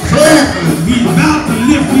 He's about to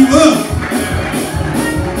lift you up.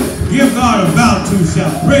 Give God about 2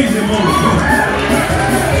 shots. Praise him on the floor.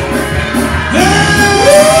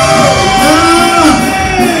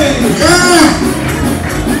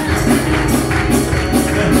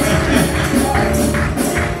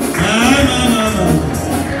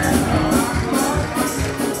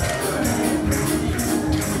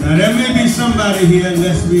 Now there may be somebody here,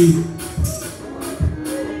 unless we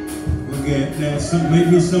forget that may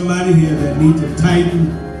be somebody here that needs to tighten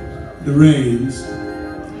the reins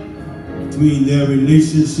between their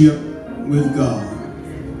relationship with God.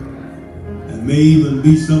 There may even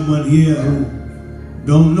be someone here who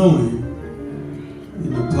don't know him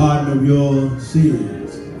in the pardon of your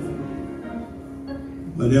sins.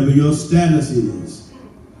 Whatever your status is,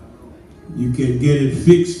 you can get it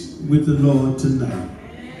fixed with the Lord tonight.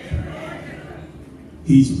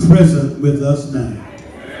 He's present with us now.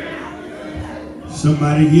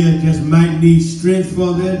 Somebody here just might need strength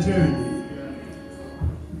for their journey.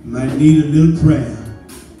 Might need a little prayer.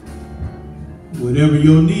 Whatever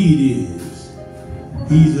your need is,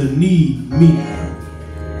 he's a need meter.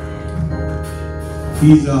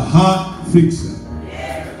 He's a heart fixer.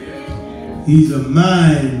 He's a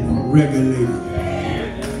mind regulator.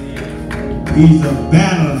 He's a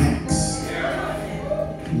battle axe.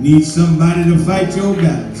 You need somebody to fight your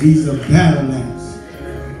battles. He's a battle axe.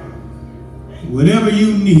 Whatever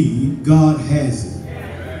you need, God has it.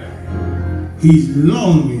 He's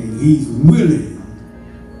longing, he's willing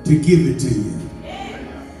to give it to you.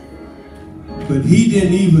 But he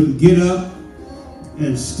didn't even get up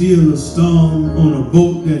and steal a storm on a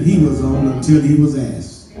boat that he was on until he was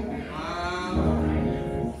asked.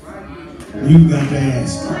 You got to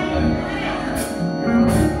ask him.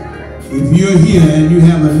 If you're here and you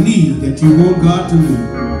have a need that you want God to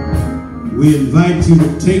meet, we invite you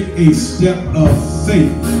to take a step of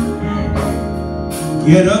faith.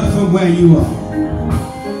 Get up from where you are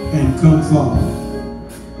and come forward.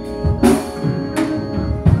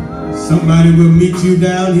 Somebody will meet you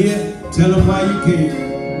down here. Tell them why you came.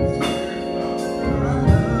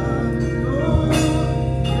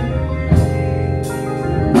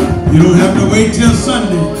 You don't have to wait till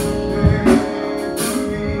Sunday.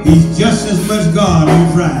 He's just as much God on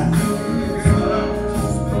Friday.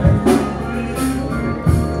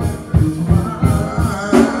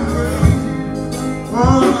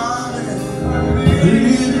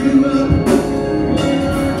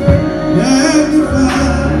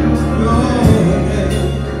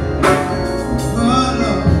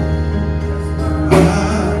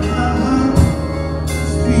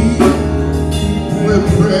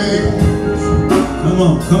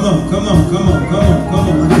 Come on.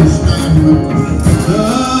 I can stand with you.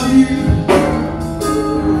 Love you.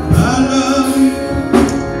 I love you.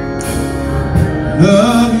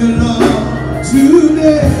 Love you, Lord,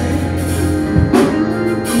 today.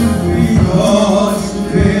 Because you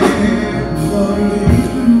care for me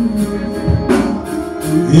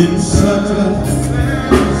in such a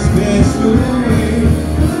special way.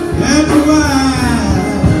 That's why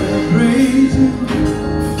I praise you.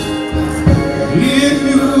 Lift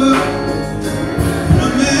you up.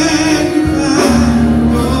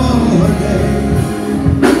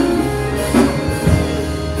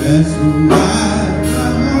 That's why my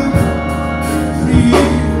heart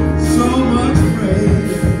feels so much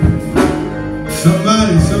praise.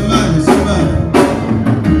 Somebody.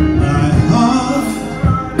 My heart,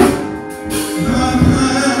 my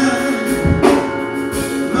mind,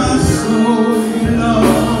 my soul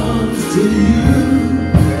belongs to you.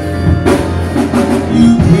 You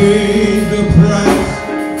paid the price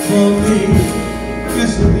for me.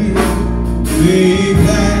 Yes, you did. Paid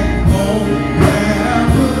that on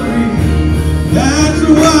Calvary. That's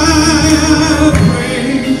why I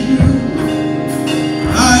praise you.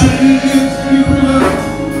 I lift you up,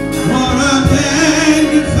 for I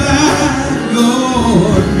magnify your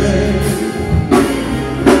name.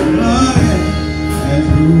 Lord, that's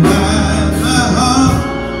why my heart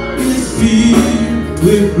is filled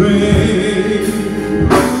with praise.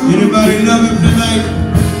 Anybody love him tonight?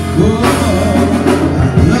 Oh,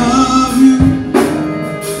 I love you.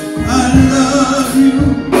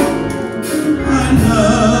 I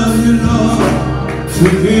love you, Lord,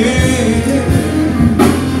 today,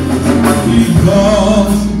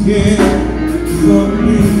 because you care for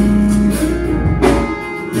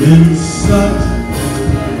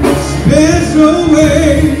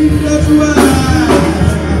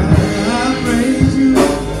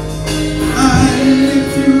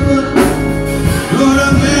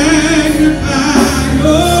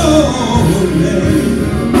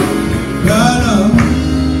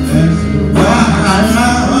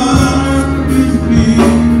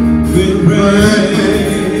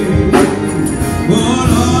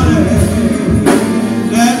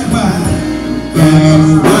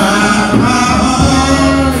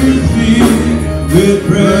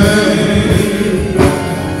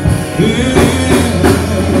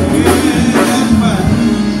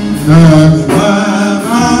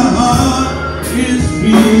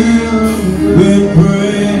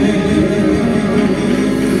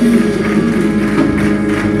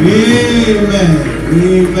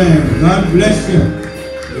God bless you.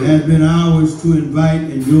 It has been ours to invite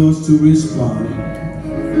and yours to respond.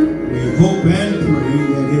 We hope and pray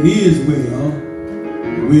that it is well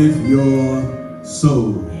with your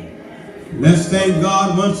soul. Let's thank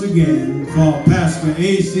God once again for Pastor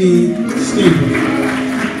A.C. Staples.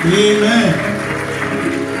 Amen.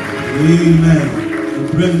 Amen. The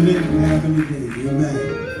President will have any day.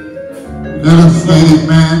 Amen. Let us say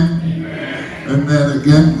amen. And then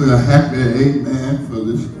again, we're happy, amen, for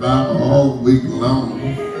this Bible all week long.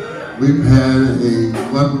 We've had a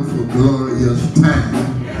wonderful, glorious time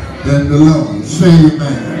in the Lord. Say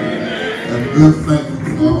amen. And we're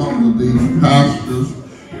thankful for all of these pastors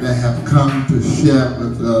that have come to share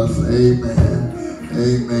with us, amen,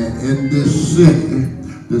 amen. In this city,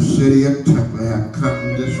 the city of Tacma, have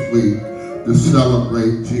come this week to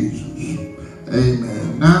celebrate Jesus.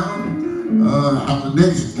 Amen. Now, our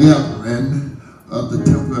next gathering of the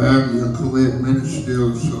Temporary Coed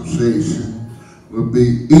Ministerial Association will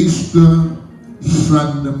be Easter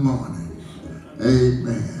Sunday morning.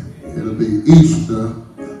 Amen. It'll be Easter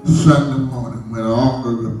Sunday morning when all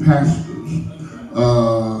of the pastors,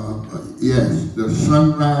 the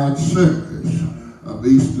sunrise service of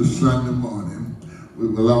Easter Sunday morning, we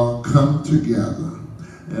will all come together.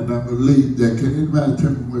 And I believe that, can anybody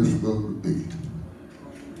tell me where it's supposed to be?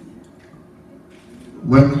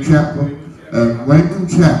 Wayman Chapel? Wayman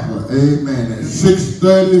Chapel, amen, at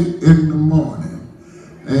 6:30 in the morning.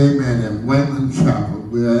 Amen, at Wayman Chapel.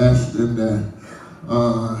 We're asking that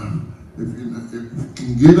if you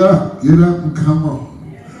can get up and come on.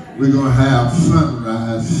 We're going to have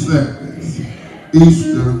sunrise service,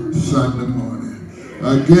 Easter Sunday morning.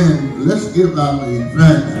 Again, let's give our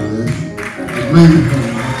evangelist a great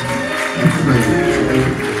hand of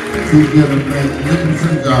praise. To get a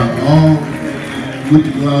magnificent God all week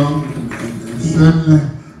long. And certainly,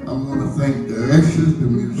 I want to thank the ushers, the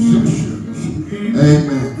musicians,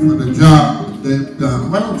 amen, for the job that they've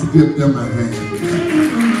done. Why don't you give them a hand?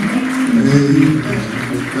 Amen.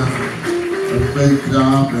 They've done a great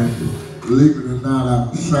job, and believe it or not,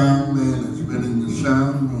 our sound man has been in the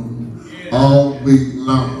sound room all week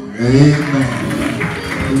long. Amen.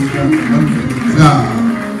 He's done a wonderful job.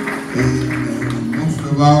 Amen. And most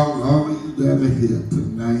of all of you that are here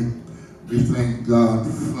tonight, we thank God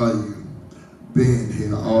for you being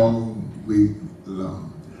here all week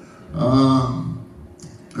long.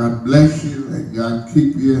 God bless you and God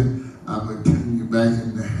keep you. I will turn you back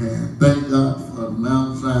in the hand. Thank God for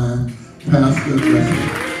Mount Zion Pastor.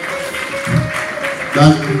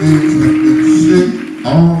 Dr. Mills has been sick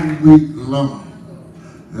all week long.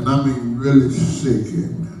 And I mean really sick.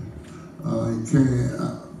 And he can't,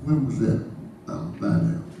 when was that?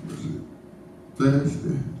 Was it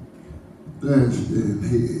Thursday? And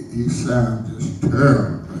he sounded just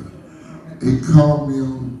terrible. He called me on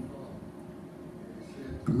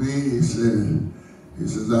me. He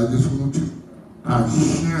says, I just want you. I was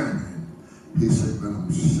sharing. He said, but I'm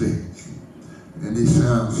sick. And he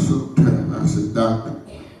sounds so terrible. I said, Doctor,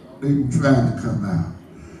 don't even try to come out.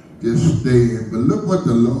 Just stay in. But look what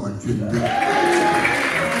the Lord can do.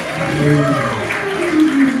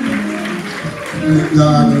 Thank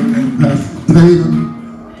God, amen. Pastor Tatum.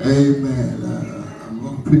 Amen.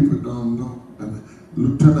 Most people don't know.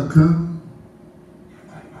 Lieutenant Colonel.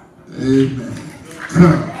 Amen.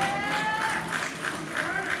 Colonel.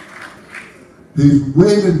 He's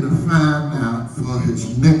waiting to find out for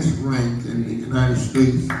his next rank in the United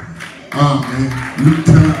States Army.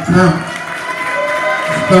 Lieutenant Colonel.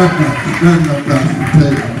 Stand up, Pastor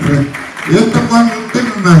Tatum. It's the one who's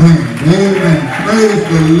giving my hand. Amen. Praise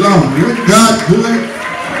the Lord. Let God do it.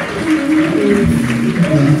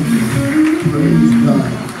 Praise God.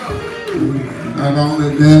 Not only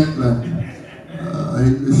that, but he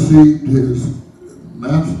received his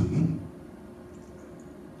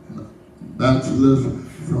bachelor's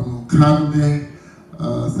from Coed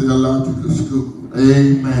Theological School.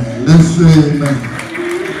 Amen. Let's say amen.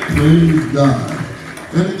 Praise God.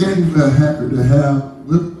 And again, we're happy to have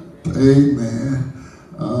with, amen,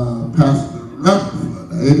 Pastor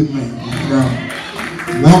Reverend. Amen.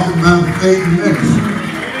 Walking by faith ministry.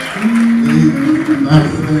 My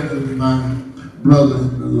friend is my brother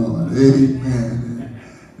in the Lord. Amen.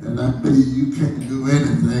 And I tell you can't do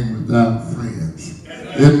anything without friends.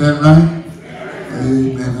 Isn't that right?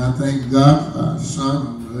 Amen. I thank God for our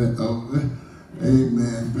son over.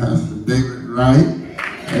 Amen. Pastor David Wright.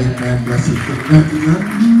 Amen. That's a Corinthian.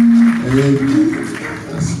 Amen.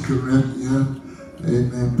 That's a Corinthian.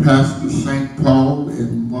 Amen. Pastor St. Paul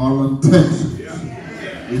in Marlin, Texas.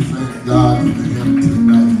 We thank God for him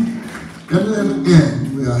tonight. And then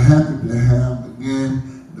again, we are happy to have again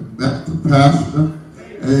the Bethel pastor.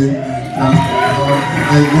 Amen.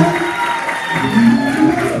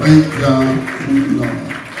 Thank God, Lord.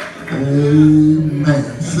 Amen.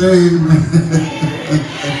 Say amen.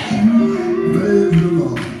 Praise the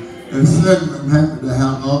Lord. And second, I'm happy to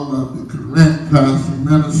have all of the Corinth pastor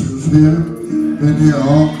ministers here. Been here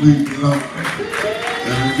all week long.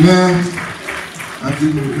 And again, I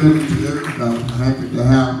give you credit to everybody. I'm happy to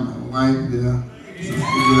have my wife here,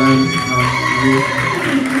 Sister Gladys,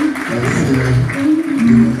 that's here.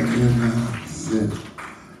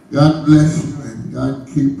 God bless you and God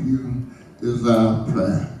keep you is our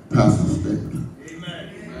prayer. Pastor Stapleton. Amen.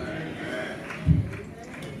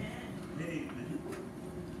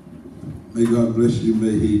 May God bless you.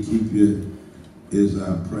 May He keep you is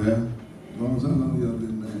our prayer. How long y'all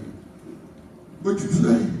been married? What you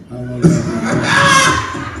say? How long y'all been married?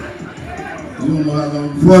 You don't know how long?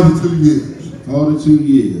 42 years. 42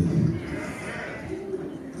 years.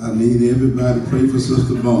 I need everybody to pray for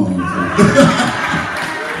Sister Barnes.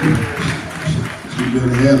 She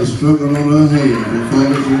better have a struggle on her hand for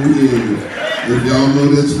 42 years. If y'all know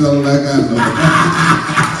this fella like I know.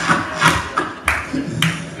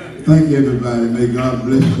 Thank you, everybody. May God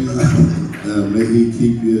bless you. May He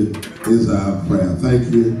keep you is our prayer.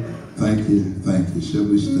 Thank you, thank you, thank you. Shall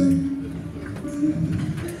we stand?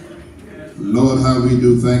 Lord, how we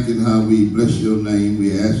do thank you and how we bless your name.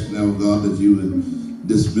 We ask now, God, that you would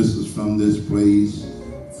dismiss us from this place.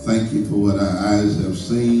 Thank you for what our eyes have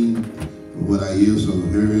seen, for what our ears have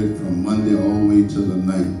heard from Monday all the way to the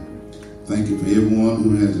night. Thank you for everyone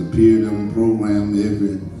who has appeared on the program,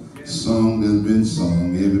 every song that's been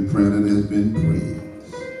sung, every prayer that has been prayed.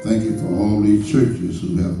 Thank you for all these churches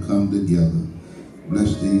who have come together.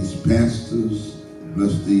 Bless these pastors,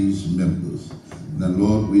 bless these members. Now,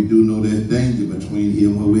 Lord, we do know there's danger between here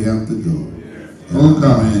and where we have to go. Oh,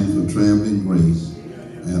 God, and for traveling grace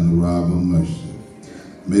and the rod of mercy.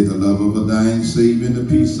 May the love of a dying Savior and the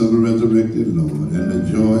peace of a resurrected Lord and the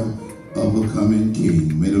joy of a coming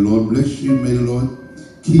King. May the Lord bless you. May the Lord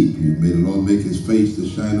keep you. May the Lord make his face to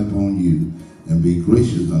shine upon you and be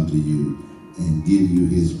gracious unto you and give you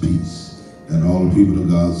his peace. And all the people of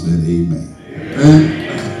God said, amen. Amen.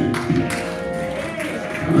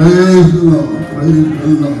 Praise the Lord. Praise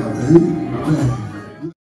the Lord. Amen.